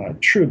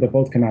true, but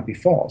both cannot be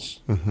false.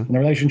 And the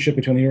relationship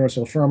between the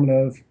universal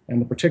affirmative and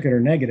the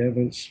particular negative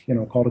is,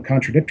 called a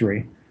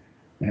contradictory,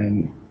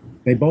 and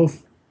they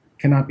both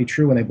cannot be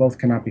true and they both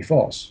cannot be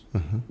false.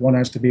 One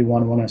has to be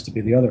one has to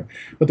be the other.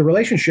 But the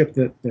relationship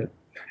that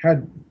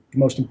had the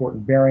most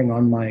important bearing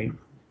on my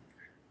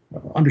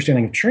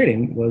understanding of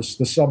trading was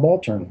the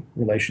subaltern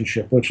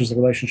relationship, which is the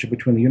relationship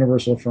between the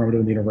universal affirmative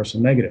and the universal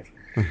negative.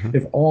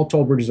 If all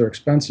toll bridges are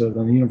expensive,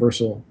 then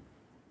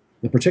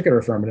the particular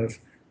affirmative,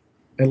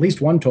 at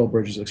least one toll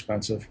bridge is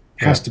expensive,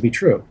 has to be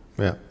true.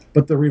 Yeah.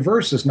 But the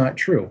reverse is not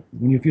true.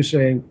 If you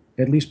say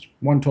at least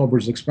one toll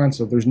bridge is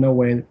expensive, there's no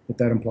way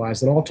that implies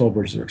that all toll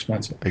bridges are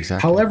expensive.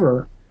 Exactly.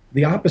 However,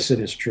 the opposite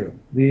is true.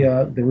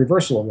 The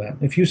reversal of that.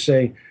 If you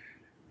say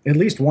at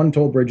least one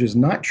toll bridge is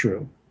not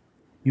true,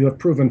 you have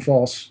proven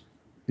false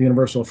the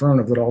universal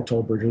affirmative that all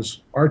toll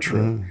bridges are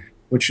true,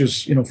 which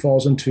is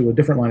falls into a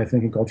different line of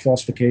thinking called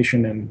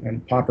falsification,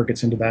 and Popper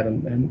gets into that.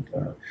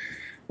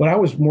 But I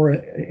was more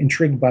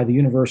intrigued by the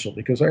universal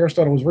because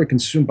Aristotle was very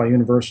consumed by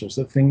universals,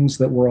 the things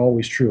that were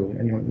always true,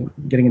 and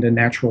getting into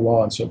natural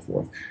law and so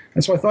forth.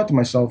 And so I thought to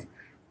myself,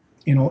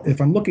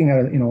 if I'm looking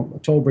at a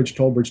toll bridge,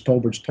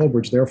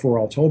 therefore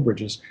all toll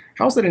bridges,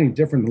 how's that any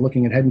different than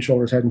looking at head and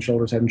shoulders,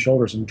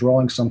 and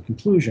drawing some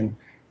conclusion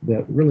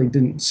that really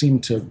didn't seem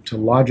to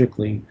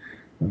logically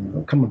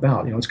come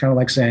about? It's kind of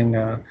like saying,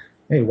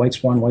 hey, white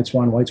swan,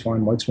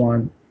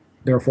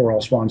 therefore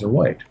all swans are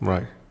white.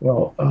 Right.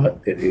 Well,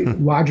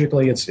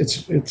 logically,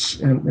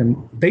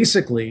 and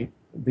basically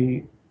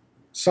the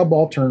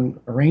subaltern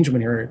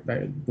arrangement here,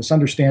 this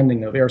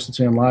understanding of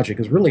Aristotelian logic,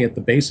 is really at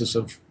the basis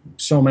of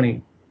so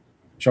many,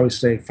 shall we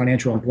say,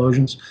 financial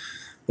implosions,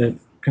 that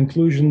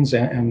conclusions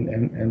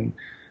and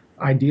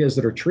ideas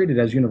that are treated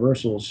as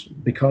universals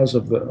because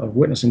of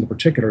witnessing the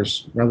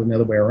particulars rather than the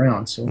other way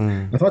around. So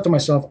I thought to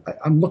myself,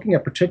 I'm looking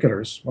at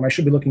particulars when I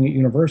should be looking at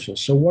universals.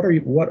 So what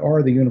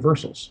are the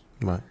universals?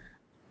 Right.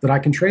 That I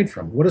can trade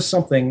from? What is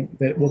something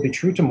that will be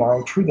true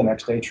tomorrow, true the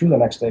next day,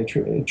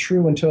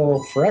 true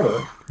until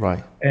forever?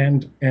 Right.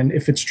 And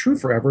if it's true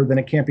forever, then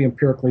it can't be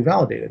empirically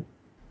validated.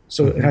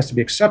 So it has to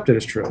be accepted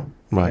as true.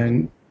 Right.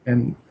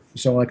 And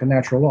so like a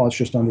natural law, it's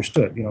just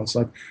understood. It's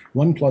like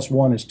 1 +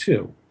 1 is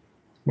 2.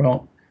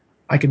 Well,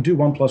 I can do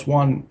 1 +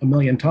 1 a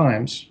million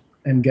times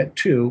and get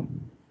 2,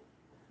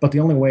 but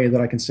the only way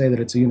that I can say that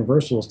it's a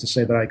universal is to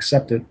say that I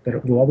accept it, that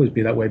it will always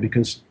be that way,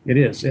 because it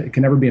is. It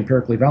can never be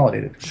empirically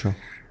validated. Sure.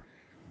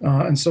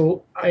 And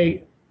so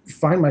I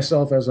find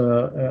myself as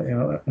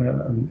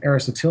an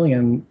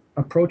Aristotelian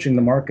approaching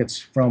the markets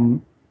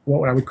from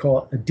what I would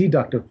call a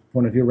deductive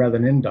point of view rather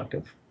than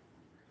inductive.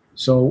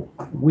 So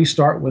we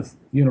start with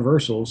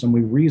universals and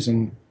we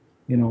reason,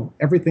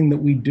 everything that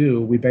we do,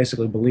 we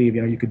basically believe,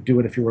 you could do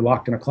it if you were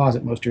locked in a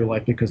closet most of your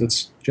life because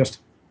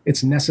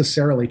it's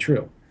necessarily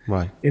true.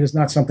 Right. It is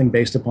not something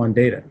based upon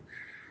data.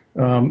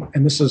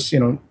 And this is,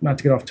 not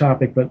to get off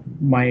topic, but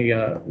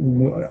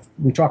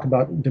we talk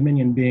about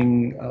Dominion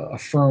being a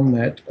firm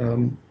that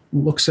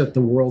looks at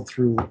the world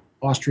through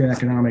Austrian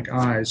economic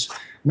eyes,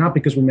 not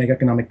because we make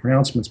economic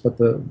pronouncements, but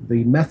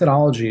the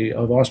methodology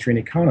of Austrian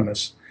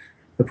economists,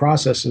 the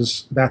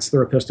process that's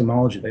their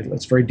epistemology.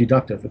 It's very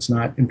deductive. It's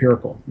not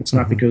empirical. It's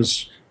not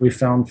because we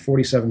found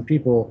 47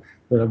 people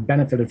that have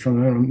benefited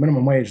from the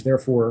minimum wage,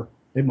 therefore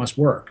it must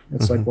work.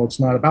 It's like, well, it's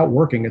not about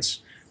working.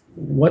 It's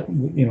what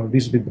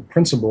vis-a-vis the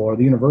principle or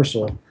the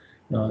universal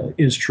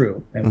is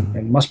true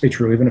and must be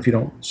true, even if you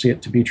don't see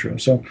it to be true.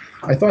 So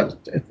I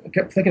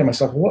kept thinking to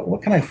myself,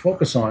 what can I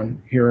focus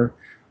on here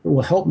that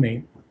will help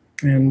me?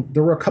 And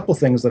there were a couple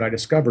things that I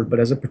discovered, but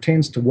as it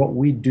pertains to what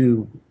we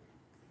do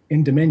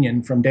in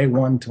Dominion from day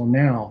one till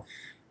now,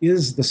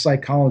 is the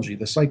psychology.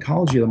 The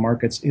psychology of the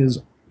markets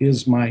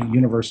is my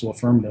universal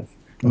affirmative.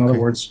 In other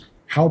words,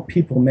 how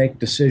people make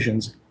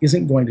decisions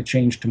isn't going to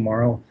change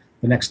tomorrow,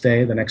 the next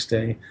day,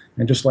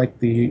 and just like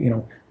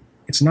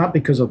it's not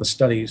because of the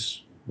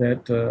studies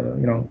that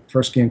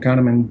Tversky and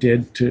Kahneman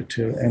did to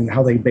and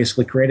how they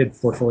basically created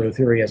portfolio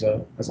theory as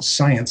a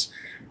science.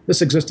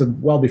 This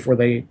existed well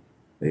before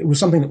it was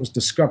something that was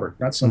discovered,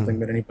 not something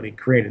that anybody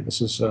created.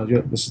 This is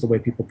the way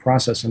people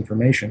process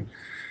information,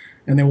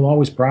 and they will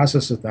always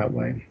process it that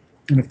way.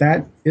 And if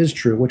that is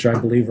true, which I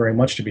believe very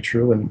much to be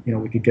true, and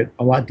we could get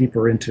a lot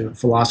deeper into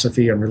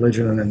philosophy and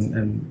religion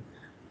and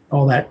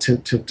all that to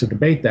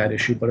debate that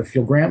issue, but if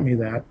you'll grant me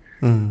that,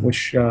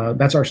 which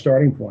that's our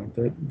starting point.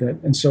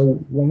 And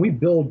so when we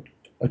build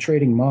a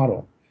trading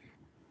model,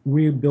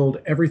 we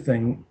build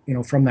everything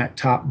from that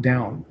top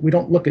down. We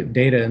don't look at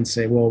data and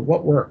say, well,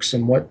 what works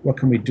and what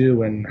can we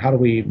do and how do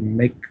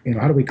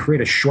we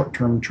create a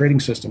short-term trading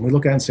system? We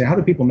look at it and say, how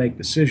do people make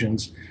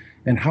decisions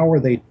and how are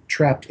they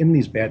trapped in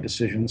these bad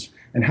decisions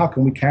and how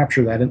can we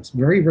capture that? It's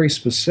very, very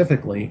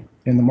specifically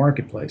in the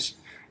marketplace.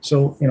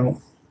 So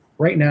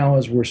right now,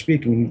 as we're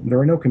speaking, there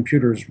are no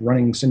computers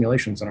running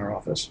simulations in our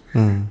office.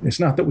 It's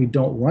not that we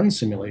don't run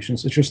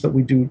simulations. It's just that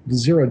we do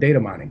zero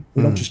data mining.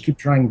 We don't just keep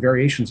trying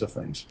variations of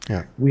things.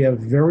 Yeah. We have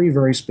very,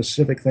 very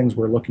specific things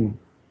we're looking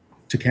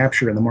to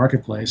capture in the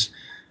marketplace.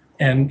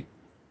 And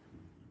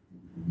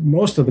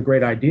most of the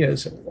great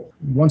ideas,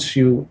 once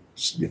you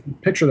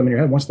picture them in your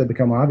head, once they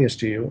become obvious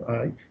to you,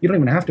 you don't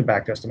even have to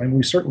backtest them. I mean,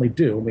 we certainly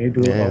do. We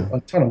do a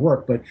ton of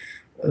work, but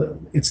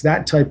it's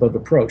that type of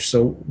approach.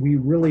 So we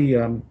really,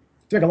 to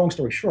make a long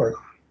story short,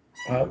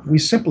 we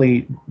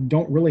simply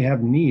don't really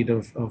have need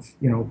of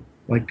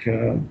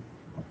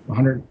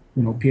 100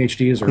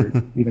 PhDs or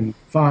even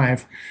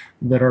 5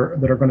 that are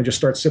going to just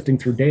start sifting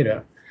through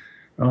data,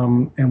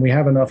 and we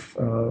have enough.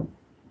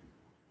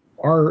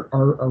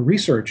 Our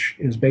research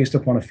is based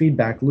upon a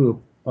feedback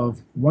loop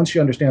of, once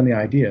you understand the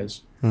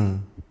ideas,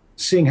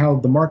 seeing how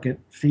the market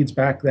feeds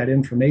back that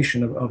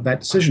information of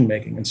that decision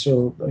making. And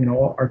so,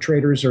 our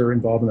traders are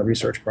involved in the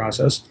research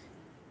process,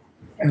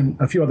 and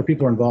a few other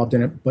people are involved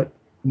in it, but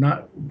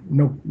no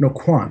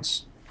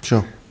quants.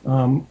 Sure.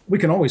 We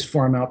can always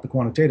farm out the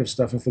quantitative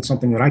stuff if it's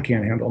something that I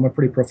can't handle. I'm a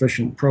pretty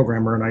proficient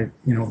programmer, and I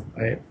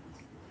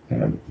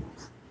think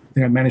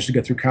I managed to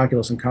get through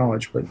calculus in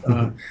college. But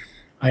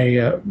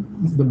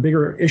the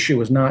bigger issue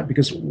is not,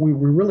 because we're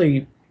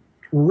really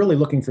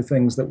looking for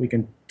things that we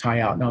can tie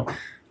out now.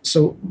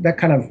 So that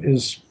kind of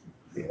is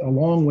a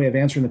long way of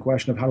answering the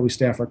question of how do we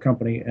staff our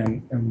company,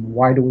 and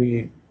why do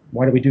we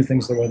do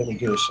things the way that we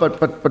do. So.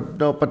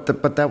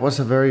 But that was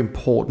a very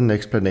important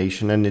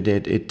explanation, and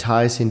it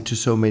ties into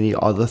so many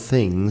other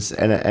things.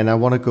 And I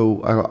want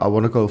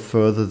to go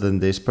further than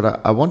this,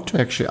 but I want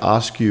to actually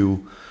ask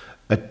you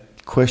a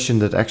question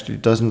that actually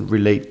doesn't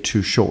relate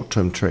to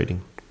short-term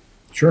trading.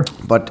 Sure.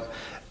 But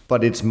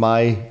it's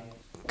my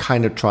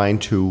kind of trying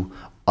to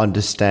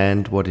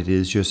understand what it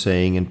is you're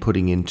saying and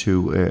putting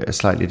into a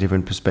slightly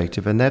different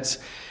perspective, and that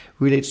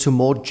relates to,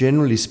 more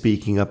generally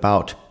speaking,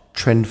 about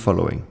trend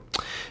following.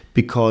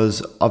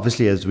 Because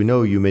obviously, as we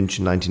know, you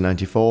mentioned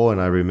 1994,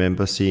 and I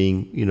remember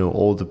seeing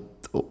all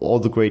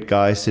the great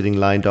guys sitting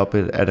lined up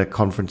at a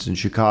conference in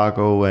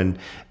Chicago and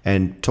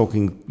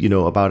talking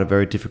about a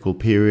very difficult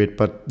period,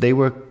 but they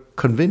were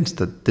convinced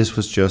that this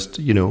was just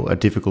a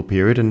difficult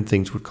period and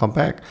things would come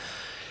back.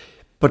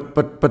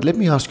 But let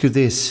me ask you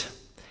this: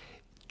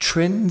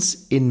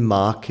 trends in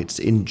markets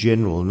in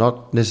general,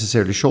 not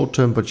necessarily short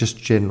term, but just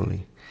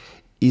generally,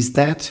 is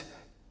that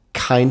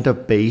kind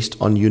of based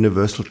on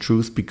universal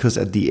truth? Because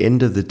at the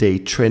end of the day,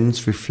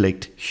 trends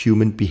reflect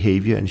human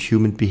behavior, and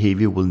human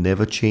behavior will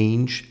never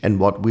change. And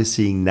what we're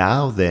seeing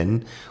now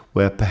then,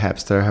 where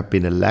perhaps there have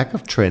been a lack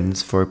of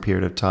trends for a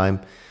period of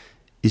time,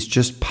 is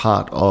just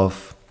part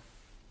of,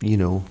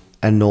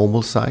 a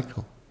normal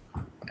cycle.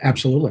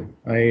 Absolutely.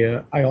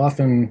 I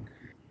often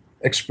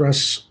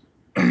express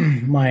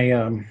my,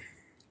 I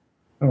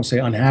don't say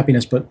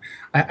unhappiness, but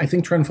I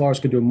think trend followers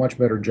could do a much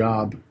better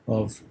job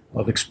of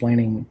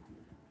explaining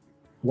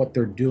what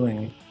they're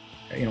doing.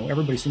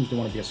 Everybody seems to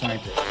want to be a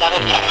scientist.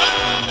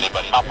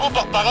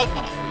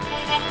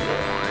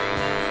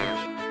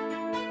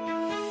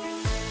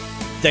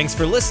 Thanks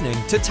for listening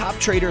to Top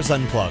Traders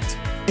Unplugged.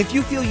 If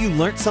you feel you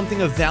learned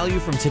something of value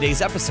from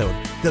today's episode,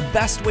 the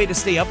best way to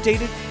stay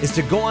updated is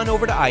to go on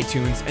over to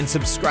iTunes and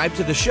subscribe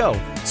to the show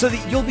so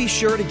that you'll be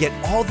sure to get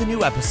all the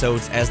new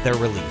episodes as they're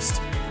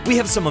released. We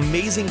have some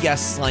amazing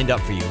guests lined up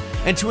for you,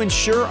 and to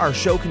ensure our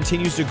show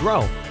continues to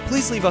grow,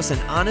 please leave us an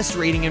honest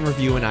rating and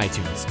review in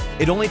iTunes.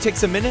 It only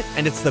takes a minute,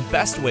 and it's the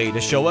best way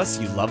to show us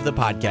you love the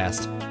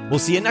podcast. We'll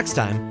see you next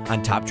time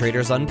on Top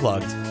Traders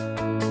Unplugged.